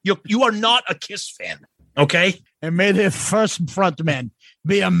masculine. You are not a Kiss fan, okay? And may their first frontman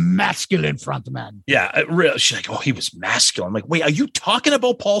be a masculine frontman. Yeah, she's like, oh, he was masculine. I'm like, wait, are you talking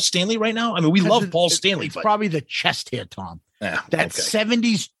about Paul Stanley right now? I mean, we love Paul Stanley. It's probably the chest hair, Tom. Yeah, that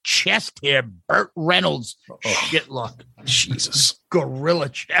 70s chest hair, Burt Reynolds shit look. Jesus. Gorilla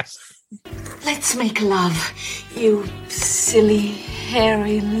chest. Let's make love, you silly,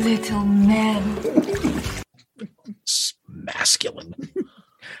 hairy little man. Masculine.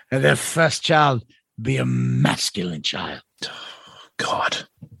 And their first child be a masculine child. God.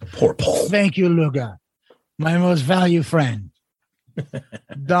 Poor Paul. Thank you, Luga. My most valued friend.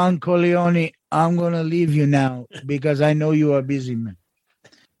 Don Corleone, I'm going to leave you now because I know you are busy, man.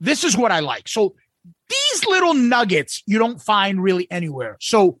 This is what I like. So these little nuggets you don't find really anywhere.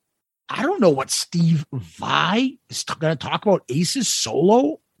 So I don't know what Steve Vai is going to talk about Ace's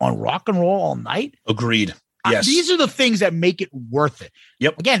solo on Rock and Roll All Night. Agreed. Yes. These are the things that make it worth it.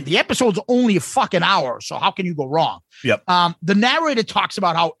 Yep. Again, the episode's only a fucking hour, so how can you go wrong? Yep. The narrator talks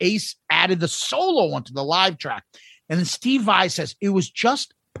about how Ace added the solo onto the live track. And then Steve Vai says, it was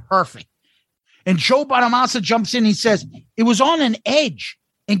just perfect. And Joe Bonamassa jumps in. He says, it was on an edge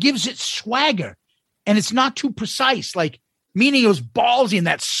and gives it swagger. And it's not too precise, like meaning it was ballsy and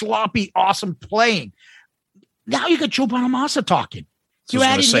that sloppy, awesome playing. Now you got Joe Bonamassa talking. You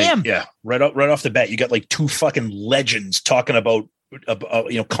added him. Yeah, right off the bat, you got like two fucking legends talking about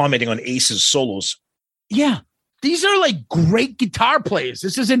commenting on Ace's solos. Yeah, these are like great guitar players.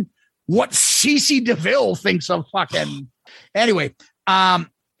 This isn't what CeCe DeVille thinks of fucking. Anyway, and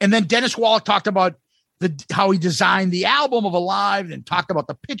then Dennis Wallach talked about how he designed the album of Alive and talked about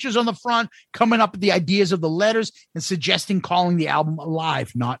the pictures on the front, coming up with the ideas of the letters and suggesting calling the album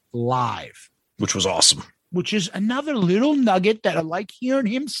Alive, not Live. Which was awesome. Which is another little nugget that I like hearing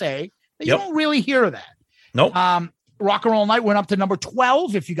him say that you don't really hear that. Nope. Rock and Roll Night went up to number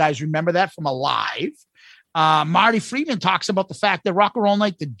 12, if you guys remember that from Alive. Marty Friedman talks about the fact that Rock and Roll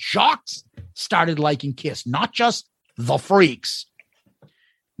Night, the jocks started liking Kiss, not just the freaks.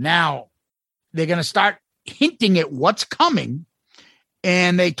 Now, they're going to start hinting at what's coming.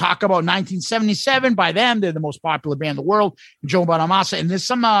 And they talk about 1977. By them, they're the most popular band in the world. Joe Bonamassa. And there's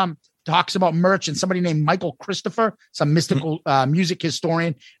some talks about merch, and somebody named Michael Christopher, some mystical music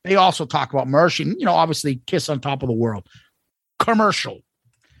historian. They also talk about merch, and, obviously Kiss on Top of the World. Commercial.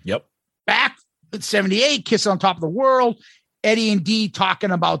 Yep. Back in 78, Kiss on Top of the World. Eddie and Dee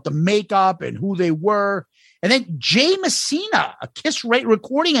talking about the makeup and who they were. And then Jay Messina, a Kiss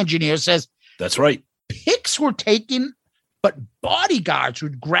recording engineer, says, that's right. Pics were taken, but bodyguards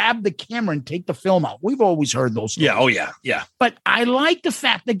would grab the camera and take the film out. We've always heard those stories. Yeah. Oh, yeah. Yeah. But I like the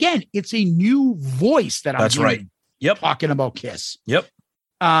fact, again, it's a new voice that I'm That's right. Yep. Talking about Kiss. Yep.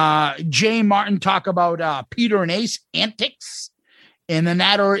 Jay Martin talk about Peter and Ace antics. And the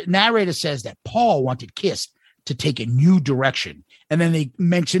narrator says that Paul wanted Kiss to take a new direction. And then they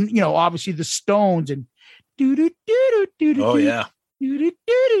mention, obviously the Stones and oh, yeah.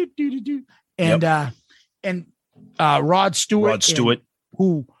 And Rod Stewart. Rod Stewart.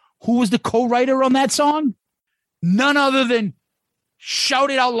 Who was the co-writer on that song? None other than Shout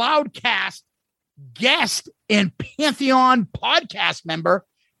It Out Loud cast, guest, and Pantheon podcast member,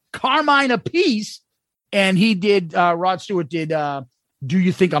 Carmine Appice. And he did, Rod Stewart did Do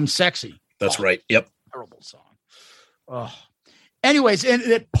You Think I'm Sexy? That's right. Yep. Terrible song. Anyways, and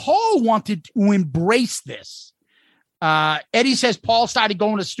that Paul wanted to embrace this. Eddie says Paul started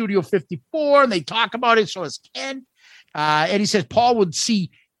going to Studio 54, and they talk about it. So is Ken. Eddie says Paul would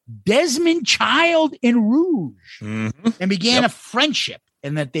see Desmond Child in Rouge and began a friendship,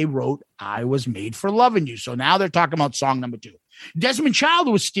 and that they wrote I Was Made for Loving You. So now they're talking about song number 2. Desmond Child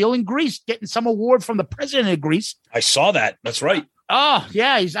was still in Greece, getting some award from the president of Greece. I saw that. That's right. Oh,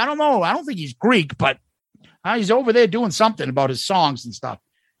 yeah. I don't know. I don't think he's Greek, but he's over there doing something about his songs and stuff.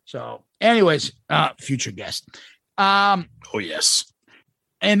 So anyways, future guest. Oh, yes.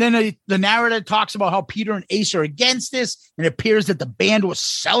 And then the narrator talks about how Peter and Ace are against this, and it appears that the band was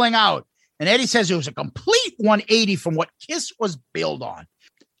selling out. And Eddie says it was a complete 180 from what Kiss was built on.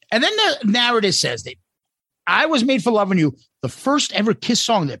 And then the narrator says that I Was Made for Loving You, the first ever Kiss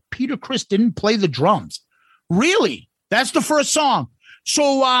song that Peter Criss didn't play the drums. Really? That's the first song.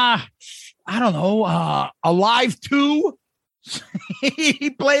 So, I don't know, Alive 2, he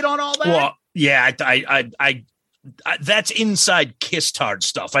played on all that? Well, yeah, I that's inside Kiss Tard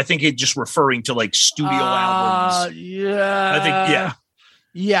stuff. I think it's just referring to like studio albums. Yeah. I think,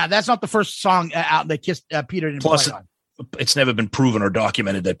 yeah, that's not the first song out that Kiss Peter didn't play on. It's never been proven or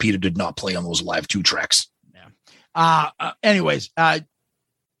documented that Peter did not play on those Live 2 tracks. Anyways, and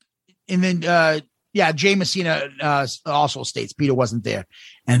then Jay Messina also states Peter wasn't there.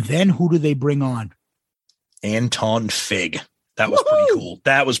 And then who do they bring on? Anton Fig. That was pretty cool.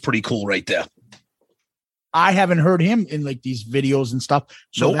 That was pretty cool right there. I haven't heard him in like these videos and stuff.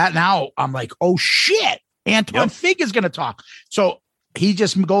 So that now I'm like, oh shit, Anton Fig is going to talk. So he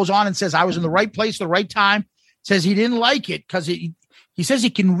just goes on and says, I was in the right place at the right time. Says he didn't like it because he says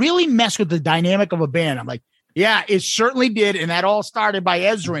it can really mess with the dynamic of a band. I'm like, yeah, it certainly did. And that all started by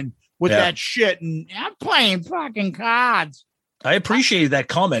Ezrin with that shit. And I'm playing fucking cards. I appreciated that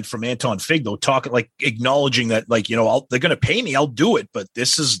comment from Anton Fig, though, talking like acknowledging that, like, they're going to pay me, I'll do it, but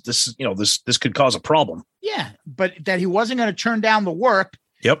this could cause a problem. Yeah, but that he wasn't going to turn down the work.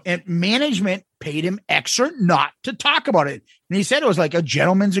 Yep. And management paid him extra not to talk about it. And he said it was like a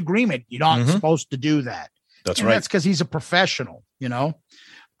gentleman's agreement. You're not supposed to do that. That's right. That's because he's a professional, you know?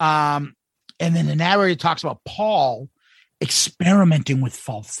 And then the narrator talks about Paul experimenting with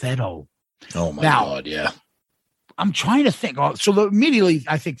falsetto. Oh, my God. Yeah. I'm trying to think. Oh, so immediately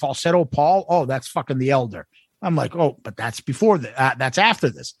I think falsetto, Paul. Oh, that's fucking the elder. I'm like, oh, but that's before that's after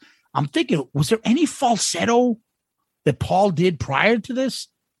this. I'm thinking, was there any falsetto that Paul did prior to this?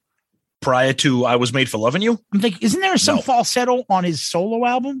 Prior to I Was Made for Loving You? I'm thinking, isn't there some falsetto on his solo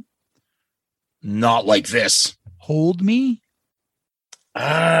album? Not like this. Hold Me?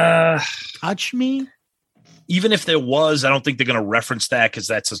 Touch Me? Even if there was, I don't think they're going to reference that because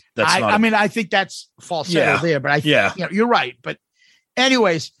that's not. I mean, I think that's falsetto there, but you know, you're right. But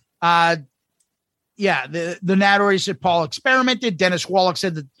anyways, the narrator said Paul experimented. Dennis Wallach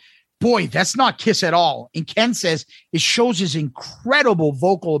said that, boy, that's not Kiss at all. And Ken says it shows his incredible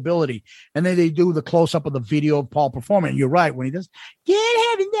vocal ability. And then they do the close up of the video of Paul performing. And you're right when he does Get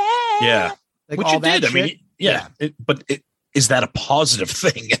Heaven There. Yeah, like which you did. I mean, but is that a positive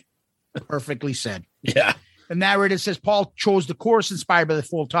thing? Perfectly said. Yeah. The narrator says Paul chose the chorus inspired by the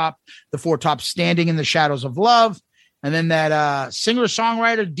four tops standing in the shadows of love. And then that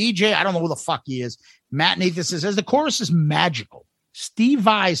singer-songwriter, DJ, I don't know who the fuck he is, Matt Nathan says the chorus is magical. Steve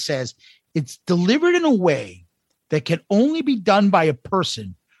Vai says it's delivered in a way that can only be done by a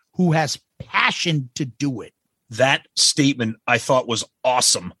person who has passion to do it. That statement I thought was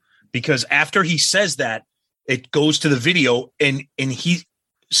awesome because after he says that, it goes to the video and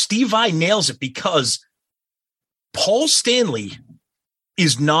Steve Vai nails it because Paul Stanley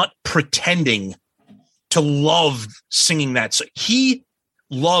is not pretending to love singing that song. He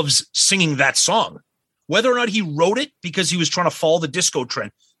loves singing that song, whether or not he wrote it because he was trying to follow the disco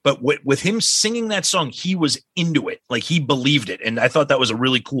trend. But with him singing that song, he was into it. Like he believed it. And I thought that was a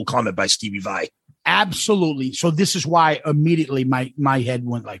really cool comment by Stevie Vai. Absolutely. So this is why immediately my head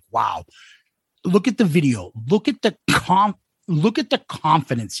went like, wow, look at the video. Look at the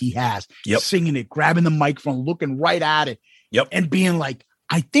confidence he has singing it, grabbing the microphone, looking right at it, and being like,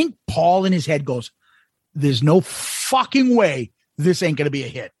 I think Paul in his head goes, there's no fucking way this ain't going to be a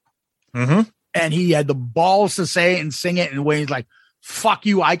hit. Mm-hmm. And he had the balls to say it and sing it in a way he's like, fuck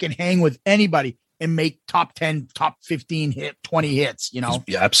you, I can hang with anybody and make top 10, top 15 20 hits, you know?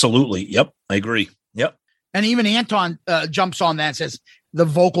 Yeah, absolutely. Yep. I agree. Yep. And even Anton jumps on that and says the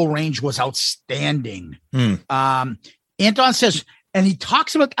vocal range was outstanding. Anton says, and he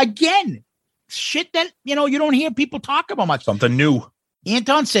talks about, again, shit that, you know, you don't hear people talk about much. Something new.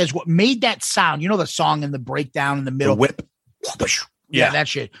 Anton says what made that sound, you know, the song in the breakdown in the middle. The whip. Yeah, that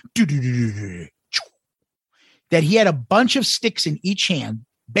shit. That he had a bunch of sticks in each hand,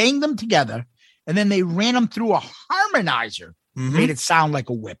 banged them together, and then they ran them through a harmonizer, made it sound like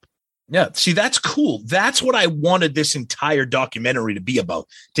a whip. Yeah. See, that's cool. That's what I wanted this entire documentary to be about,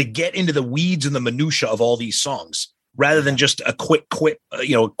 to get into the weeds and the minutia of all these songs rather than just a quick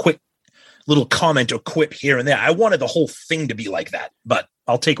little comment or quip here and there. I wanted the whole thing to be like that, but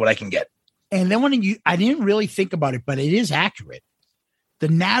I'll take what I can get. And then I didn't really think about it, but it is accurate. The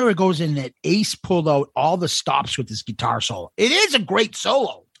narrator goes in that Ace pulled out all the stops with his guitar solo. It is a great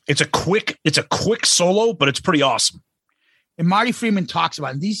solo. It's a quick solo, but it's pretty awesome. And Marty Friedman talks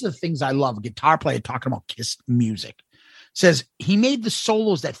about, and these are the things I love, a guitar player talking about Kiss music, says he made the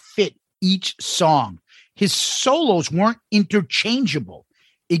solos that fit each song. His solos weren't interchangeable.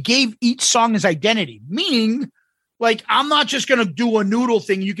 It gave each song his identity, meaning like, I'm not just going to do a noodle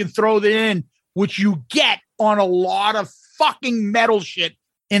thing. You can throw that in, which you get on a lot of fucking metal shit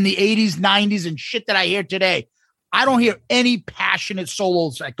in the 80s, 90s, and shit that I hear today. I don't hear any passionate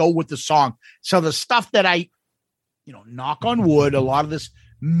solos that go with the song. So the stuff that knock on wood, a lot of this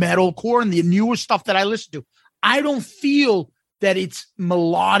metalcore and the newer stuff that I listen to, I don't feel that it's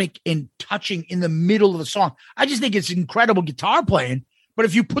melodic and touching in the middle of the song. I just think it's incredible guitar playing. But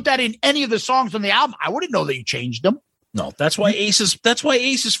if you put that in any of the songs on the album, I wouldn't know that you changed them. No, that's why Ace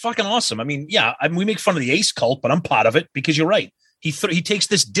is fucking awesome. I mean, yeah, we make fun of the Ace cult, but I'm part of it because you're right. He takes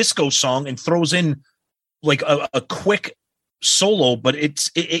this disco song and throws in like a quick solo, but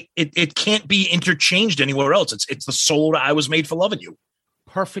it can't be interchanged anywhere else. It's the solo that I Was Made for Loving You.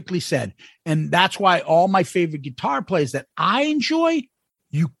 Perfectly said. And that's why all my favorite guitar players that I enjoy,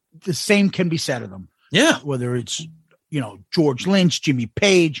 the same can be said of them. Yeah. Whether it's, George Lynch, Jimmy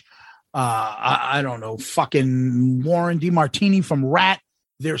Page, I don't know, fucking Warren DeMartini from Rat,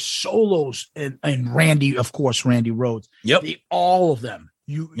 their solos and Randy, of course, Randy Rhoads. Yep. All of them.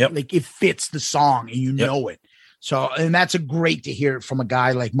 Like it fits the song and know it. So, and that's great to hear it from a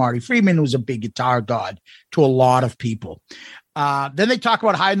guy like Marty Friedman, who's a big guitar god to a lot of people. Then they talk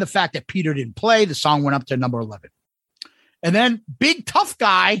about hiding the fact that Peter didn't play. The song went up to number 11. And then big tough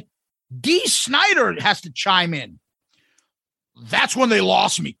guy, Dee Snider, has to chime in. That's when they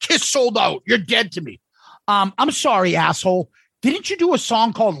lost me. Kiss sold out. You're dead to me. I'm sorry, asshole. Didn't you do a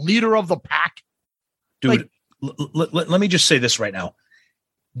song called Leader of the Pack? Dude, let me just say this right now.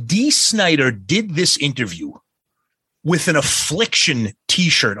 Dee Snider did this interview with an Affliction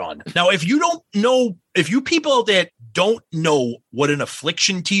t-shirt on. Now, if you people out there don't know what an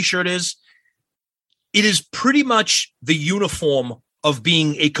Affliction t-shirt is, it is pretty much the uniform of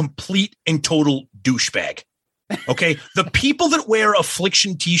being a complete and total douchebag. Okay. The people that wear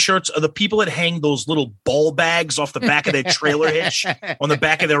Affliction t-shirts are the people that hang those little ball bags off the back of their trailer hitch on the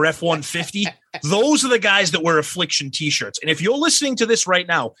back of their F-150. Those are the guys that wear Affliction t-shirts. And if you're listening to this right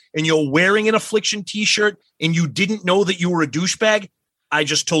now and you're wearing an Affliction t-shirt and you didn't know that you were a douchebag, I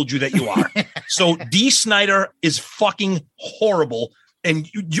just told you that you are. So Dee Snider is fucking horrible. And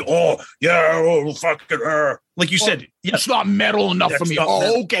fucking her. Like you said, it's not metal enough for me.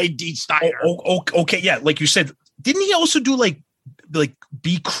 Metal. Okay, Dee Snider. Okay, yeah. Like you said, didn't he also do like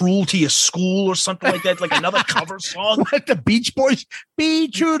Be Cruel to Your School or something like that? Like another cover song? What, the Beach Boys? Be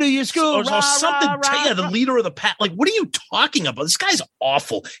true to your school. Or something. Yeah, the Leader of the Pack. Like, what are you talking about? This guy's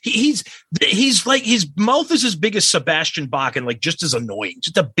awful. He's like, his mouth is as big as Sebastian Bach and like just as annoying.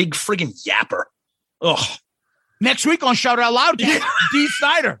 Just a big friggin' yapper. Ugh. Next week on Shout It Out Loud, Dee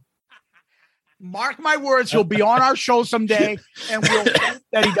Snider. Mark my words, he'll be on our show someday, and we'll hope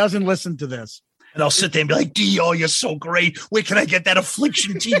that he doesn't listen to this. And I'll sit there and be like, Dee, oh, you're so great. Where can I get that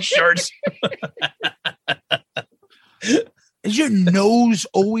Affliction t-shirt? Is your nose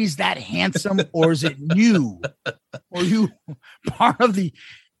always that handsome, or is it new? Or are you part of the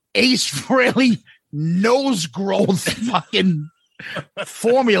Ace Frehley nose growth fucking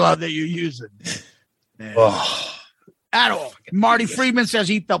formula that you're using? Oh, at all. Marty Friedman says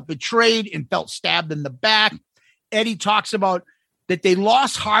he felt betrayed and felt stabbed in the back. Eddie talks about that they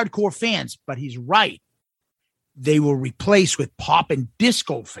lost hardcore fans, but he's right. They were replaced with pop and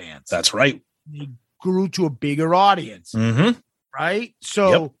disco fans. That's right. They grew to a bigger audience, right?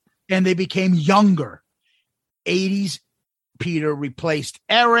 So, Yep. And they became younger. 80s, Peter replaced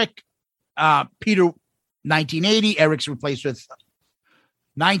Eric. Peter, 1980, Eric's replaced with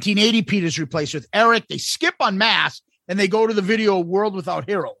 1980, Peter's replaced with Eric. They skip Unmasked and they go to the video World Without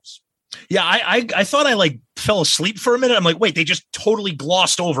Heroes. Yeah, I thought I like fell asleep for a minute. I'm like, wait, they just totally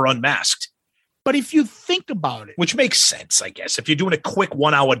glossed over Unmasked. But if you think about it, which makes sense, I guess. If you're doing a quick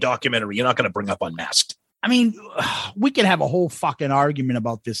 1 hour documentary, you're not going to bring up Unmasked. I mean, we could have a whole fucking argument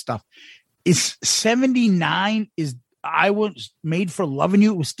about this stuff. Is 79 is I Was Made for Loving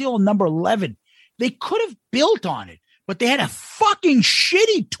You? It was still number 11. They could have built on it. But they had a fucking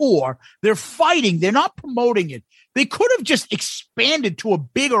shitty tour. They're fighting. They're not promoting it. They could have just expanded to a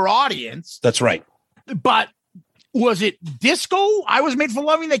bigger audience. That's right. But was it disco, I Was Made for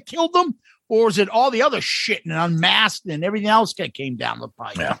Loving, that killed them? Or was it all the other shit and Unmasked and everything else that came down the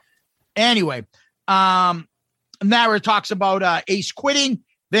pipe? Yeah. Anyway, Nara talks about Ace quitting.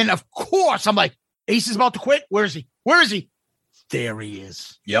 Then, of course, I'm like, Ace is about to quit. Where is he? Where is he? There he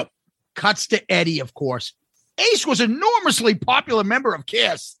is. Yep. Cuts to Eddie, of course. Ace was an enormously popular member of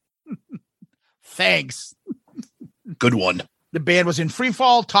Kiss. Thanks. Good one. The band was in free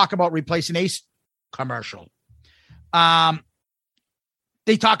fall. Talk about replacing Ace. Commercial.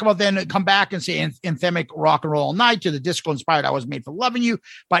 They talk about then come back and say anthemic Rock and Roll All Night to the disco inspired I Was Made for Loving You.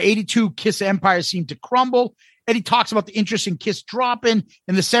 By 82, Kiss Empire seemed to crumble. Eddie talks about the interest in Kiss dropping.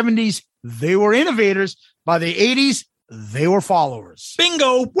 In the 70s, they were innovators. By the 80s, they were followers.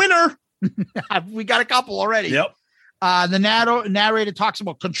 Bingo, winner. We got a couple already. Yep. The narrator talks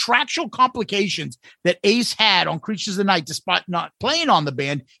about contractual complications that Ace had on Creatures of the Night, despite not playing on the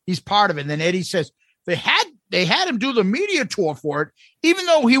band. He's part of it. And then Eddie says they had him do the media tour for it, even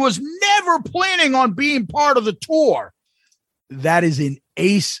though he was never planning on being part of the tour. That is an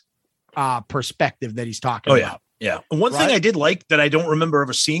Ace perspective that he's talking about. Yeah. One thing I did like that I don't remember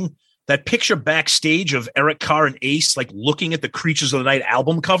ever seeing, that picture backstage of Eric Carr and Ace, like looking at the Creatures of the Night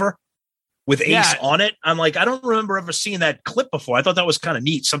album cover with Ace on it. I'm like, I don't remember ever seeing that clip before. I thought that was kind of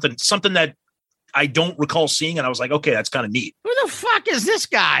neat. Something that I don't recall seeing. And I was like, okay, that's kind of neat. Who the fuck is this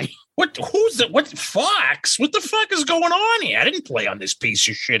guy? Who's that? What Fox? What the fuck is going on here? I didn't play on this piece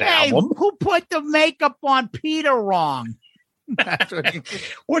of shit album. Who put the makeup on Peter wrong?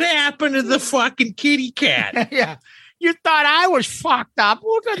 What happened to the fucking kitty cat? Yeah. You thought I was fucked up.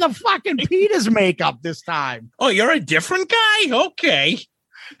 Look at the fucking Peter's makeup this time. Oh, you're a different guy? Okay.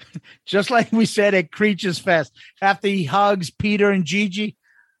 Just like we said at Creatures Fest, after he hugs Peter and Gigi.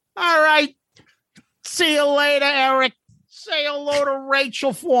 All right. See you later, Eric. Say hello to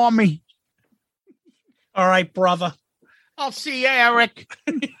Rachel for me. All right, brother. I'll see you, Eric.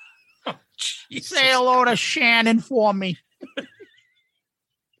 Say hello to Shannon for me.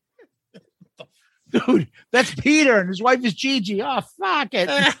 Dude, that's Peter and his wife is Gigi. Oh, fuck it.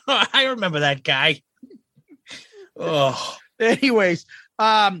 I remember that guy. Oh. Anyways,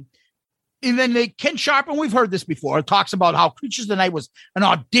 and then Ken Sharp, and we've heard this before, talks about how Creatures of the Night was an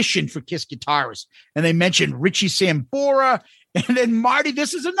audition for Kiss guitarists. And they mentioned Richie Sambora. And then Marty,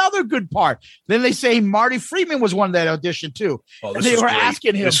 this is another good part. Then they say Marty Friedman was one that auditioned too. Oh, and they were great.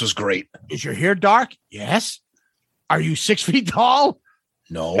 asking him, this was great. Is your hair dark? Yes. Are you 6 feet tall?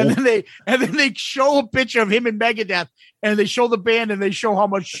 No. And then they show a picture of him in Megadeth, and they show the band, and they show how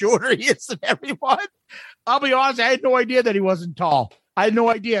much shorter he is than everyone. I'll be honest, I had no idea that he wasn't tall. I had no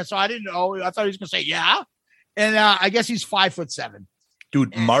idea, so I didn't know. I thought he was going to say, yeah. And I guess he's 5'7".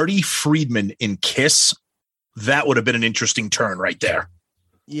 Dude, Marty Friedman in Kiss, that would have been an interesting turn right there.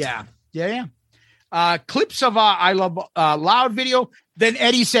 Yeah. Clips of I Love Loud video. Then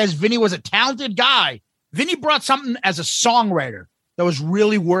Eddie says Vinny was a talented guy. Vinny brought something as a songwriter that was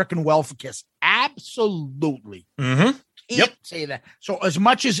really working well for Kiss. Absolutely. Mm-hmm. Can't say that. So as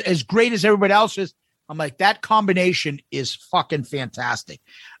much as great as everybody else is, I'm like, that combination is fucking fantastic.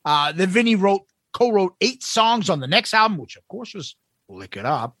 Then Vinny co-wrote 8 songs on the next album, which of course was Lick It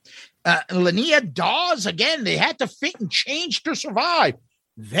Up. Linnea Dawes, again, they had to fit and change to survive.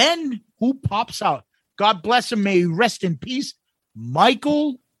 Then who pops out? God bless him, may he rest in peace.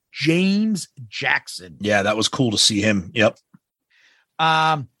 Michael James Jackson. Yeah, that was cool to see him. Yep.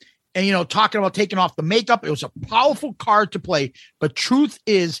 And, talking about taking off the makeup, it was a powerful card to play. But truth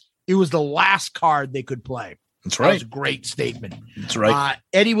is, it was the last card they could play. That's right. That was a great statement. That's right.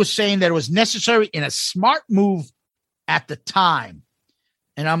 Eddie was saying that it was necessary and a smart move at the time.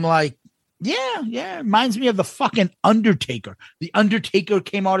 And I'm like, yeah. It reminds me of the fucking Undertaker. The Undertaker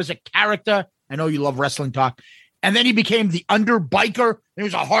came out as a character. I know you love wrestling talk. And then he became the Underbiker. There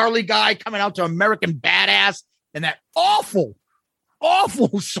was a Harley guy coming out to American Badass. And that awful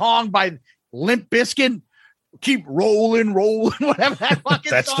song by Limp Bizkit, Keep Rolling, whatever that fucking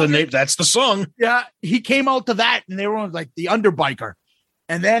that's song the name. is. That's the song. Yeah, he came out to that, and they were like the Underbiker.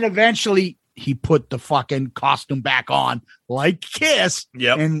 And then eventually he put the fucking costume back on, like Kiss.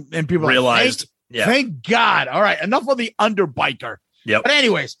 Yep. And people realized. Thank God. All right, enough of the Underbiker. Yep. But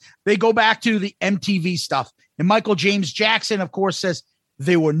anyways, they go back to the MTV stuff. And Michael James Jackson, of course, says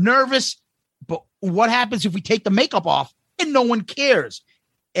they were nervous, but what happens if we take the makeup off and no one cares?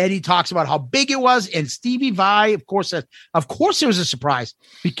 Eddie talks about how big it was, and Stevie Vai, of course, says, of course it was a surprise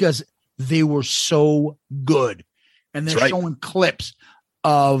because they were so good. And they're showing clips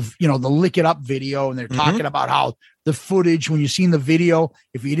of, the Lick It Up video, and they're talking about how the footage, when you've seen the video,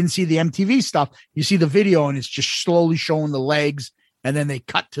 if you didn't see the MTV stuff, you see the video and it's just slowly showing the legs, and then they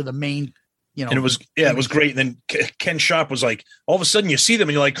cut to the main, And it was great. And then Ken Sharp was like, all of a sudden you see them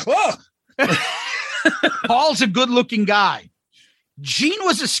and you're like, oh. Paul's a good looking guy. Gene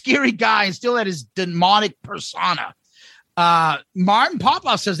was a scary guy and still had his demonic persona. Martin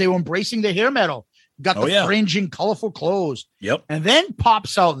Popoff says they were embracing the hair metal, got the fringe and colorful clothes. Yep. And then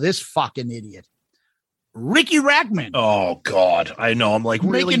pops out this fucking idiot, Ricky Rackman. Oh God, I know. I'm like,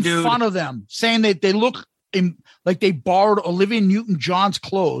 really, making dude? fun of them, saying that they look like they borrowed Olivia Newton-John's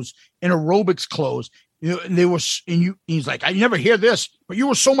clothes and aerobics clothes. And they were, he's like, I never hear this, but you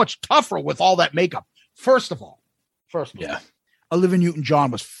were so much tougher with all that makeup. First of all, Olivia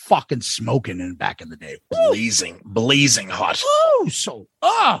Newton-John was fucking smoking back in the day. Blazing hot.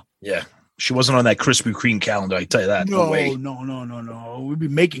 Oh, yeah. She wasn't on that Krispy Kreme calendar, I tell you that. No. We'd be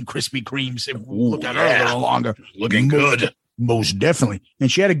making Krispy Kremes if we looked at her a little longer. Looking good. Most definitely.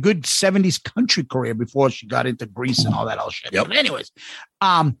 And she had a good 70s country career before she got into Grease and all that other shit. Yep. But anyways,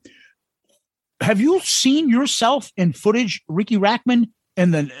 have you seen yourself in footage, Ricky Rackman,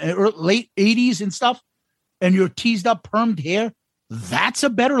 in the late 80s and stuff? And your teased up permed hair? That's a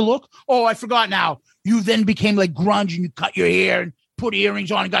better look. Oh, I forgot now. You then became like grunge and you cut your hair and put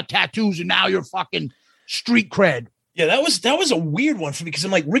earrings on and got tattoos, and now you're fucking street cred. Yeah, that was a weird one for me because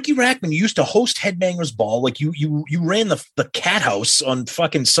I'm like, Ricky Rackman, you used to host Headbangers Ball. Like you ran the Cat House on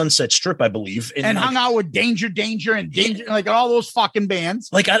fucking Sunset Strip, I believe. And hung out with Danger, like all those fucking bands.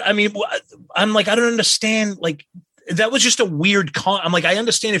 Like, I'm like, I don't understand. Like, that was just a weird I'm like, I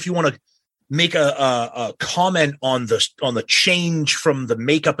understand if you want to make a comment on the change from the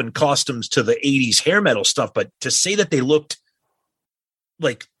makeup and costumes to the 80s hair metal stuff, but to say that they looked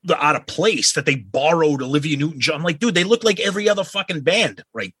like out of place that they borrowed Olivia Newton-John. I'm like, dude, they look like every other fucking band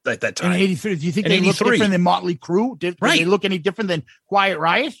right at that time. In 83, do you think they look different than Motley Crue? Did they look any different than Quiet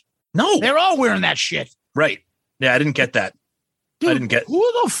Riot? No. They're all wearing that shit. Right. Yeah, I didn't get that. Dude, I didn't get.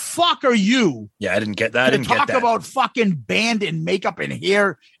 Who the fuck are you? Yeah, I didn't get that. I didn't talk get that. about fucking band and makeup and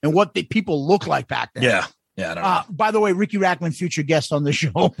hair and what the people look like back then. Yeah. Yeah, I don't know. By the way, Ricky Rackman, future guest on the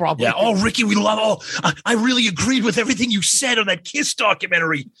show, probably. Yeah. Oh, Ricky, we love. I really agreed with everything you said on that Kiss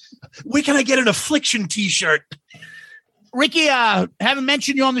documentary. Where can I get an Affliction T-shirt? Ricky, haven't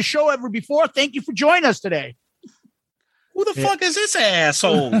mentioned you on the show ever before. Thank you for joining us today. Who the fuck is this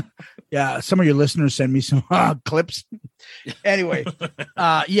asshole? Yeah, some of your listeners send me some clips. Anyway,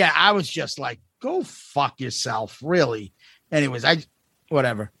 I was just like, go fuck yourself, really. Anyways,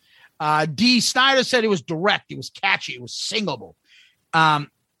 whatever. D. Snyder said it was direct, it was catchy, it was singable. And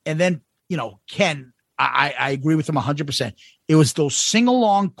then, Ken, I agree with him 100%. It was those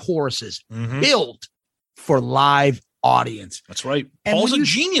sing-along choruses built for live audience. That's right. Paul's a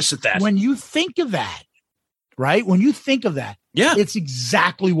genius at that. When you think of that, right? When you think of that, it's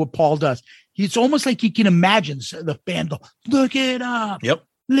exactly what Paul does. It's almost like he can imagine the band go, look it up. Yep.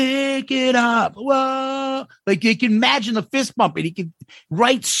 Lick it up. Whoa. Like you can imagine the fist bump and he can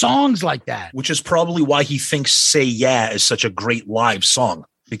write songs like that. Which is probably why he thinks Say Yeah is such a great live song,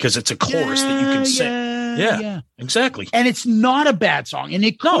 because it's a chorus that you can sing. Yeah, exactly. And it's not a bad song. And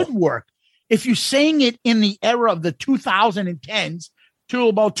it could work if you sang it in the era of the 2010s to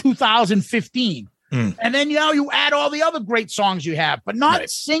about 2015. And then you add all the other great songs you have, but not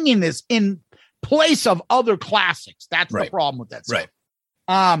singing this in place of other classics. That's the problem with that song. Right.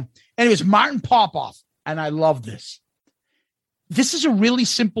 Anyways, Martin Popoff, and I love this. This is a really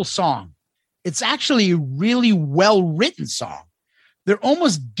simple song. It's actually a really well-written song. They're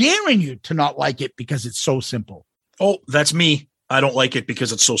almost daring you to not like it because it's so simple. Oh, that's me. I don't like it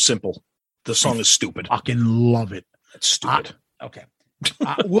because it's so simple. The song is stupid. Fucking love it. It's stupid. Okay.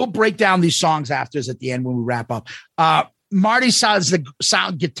 We'll break down these songs after at the end when we wrap up. Marty says the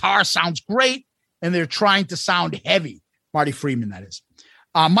guitar sounds great, and they're trying to sound heavy. Marty Friedman, that is.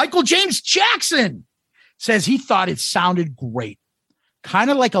 Michael James Jackson says he thought it sounded great, kind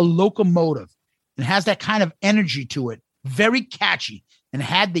of like a locomotive, and has that kind of energy to it. Very catchy, and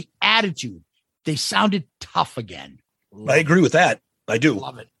had the attitude. They sounded tough again. I agree with that. I do.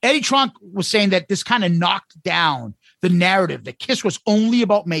 Love it. Eddie Trunk was saying that this kind of knocked down the narrative that Kiss was only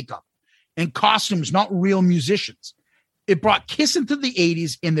about makeup and costumes, not real musicians. It brought Kiss into the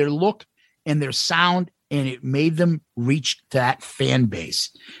 80s in their look and their sound, and it made them reach that fan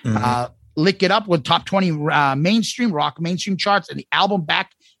base. Lick It Up with top 20 mainstream charts, and the album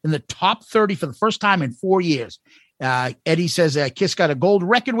back in the top 30 for the first time in 4 years. Eddie says Kiss got a gold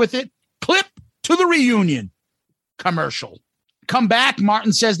record with it. Clip to the reunion commercial. Come back.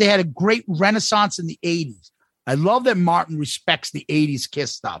 Martin says they had a great renaissance in the 80s. I love that Martin respects the 80s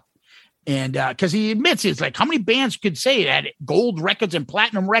Kiss stuff. And because he admits it's like, how many bands could say it had gold records and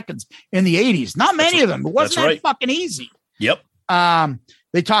platinum records in the 80s? Not many of them. It wasn't that fucking easy. Yep.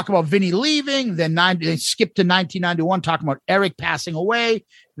 They talk about Vinny leaving. Then they skip to 1991, talking about Eric passing away.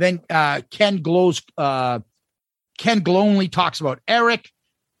 Then Ken Glonley talks about Eric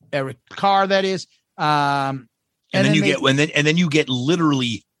Carr, that is. And then you get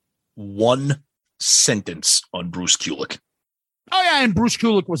literally one sentence on Bruce Kulick. Oh yeah, and Bruce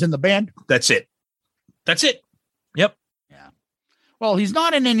Kulick was in the band. That's it. Yep. Yeah. Well, he's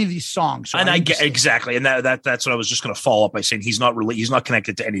not in any of these songs. So and I get exactly, and that's what I was just going to follow up by saying he's not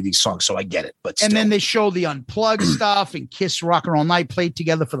connected to any of these songs, so I get it. But and then they show the Unplugged stuff, and Kiss Rock and Roll Night played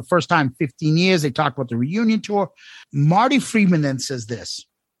together for the first time in 15 years. They talk about the reunion tour. Marty Friedman then says this: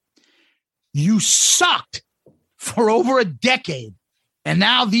 "You sucked for over a decade, and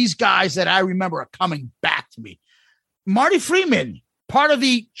now these guys that I remember are coming back to me." Marty Friedman, part of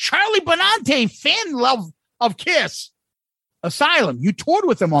the Charlie Benante fan love of Kiss. Asylum. You toured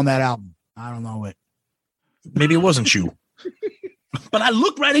with them on that album. I don't know it. Maybe it wasn't you. But I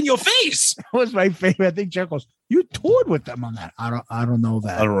looked right in your face. That was my favorite. I think Chuck goes, you toured with them on that. I don't know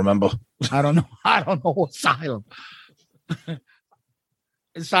that. I don't remember. I don't know. Asylum.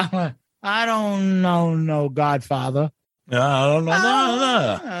 Asylum. I don't know. No Godfather. I don't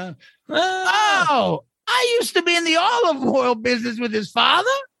know. Oh, I used to be in the olive oil business with his father,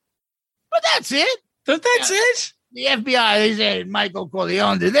 but that's it. That's it. The FBI, they said Michael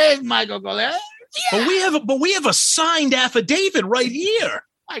Corleone did this, Michael Corleone. Yeah. But we have a signed affidavit right here.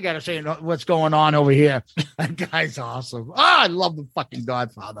 I gotta say what's going on over here. That guy's awesome. Oh, I love the fucking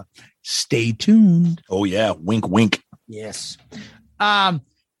Godfather. Stay tuned. Oh yeah, wink, wink. Yes.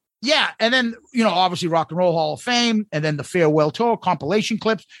 Yeah, and then, obviously Rock and Roll Hall of Fame, and then the Farewell Tour, compilation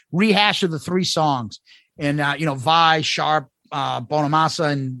clips, rehash of the 3 songs. And, Vi, Sharp,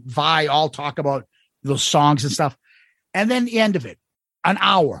 Bonamassa, and Vi all talk about those songs and stuff. And then the end of it, an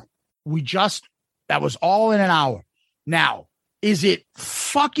hour. That was all in an hour. Now, is it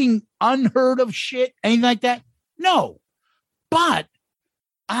fucking unheard of shit? Anything like that? No. But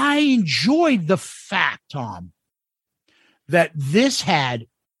I enjoyed the fact, Tom, that this had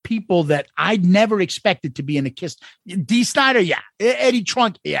people that I'd never expected to be in a Kiss. Dee Snider, yeah. Eddie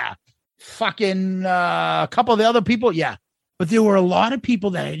Trunk, yeah. Fucking a couple of the other people, yeah. But there were a lot of people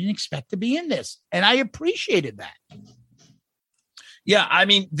that I didn't expect to be in this, and I appreciated that. Yeah, I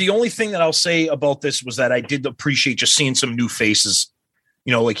mean, the only thing that I'll say about this was that I did appreciate just seeing some new faces.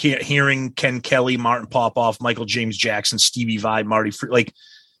 Like hearing Ken Kelly, Martin Popoff, Michael James Jackson, Stevie Vai, Marty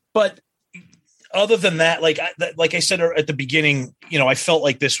but other than that, like I said at the beginning, I felt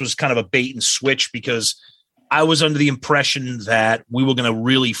like this was kind of a bait and switch because I was under the impression that we were going to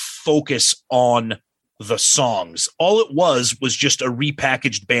really focus on the songs. All it was just a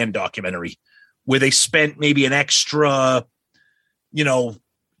repackaged band documentary where they spent maybe an extra,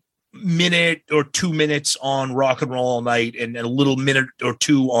 minute or 2 minutes on Rock and Roll All Night and a little minute or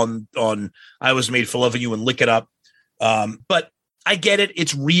 2 on I Was Made for Loving You and Lick It Up. But I get it.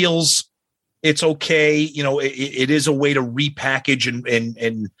 It's reels. It's okay. It is a way to repackage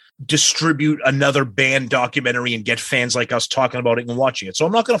and distribute another band documentary and get fans like us talking about it and watching it. So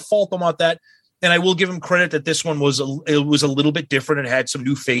I'm not going to fault them on that. And I will give them credit that this one was a little bit different. It had some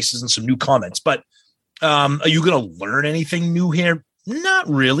new faces and some new comments. But are you going to learn anything new here? Not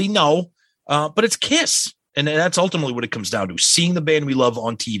really, no. But it's Kiss. And that's ultimately what it comes down to. Seeing the band we love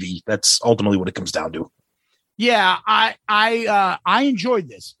on TV. That's ultimately what it comes down to. Yeah, I enjoyed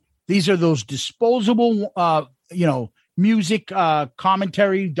this. These are those disposable, music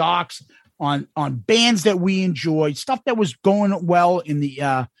commentary docs on bands that we enjoyed, stuff that was going well in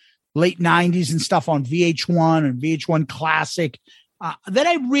the late 90s and stuff on VH1 and VH1 Classic that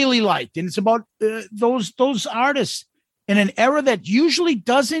I really liked. And it's about those artists in an era that usually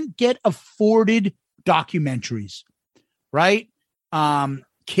doesn't get afforded documentaries, right?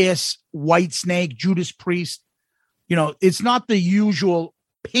 Kiss, Whitesnake, Judas Priest. It's not the usual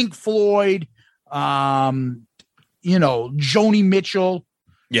Pink Floyd, Joni Mitchell,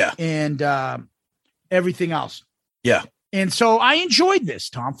 yeah, and everything else. Yeah. And so I enjoyed this,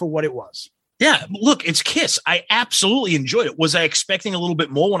 Tom, for what it was. Yeah, look, it's Kiss. I absolutely enjoyed it. Was I expecting a little bit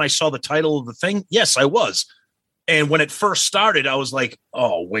more when I saw the title of the thing? Yes, I was. And when it first started, I was like,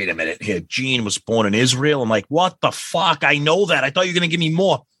 oh, wait a minute here. Gene was born in Israel. I'm like, what the fuck? I know that. I thought you were going to give me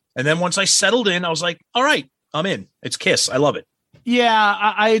more. And then once I settled in, I was like, all right, I'm in. It's Kiss. I love it. Yeah,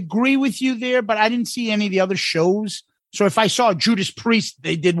 I agree with you there, but I didn't see any of the other shows. So if I saw Judas Priest,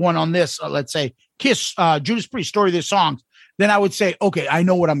 they did one on this, let's say Kiss, Judas Priest, Story of Their Songs, then I would say, okay, I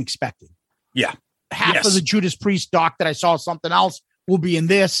know what I'm expecting. Yeah. Half of the Judas Priest doc that I saw something else will be in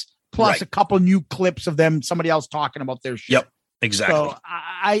this, plus a couple new clips of them, somebody else talking about their shit. Yep, exactly. So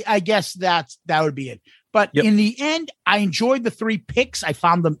I guess that would be it. But in the end, I enjoyed the 3 picks. I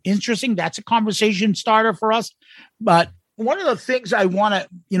found them interesting. That's a conversation starter for us. But one of the things I want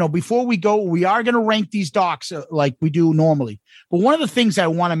to, before we go, we are going to rank these docs like we do normally. But one of the things I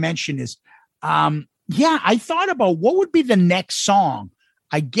want to mention is, I thought about what would be the next song.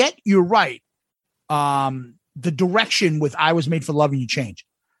 I get you're right. The direction with I Was Made for Loving You change.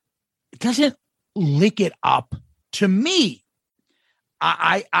 It doesn't lick it up to me.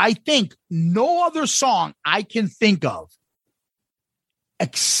 I think no other song I can think of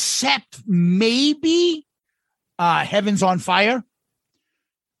except maybe Heaven's on Fire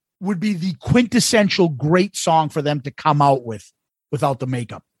would be the quintessential great song for them to come out with without the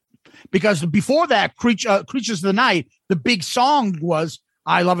makeup. Because before that, Creatures of the Night, the big song was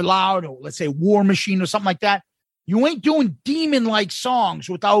I Love It Loud, or let's say War Machine or something like that. You ain't doing demon-like songs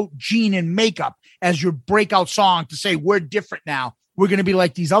without Gene and makeup as your breakout song to say we're different now. We're going to be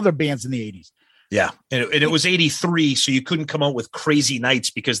like these other bands in the 80s. Yeah. And it was 83, so you couldn't come out with Crazy Nights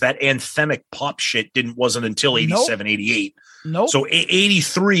because that anthemic pop shit wasn't until 87, 88. Nope. So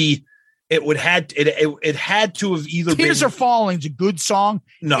 83, it had to have either Tears Are Falling's a good song.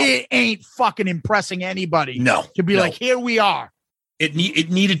 No. It ain't fucking impressing anybody. No. To be like, here we are. It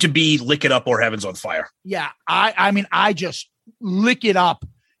needed to be Lick It Up or Heaven's on Fire. Yeah. I mean, I just lick it up,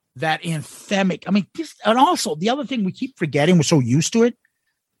 that anthemic. I mean, and also the other thing we keep forgetting, we're so used to it.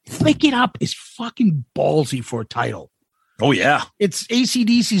 Lick It Up is fucking ballsy for a title. Oh, yeah. It's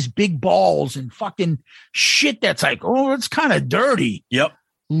AC/DC's Big Balls and fucking shit that's like, oh, it's kind of dirty. Yep.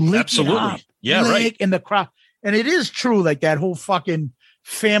 Lick Absolutely. It Up. Yeah, right. In the crowd. And it is true, like that whole fucking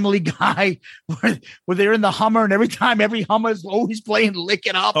Family Guy where they're in the Hummer and every Hummer is always playing Lick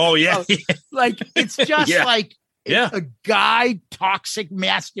It Up. Oh, yeah. Like, it's just like a guy, toxic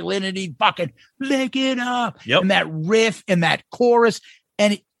masculinity, fucking lick it up. Yep. And that riff and that chorus.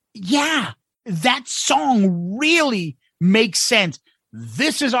 And that song really makes sense.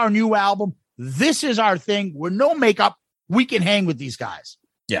 This is our new album. This is our thing. We're no makeup. We can hang with these guys.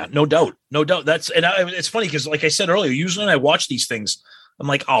 Yeah, no doubt. No doubt. It's funny because, like I said earlier, usually when I watch these things, I'm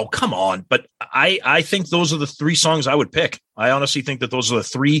like, oh, come on. But I think those are the 3 songs I would pick. I honestly think that those are the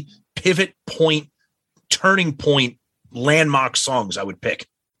 3 pivot point, turning point, landmark songs I would pick.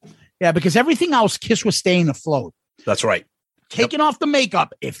 Yeah, because everything else, Kiss was staying afloat. That's right. Taking off the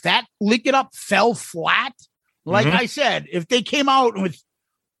makeup. If that Lick It Up fell flat, like I said, if they came out with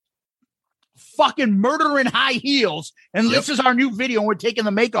fucking Murder in High Heels and this is our new video and we're taking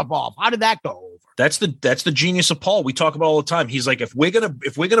the makeup off, how did that go over? That's the genius of Paul. We talk about all the time. He's like, if we're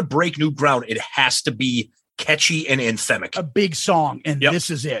gonna break new ground, it has to be catchy and anthemic, a big song, and this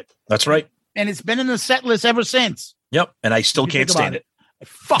is it. That's right. And it's been in the set list ever since. Yep. And I still can't stand it. I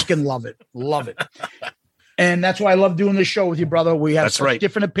fucking love it. Love it. And that's why I love doing this show with you, brother. We have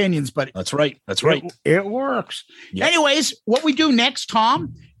different opinions, but that's right. That's right. It works. Yep. Anyways, what we do next,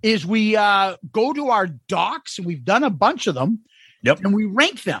 Tom, is we go to our docs. We've done a bunch of them. Yep. And we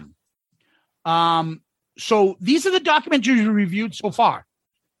rank them. So these are the documentaries we reviewed so far.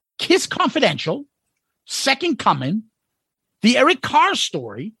 Kiss Confidential, Second Coming, The Eric Carr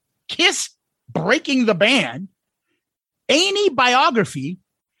Story, Kiss Breaking the Band, A&E Biography,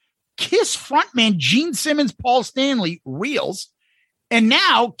 Kiss frontman Gene Simmons, Paul Stanley, Reels, and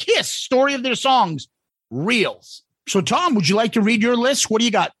now Kiss Story of Their Songs, Reels. So, Tom, would you like to read your list? What do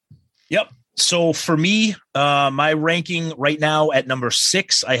you got? Yep. So for me, my ranking right now at number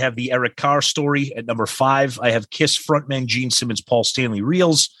 6, I have the Eric Carr Story. At number 5, I have Kiss frontman Gene Simmons, Paul Stanley,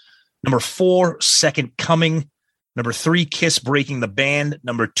 Reels. Number 4, Second Coming. Number 3, Kiss Breaking the Band.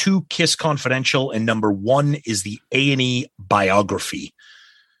 Number 2, Kiss Confidential. And number 1 is the A&E Biography.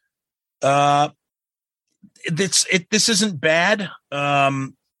 This isn't bad,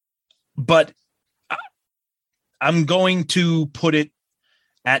 but I'm going to put it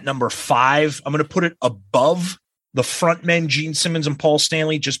at number 5. I'm going to put it above the frontmen Gene Simmons and Paul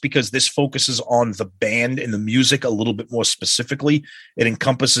Stanley, just because this focuses on the band and the music a little bit more specifically. It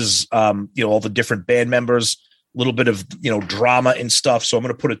encompasses, all the different band members, a little bit of, drama and stuff. So I'm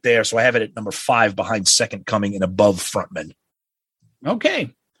going to put it there. So I have it at number 5 behind Second Coming and above frontmen.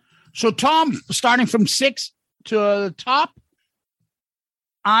 Okay. So, Tom, starting from 6 to the top,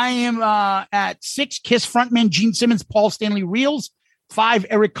 I am at 6, Kiss frontman Gene Simmons, Paul Stanley, Reels. 5,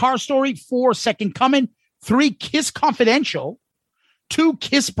 Eric Carr Story. 4, Second Coming. 3, Kiss Confidential. 2,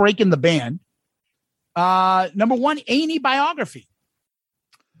 Kiss Breaking the Band. Number 1, A&E Biography.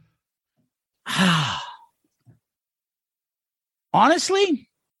 Honestly,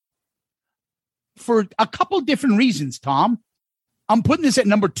 for a couple different reasons, Tom, I'm putting this at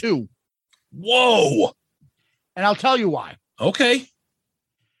number 2. Whoa. And I'll tell you why. Okay.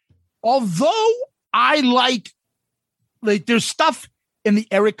 Although I like there's stuff in the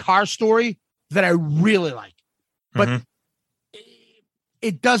Eric Carr Story that I really like, but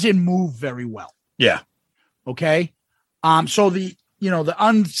it doesn't move very well. Yeah. Okay. So the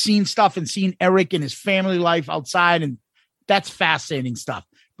unseen stuff and seeing Eric and his family life outside, and that's fascinating stuff.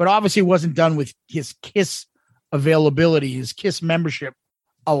 But obviously it wasn't done with his Kiss availability, his Kiss membership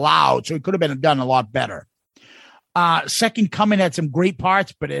allowed. So it could have been done a lot better. Second Coming had some great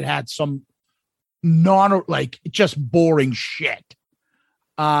parts, but it had some just boring shit.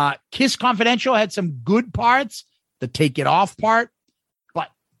 Kiss Confidential had some good parts, the Take It Off part, but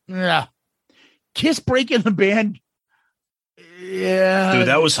Kiss Breaking the Band. Yeah. Dude,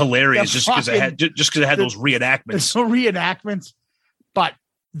 that was hilarious just because it had those reenactments. Reenactments. But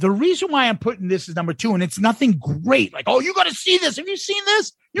the reason why I'm putting this as number 2, and it's nothing great, like, oh, you got to see this. Have you seen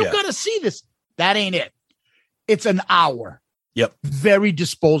this? You got to see this. That ain't it. It's an hour. Yep. Very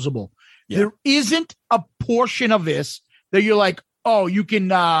disposable. Yep. There isn't a portion of this that you're like, oh, you can,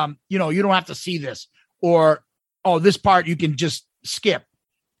 you don't have to see this, or, oh, this part you can just skip.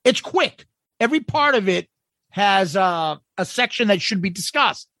 It's quick. Every part of it has a section that should be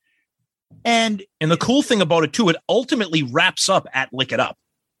discussed. And the cool thing about it too, it ultimately wraps up at Lick It Up.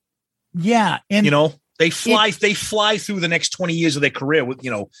 Yeah. And they fly through the next 20 years of their career with,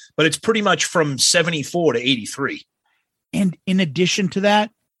 but it's pretty much from 74 to 83. And in addition to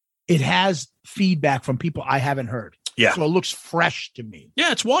that, it has feedback from people I haven't heard. Yeah. So it looks fresh to me.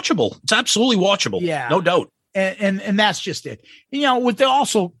 Yeah, it's watchable. It's absolutely watchable. Yeah. No doubt. And that's just it. You know, with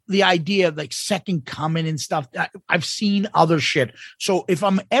also the idea of like second coming and stuff, I've seen other shit. So if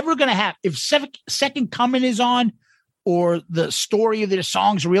I'm ever going to if second coming is on, or the story of their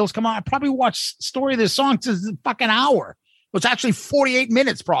songs reels come on, I probably watch story of their songs is a fucking hour. Well, it's actually 48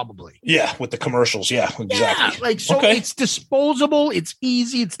 minutes probably. Yeah, with the commercials. Yeah, exactly. Yeah, like, so It's disposable. It's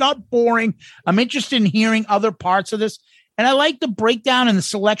easy. It's not boring. I'm interested in hearing other parts of this. And I like the breakdown and the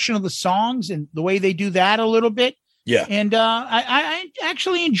selection of the songs and the way they do that a little bit. Yeah. And I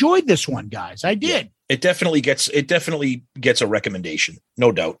actually enjoyed this one, guys. I did. Yeah. It definitely gets a recommendation.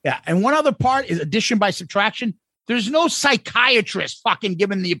 No doubt. Yeah. And one other part is addition by subtraction. There's no psychiatrist fucking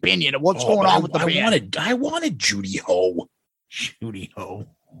giving the opinion of what's going on with the band. I wanted Judy Ho. Judy Ho.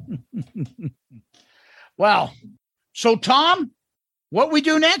 Well, so Tom, what we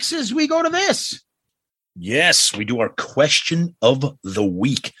do next is we go to this. Yes, we do our question of the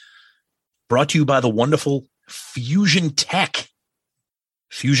week. Brought to you by the wonderful Fusion Tech.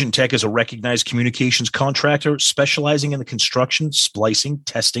 Fusion Tech is a recognized communications contractor specializing in the construction, splicing,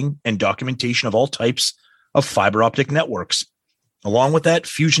 testing, and documentation of all types of fiber optic networks. Along with that,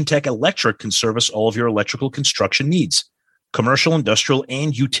 Fusion Tech Electric can service all of your electrical construction needs, commercial, industrial,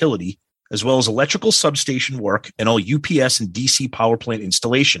 and utility, as well as electrical substation work and all UPS and DC power plant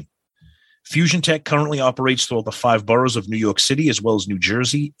installation. Fusion Tech currently operates throughout the 5 boroughs of New York City, as well as New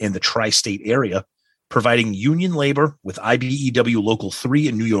Jersey and the tri-state area, providing union labor with IBEW Local 3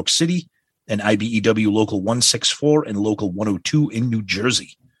 in New York City and IBEW Local 164 and Local 102 in New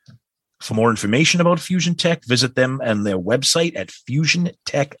Jersey. For more information about Fusion Tech, visit them on their website at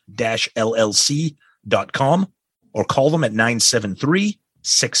fusiontech-llc.com or call them at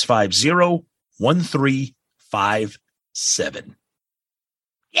 973-650-1357.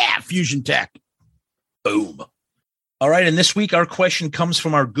 Yeah, Fusion Tech. Boom. All right, and this week our question comes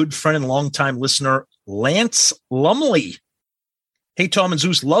from our good friend and longtime listener, Lance Lumley. Hey, Tom and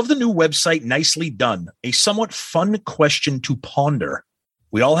Zeus, love the new website, nicely done. A somewhat fun question to ponder.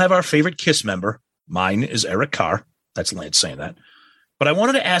 We all have our favorite KISS member. Mine is Eric Carr. That's Lance saying that. But I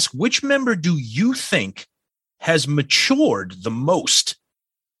wanted to ask, which member do you think has matured the most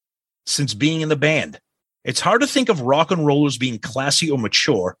since being in the band? It's hard to think of rock and rollers being classy or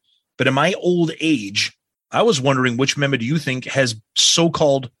mature, but in my old age, I was wondering which member do you think has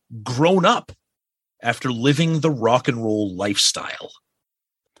so-called grown up after living the rock and roll lifestyle?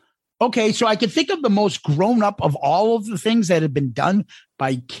 Okay, so I can think of the most grown up of all of the things that have been done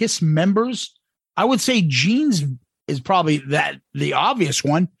by KISS members. I would say Gene's is probably the obvious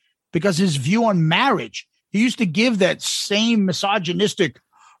one, because his view on marriage. He used to give that same misogynistic,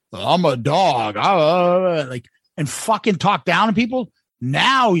 I'm a dog, and fucking talk down to people.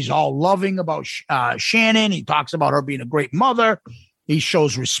 Now he's all loving about Shannon. He talks about her being a great mother. He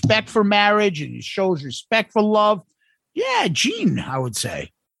shows respect for marriage and he shows respect for love. Yeah, Gene, I would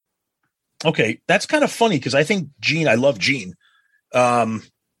say. Okay, that's kind of funny because I think Gene, I love Gene.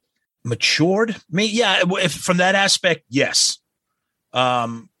 Matured? If from that aspect, yes.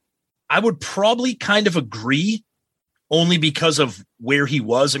 I would probably kind of agree, only because of where he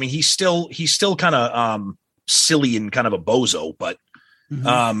was. I mean, he's still kind of silly and kind of a bozo, but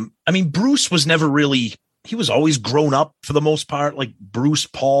I mean, Bruce was never really, he was always grown up for the most part, like Bruce,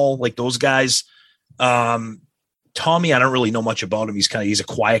 Paul, like those guys. Tommy, I don't really know much about him. He's a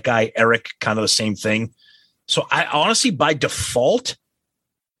quiet guy. Eric, kind of the same thing. So I honestly, by default,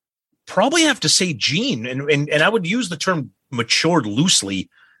 probably have to say Gene, and I would use the term matured loosely,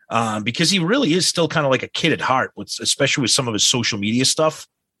 because he really is still kind of like a kid at heart, especially with some of his social media stuff.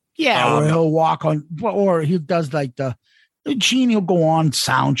 Yeah, or he'll walk on, or he does like Gene, he'll go on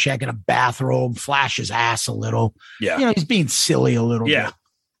sound check in a bathrobe, flash his ass a little. Yeah. He's being silly a little bit.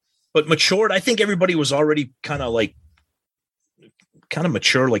 But matured, I think everybody was already kind of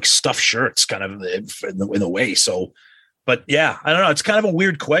mature, like stuffed shirts kind of in a way. So, but yeah, I don't know. It's kind of a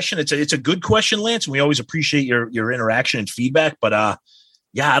weird question. It's a good question, Lance. And we always appreciate your interaction and feedback, but I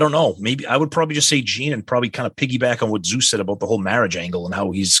don't know. Maybe I would probably just say Gene and probably kind of piggyback on what Zeus said about the whole marriage angle and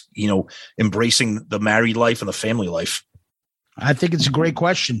how he's, embracing the married life and the family life. I think it's a great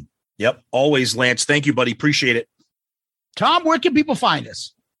question. Yep. Always, Lance. Thank you, buddy. Appreciate it. Tom, where can people find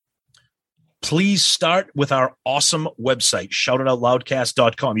us? Please start with our awesome website,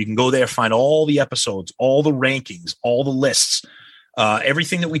 shoutitoutloudcast.com. You can go there, find all the episodes, all the rankings, all the lists,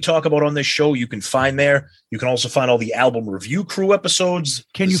 everything that we talk about on this show, you can find there. You can also find all the album review crew episodes.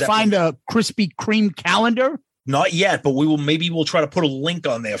 Can you find a Krispy Kreme calendar? Not yet, but we'll try to put a link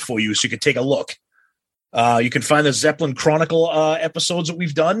on there for you so you can take a look. You can find the Zeppelin Chronicle episodes that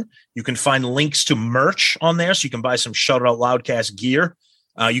we've done. You can find links to merch on there so you can buy some Shout It Out Loudcast gear.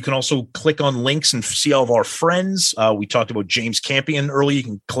 You can also click on links and see all of our friends. We talked about James Campion earlier. You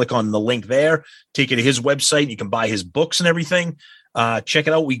can click on the link there, take you to his website. You can buy his books and everything. Check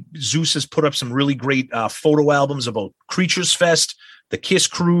it out. Zeus has put up some really great photo albums about Creatures Fest, the Kiss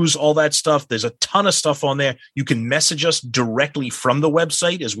Cruise, all that stuff. There's a ton of stuff on there. You can message us directly from the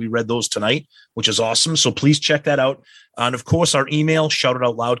website, as we read those tonight, which is awesome. So please check that out. And of course, our email,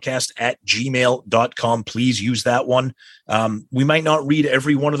 shoutitoutloudcast@gmail.com. Please use that one. We might not read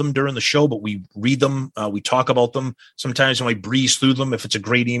every one of them during the show, but we read them. We talk about them. Sometimes we might breeze through them if it's a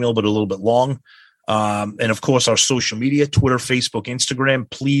great email, but a little bit long. And of course, our social media, Twitter, Facebook, Instagram.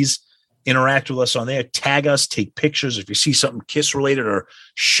 Please interact with us on there. Tag us, take pictures. If you see something Kiss related or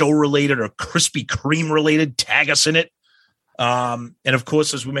show related or Krispy Kreme related, tag us in it. And of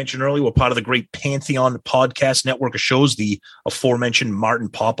course, as we mentioned earlier, we're part of the great Pantheon podcast network of shows. The aforementioned Martin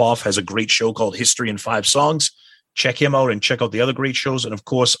Popoff has a great show called History in 5 Songs. Check him out and check out the other great shows. And of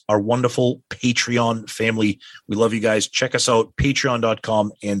course, our wonderful Patreon family. We love you guys. Check us out,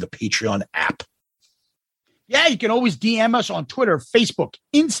 patreon.com and the Patreon app. Yeah, you can always DM us on Twitter, Facebook,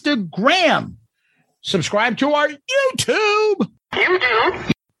 Instagram. Subscribe to our YouTube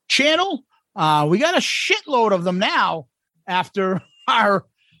channel. We got a shitload of them now after our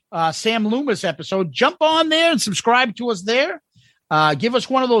Sam Loomis episode. Jump on there and subscribe to us there. Give us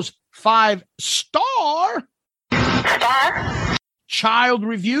one of those 5-star child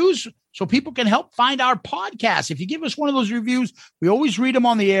reviews so people can help find our podcast. If you give us one of those reviews, we always read them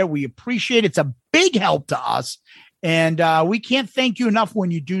on the air. We appreciate it. It's a big help to us. And we can't thank you enough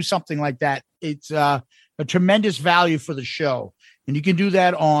when you do something like that. It's a tremendous value for the show. And you can do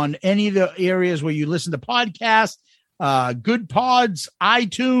that on any of the areas where you listen to podcasts, Good Pods,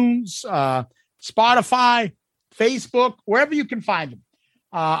 iTunes, Spotify, Facebook, wherever you can find them.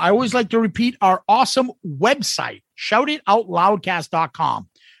 I always like to repeat our awesome website, shoutitoutloudcast.com.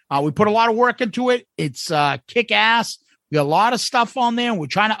 We put a lot of work into it. It's kick-ass. We got a lot of stuff on there. We're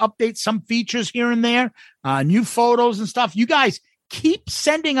trying to update some features here and there, new photos and stuff. You guys keep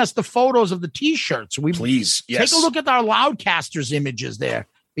sending us the photos of the T-shirts. Please, yes. Take a look at our Loudcasters images there.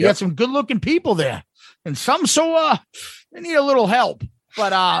 We got some good-looking people there, and some they need a little help.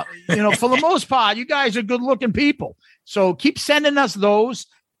 But for the most part, you guys are good-looking people. So keep sending us those.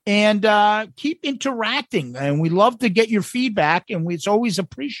 And keep interacting. And we love to get your feedback, and it's always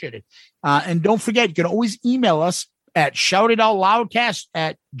appreciated. And don't forget, you can always email us at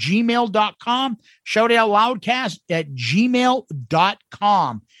shoutitoutloudcast@gmail.com,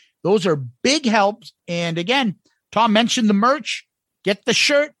 shoutitoutloudcast@gmail.com. Those are big helps. And again, Tom mentioned the merch. Get the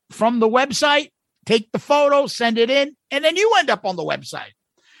shirt from the website, take the photo, send it in, and then you end up on the website.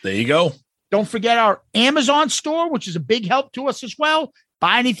 There you go. Don't forget our Amazon store, which is a big help to us as well.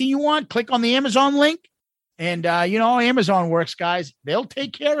 Buy anything you want, click on the Amazon link, and you know how Amazon works, guys. They'll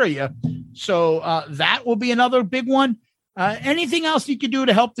take care of you. So that will be another big one. Anything else you can do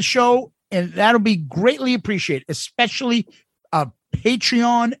to help the show, and that'll be greatly appreciated, especially a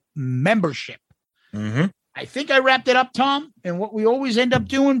Patreon membership. Mm-hmm. I think I wrapped it up, Tom. And what we always end up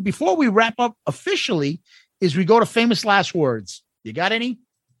doing before we wrap up officially is we go to famous last words. You got any?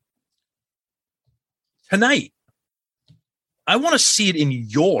 Tonight, I want to see it in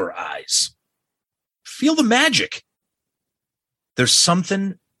your eyes. Feel the magic. There's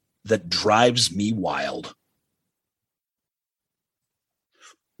something that drives me wild.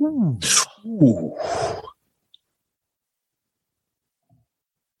 Ooh.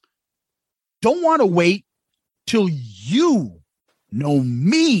 Don't want to wait till you know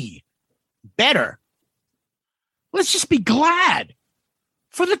me better. Let's just be glad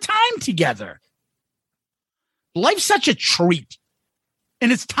for the time together. Life's such a treat,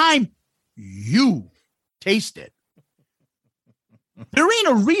 and it's time you taste it. There ain't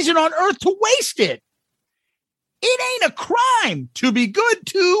a reason on earth to waste it. It ain't a crime to be good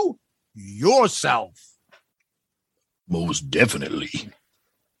to yourself. Most definitely.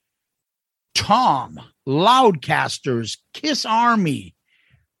 Tom, Loudcasters, Kiss Army,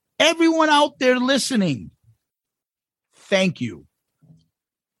 everyone out there listening, thank you.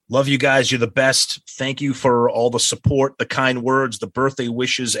 Love you guys. You're the best. Thank you for all the support, the kind words, the birthday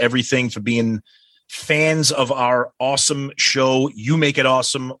wishes, everything, for being fans of our awesome show. You make it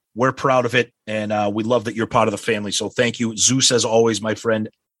awesome. We're proud of it. And we love that you're part of the family. So thank you. Zeus, as always, my friend.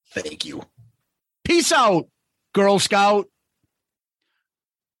 Thank you. Peace out, Girl Scout.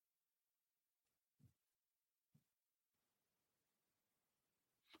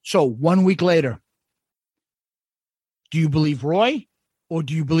 So 1 week later, do you believe Roy? Or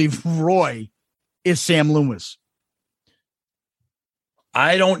do you believe Roy is Sam Loomis?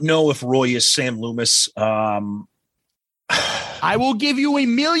 I don't know if Roy is Sam Loomis. I will give you $1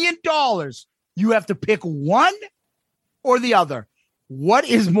 million. You have to pick one or the other. What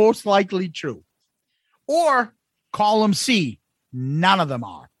is most likely true? Or column C, none of them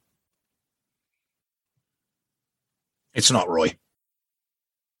are. It's not Roy.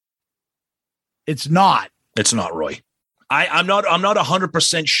 It's not. It's not Roy. I'm not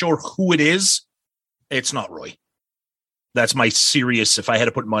 100% sure who it is. It's not Roy. That's my serious. If I had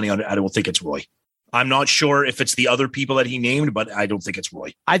to put money on it, I don't think it's Roy. I'm not sure if it's the other people that he named, but I don't think it's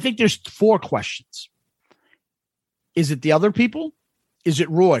Roy. I think there's 4 questions. Is it the other people? Is it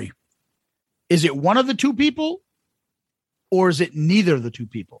Roy? Is it one of the 2 people? Or is it neither of the 2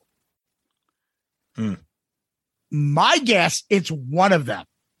 people? My guess, it's one of them.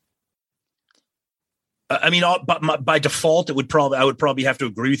 I mean, by default, I would probably have to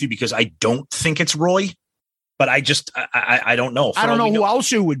agree with you because I don't think it's Roy, but I don't know. I don't know who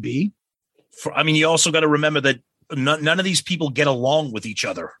else it would be. You also got to remember that none of these people get along with each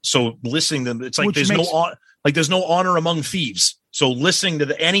other. So listening to them, it's like there's no honor among thieves. So listening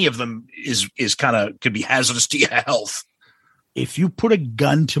to any of them is could be hazardous to your health. If you put a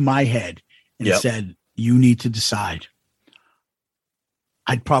gun to my head and said, you need to decide,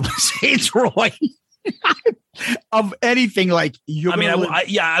 I'd probably say it's Roy. Of anything, like you're.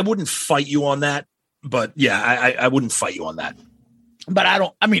 I wouldn't fight you on that, but I wouldn't fight you on that. But I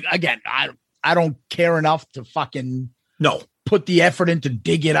don't. I mean, again, I don't care enough to fucking put the effort in to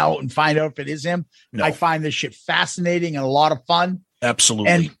dig it out and find out if it is him. No. I find this shit fascinating and a lot of fun.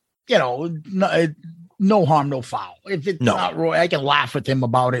 Absolutely, and no harm, no foul. If it's not Roy, I can laugh with him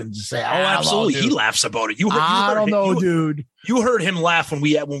about it and just say, absolutely, he laughs about it. I don't know, dude. You heard him laugh when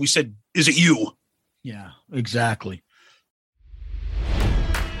we said, "Is it you?" Yeah, exactly.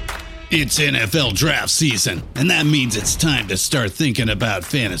 It's NFL draft season, and that means it's time to start thinking about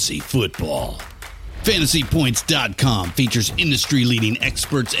fantasy football. FantasyPoints.com features industry-leading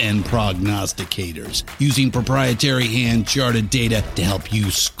experts and prognosticators using proprietary hand-charted data to help you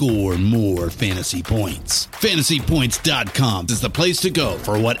score more fantasy points. FantasyPoints.com is the place to go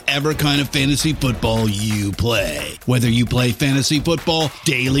for whatever kind of fantasy football you play. Whether you play fantasy football,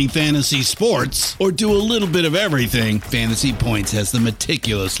 daily fantasy sports, or do a little bit of everything, Fantasy Points has the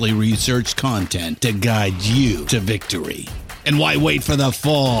meticulously researched content to guide you to victory. And why wait for the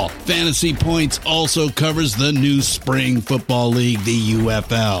fall? Fantasy Points also covers the new spring football league, the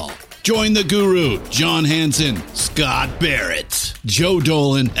UFL. Join the guru, John Hansen, Scott Barrett, Joe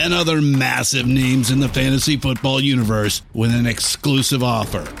Dolan, and other massive names in the fantasy football universe with an exclusive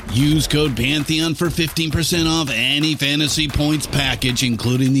offer. Use code Pantheon for 15% off any Fantasy Points package,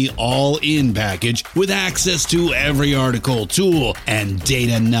 including the all-in package, with access to every article, tool, and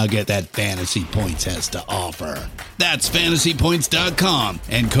data nugget that Fantasy Points has to offer. That's FantasyPoints.com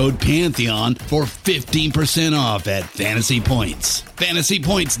and code Pantheon for 15% off at Fantasy Points.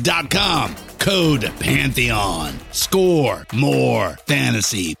 FantasyPoints.com, code Pantheon. Score more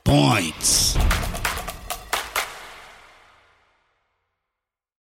fantasy points.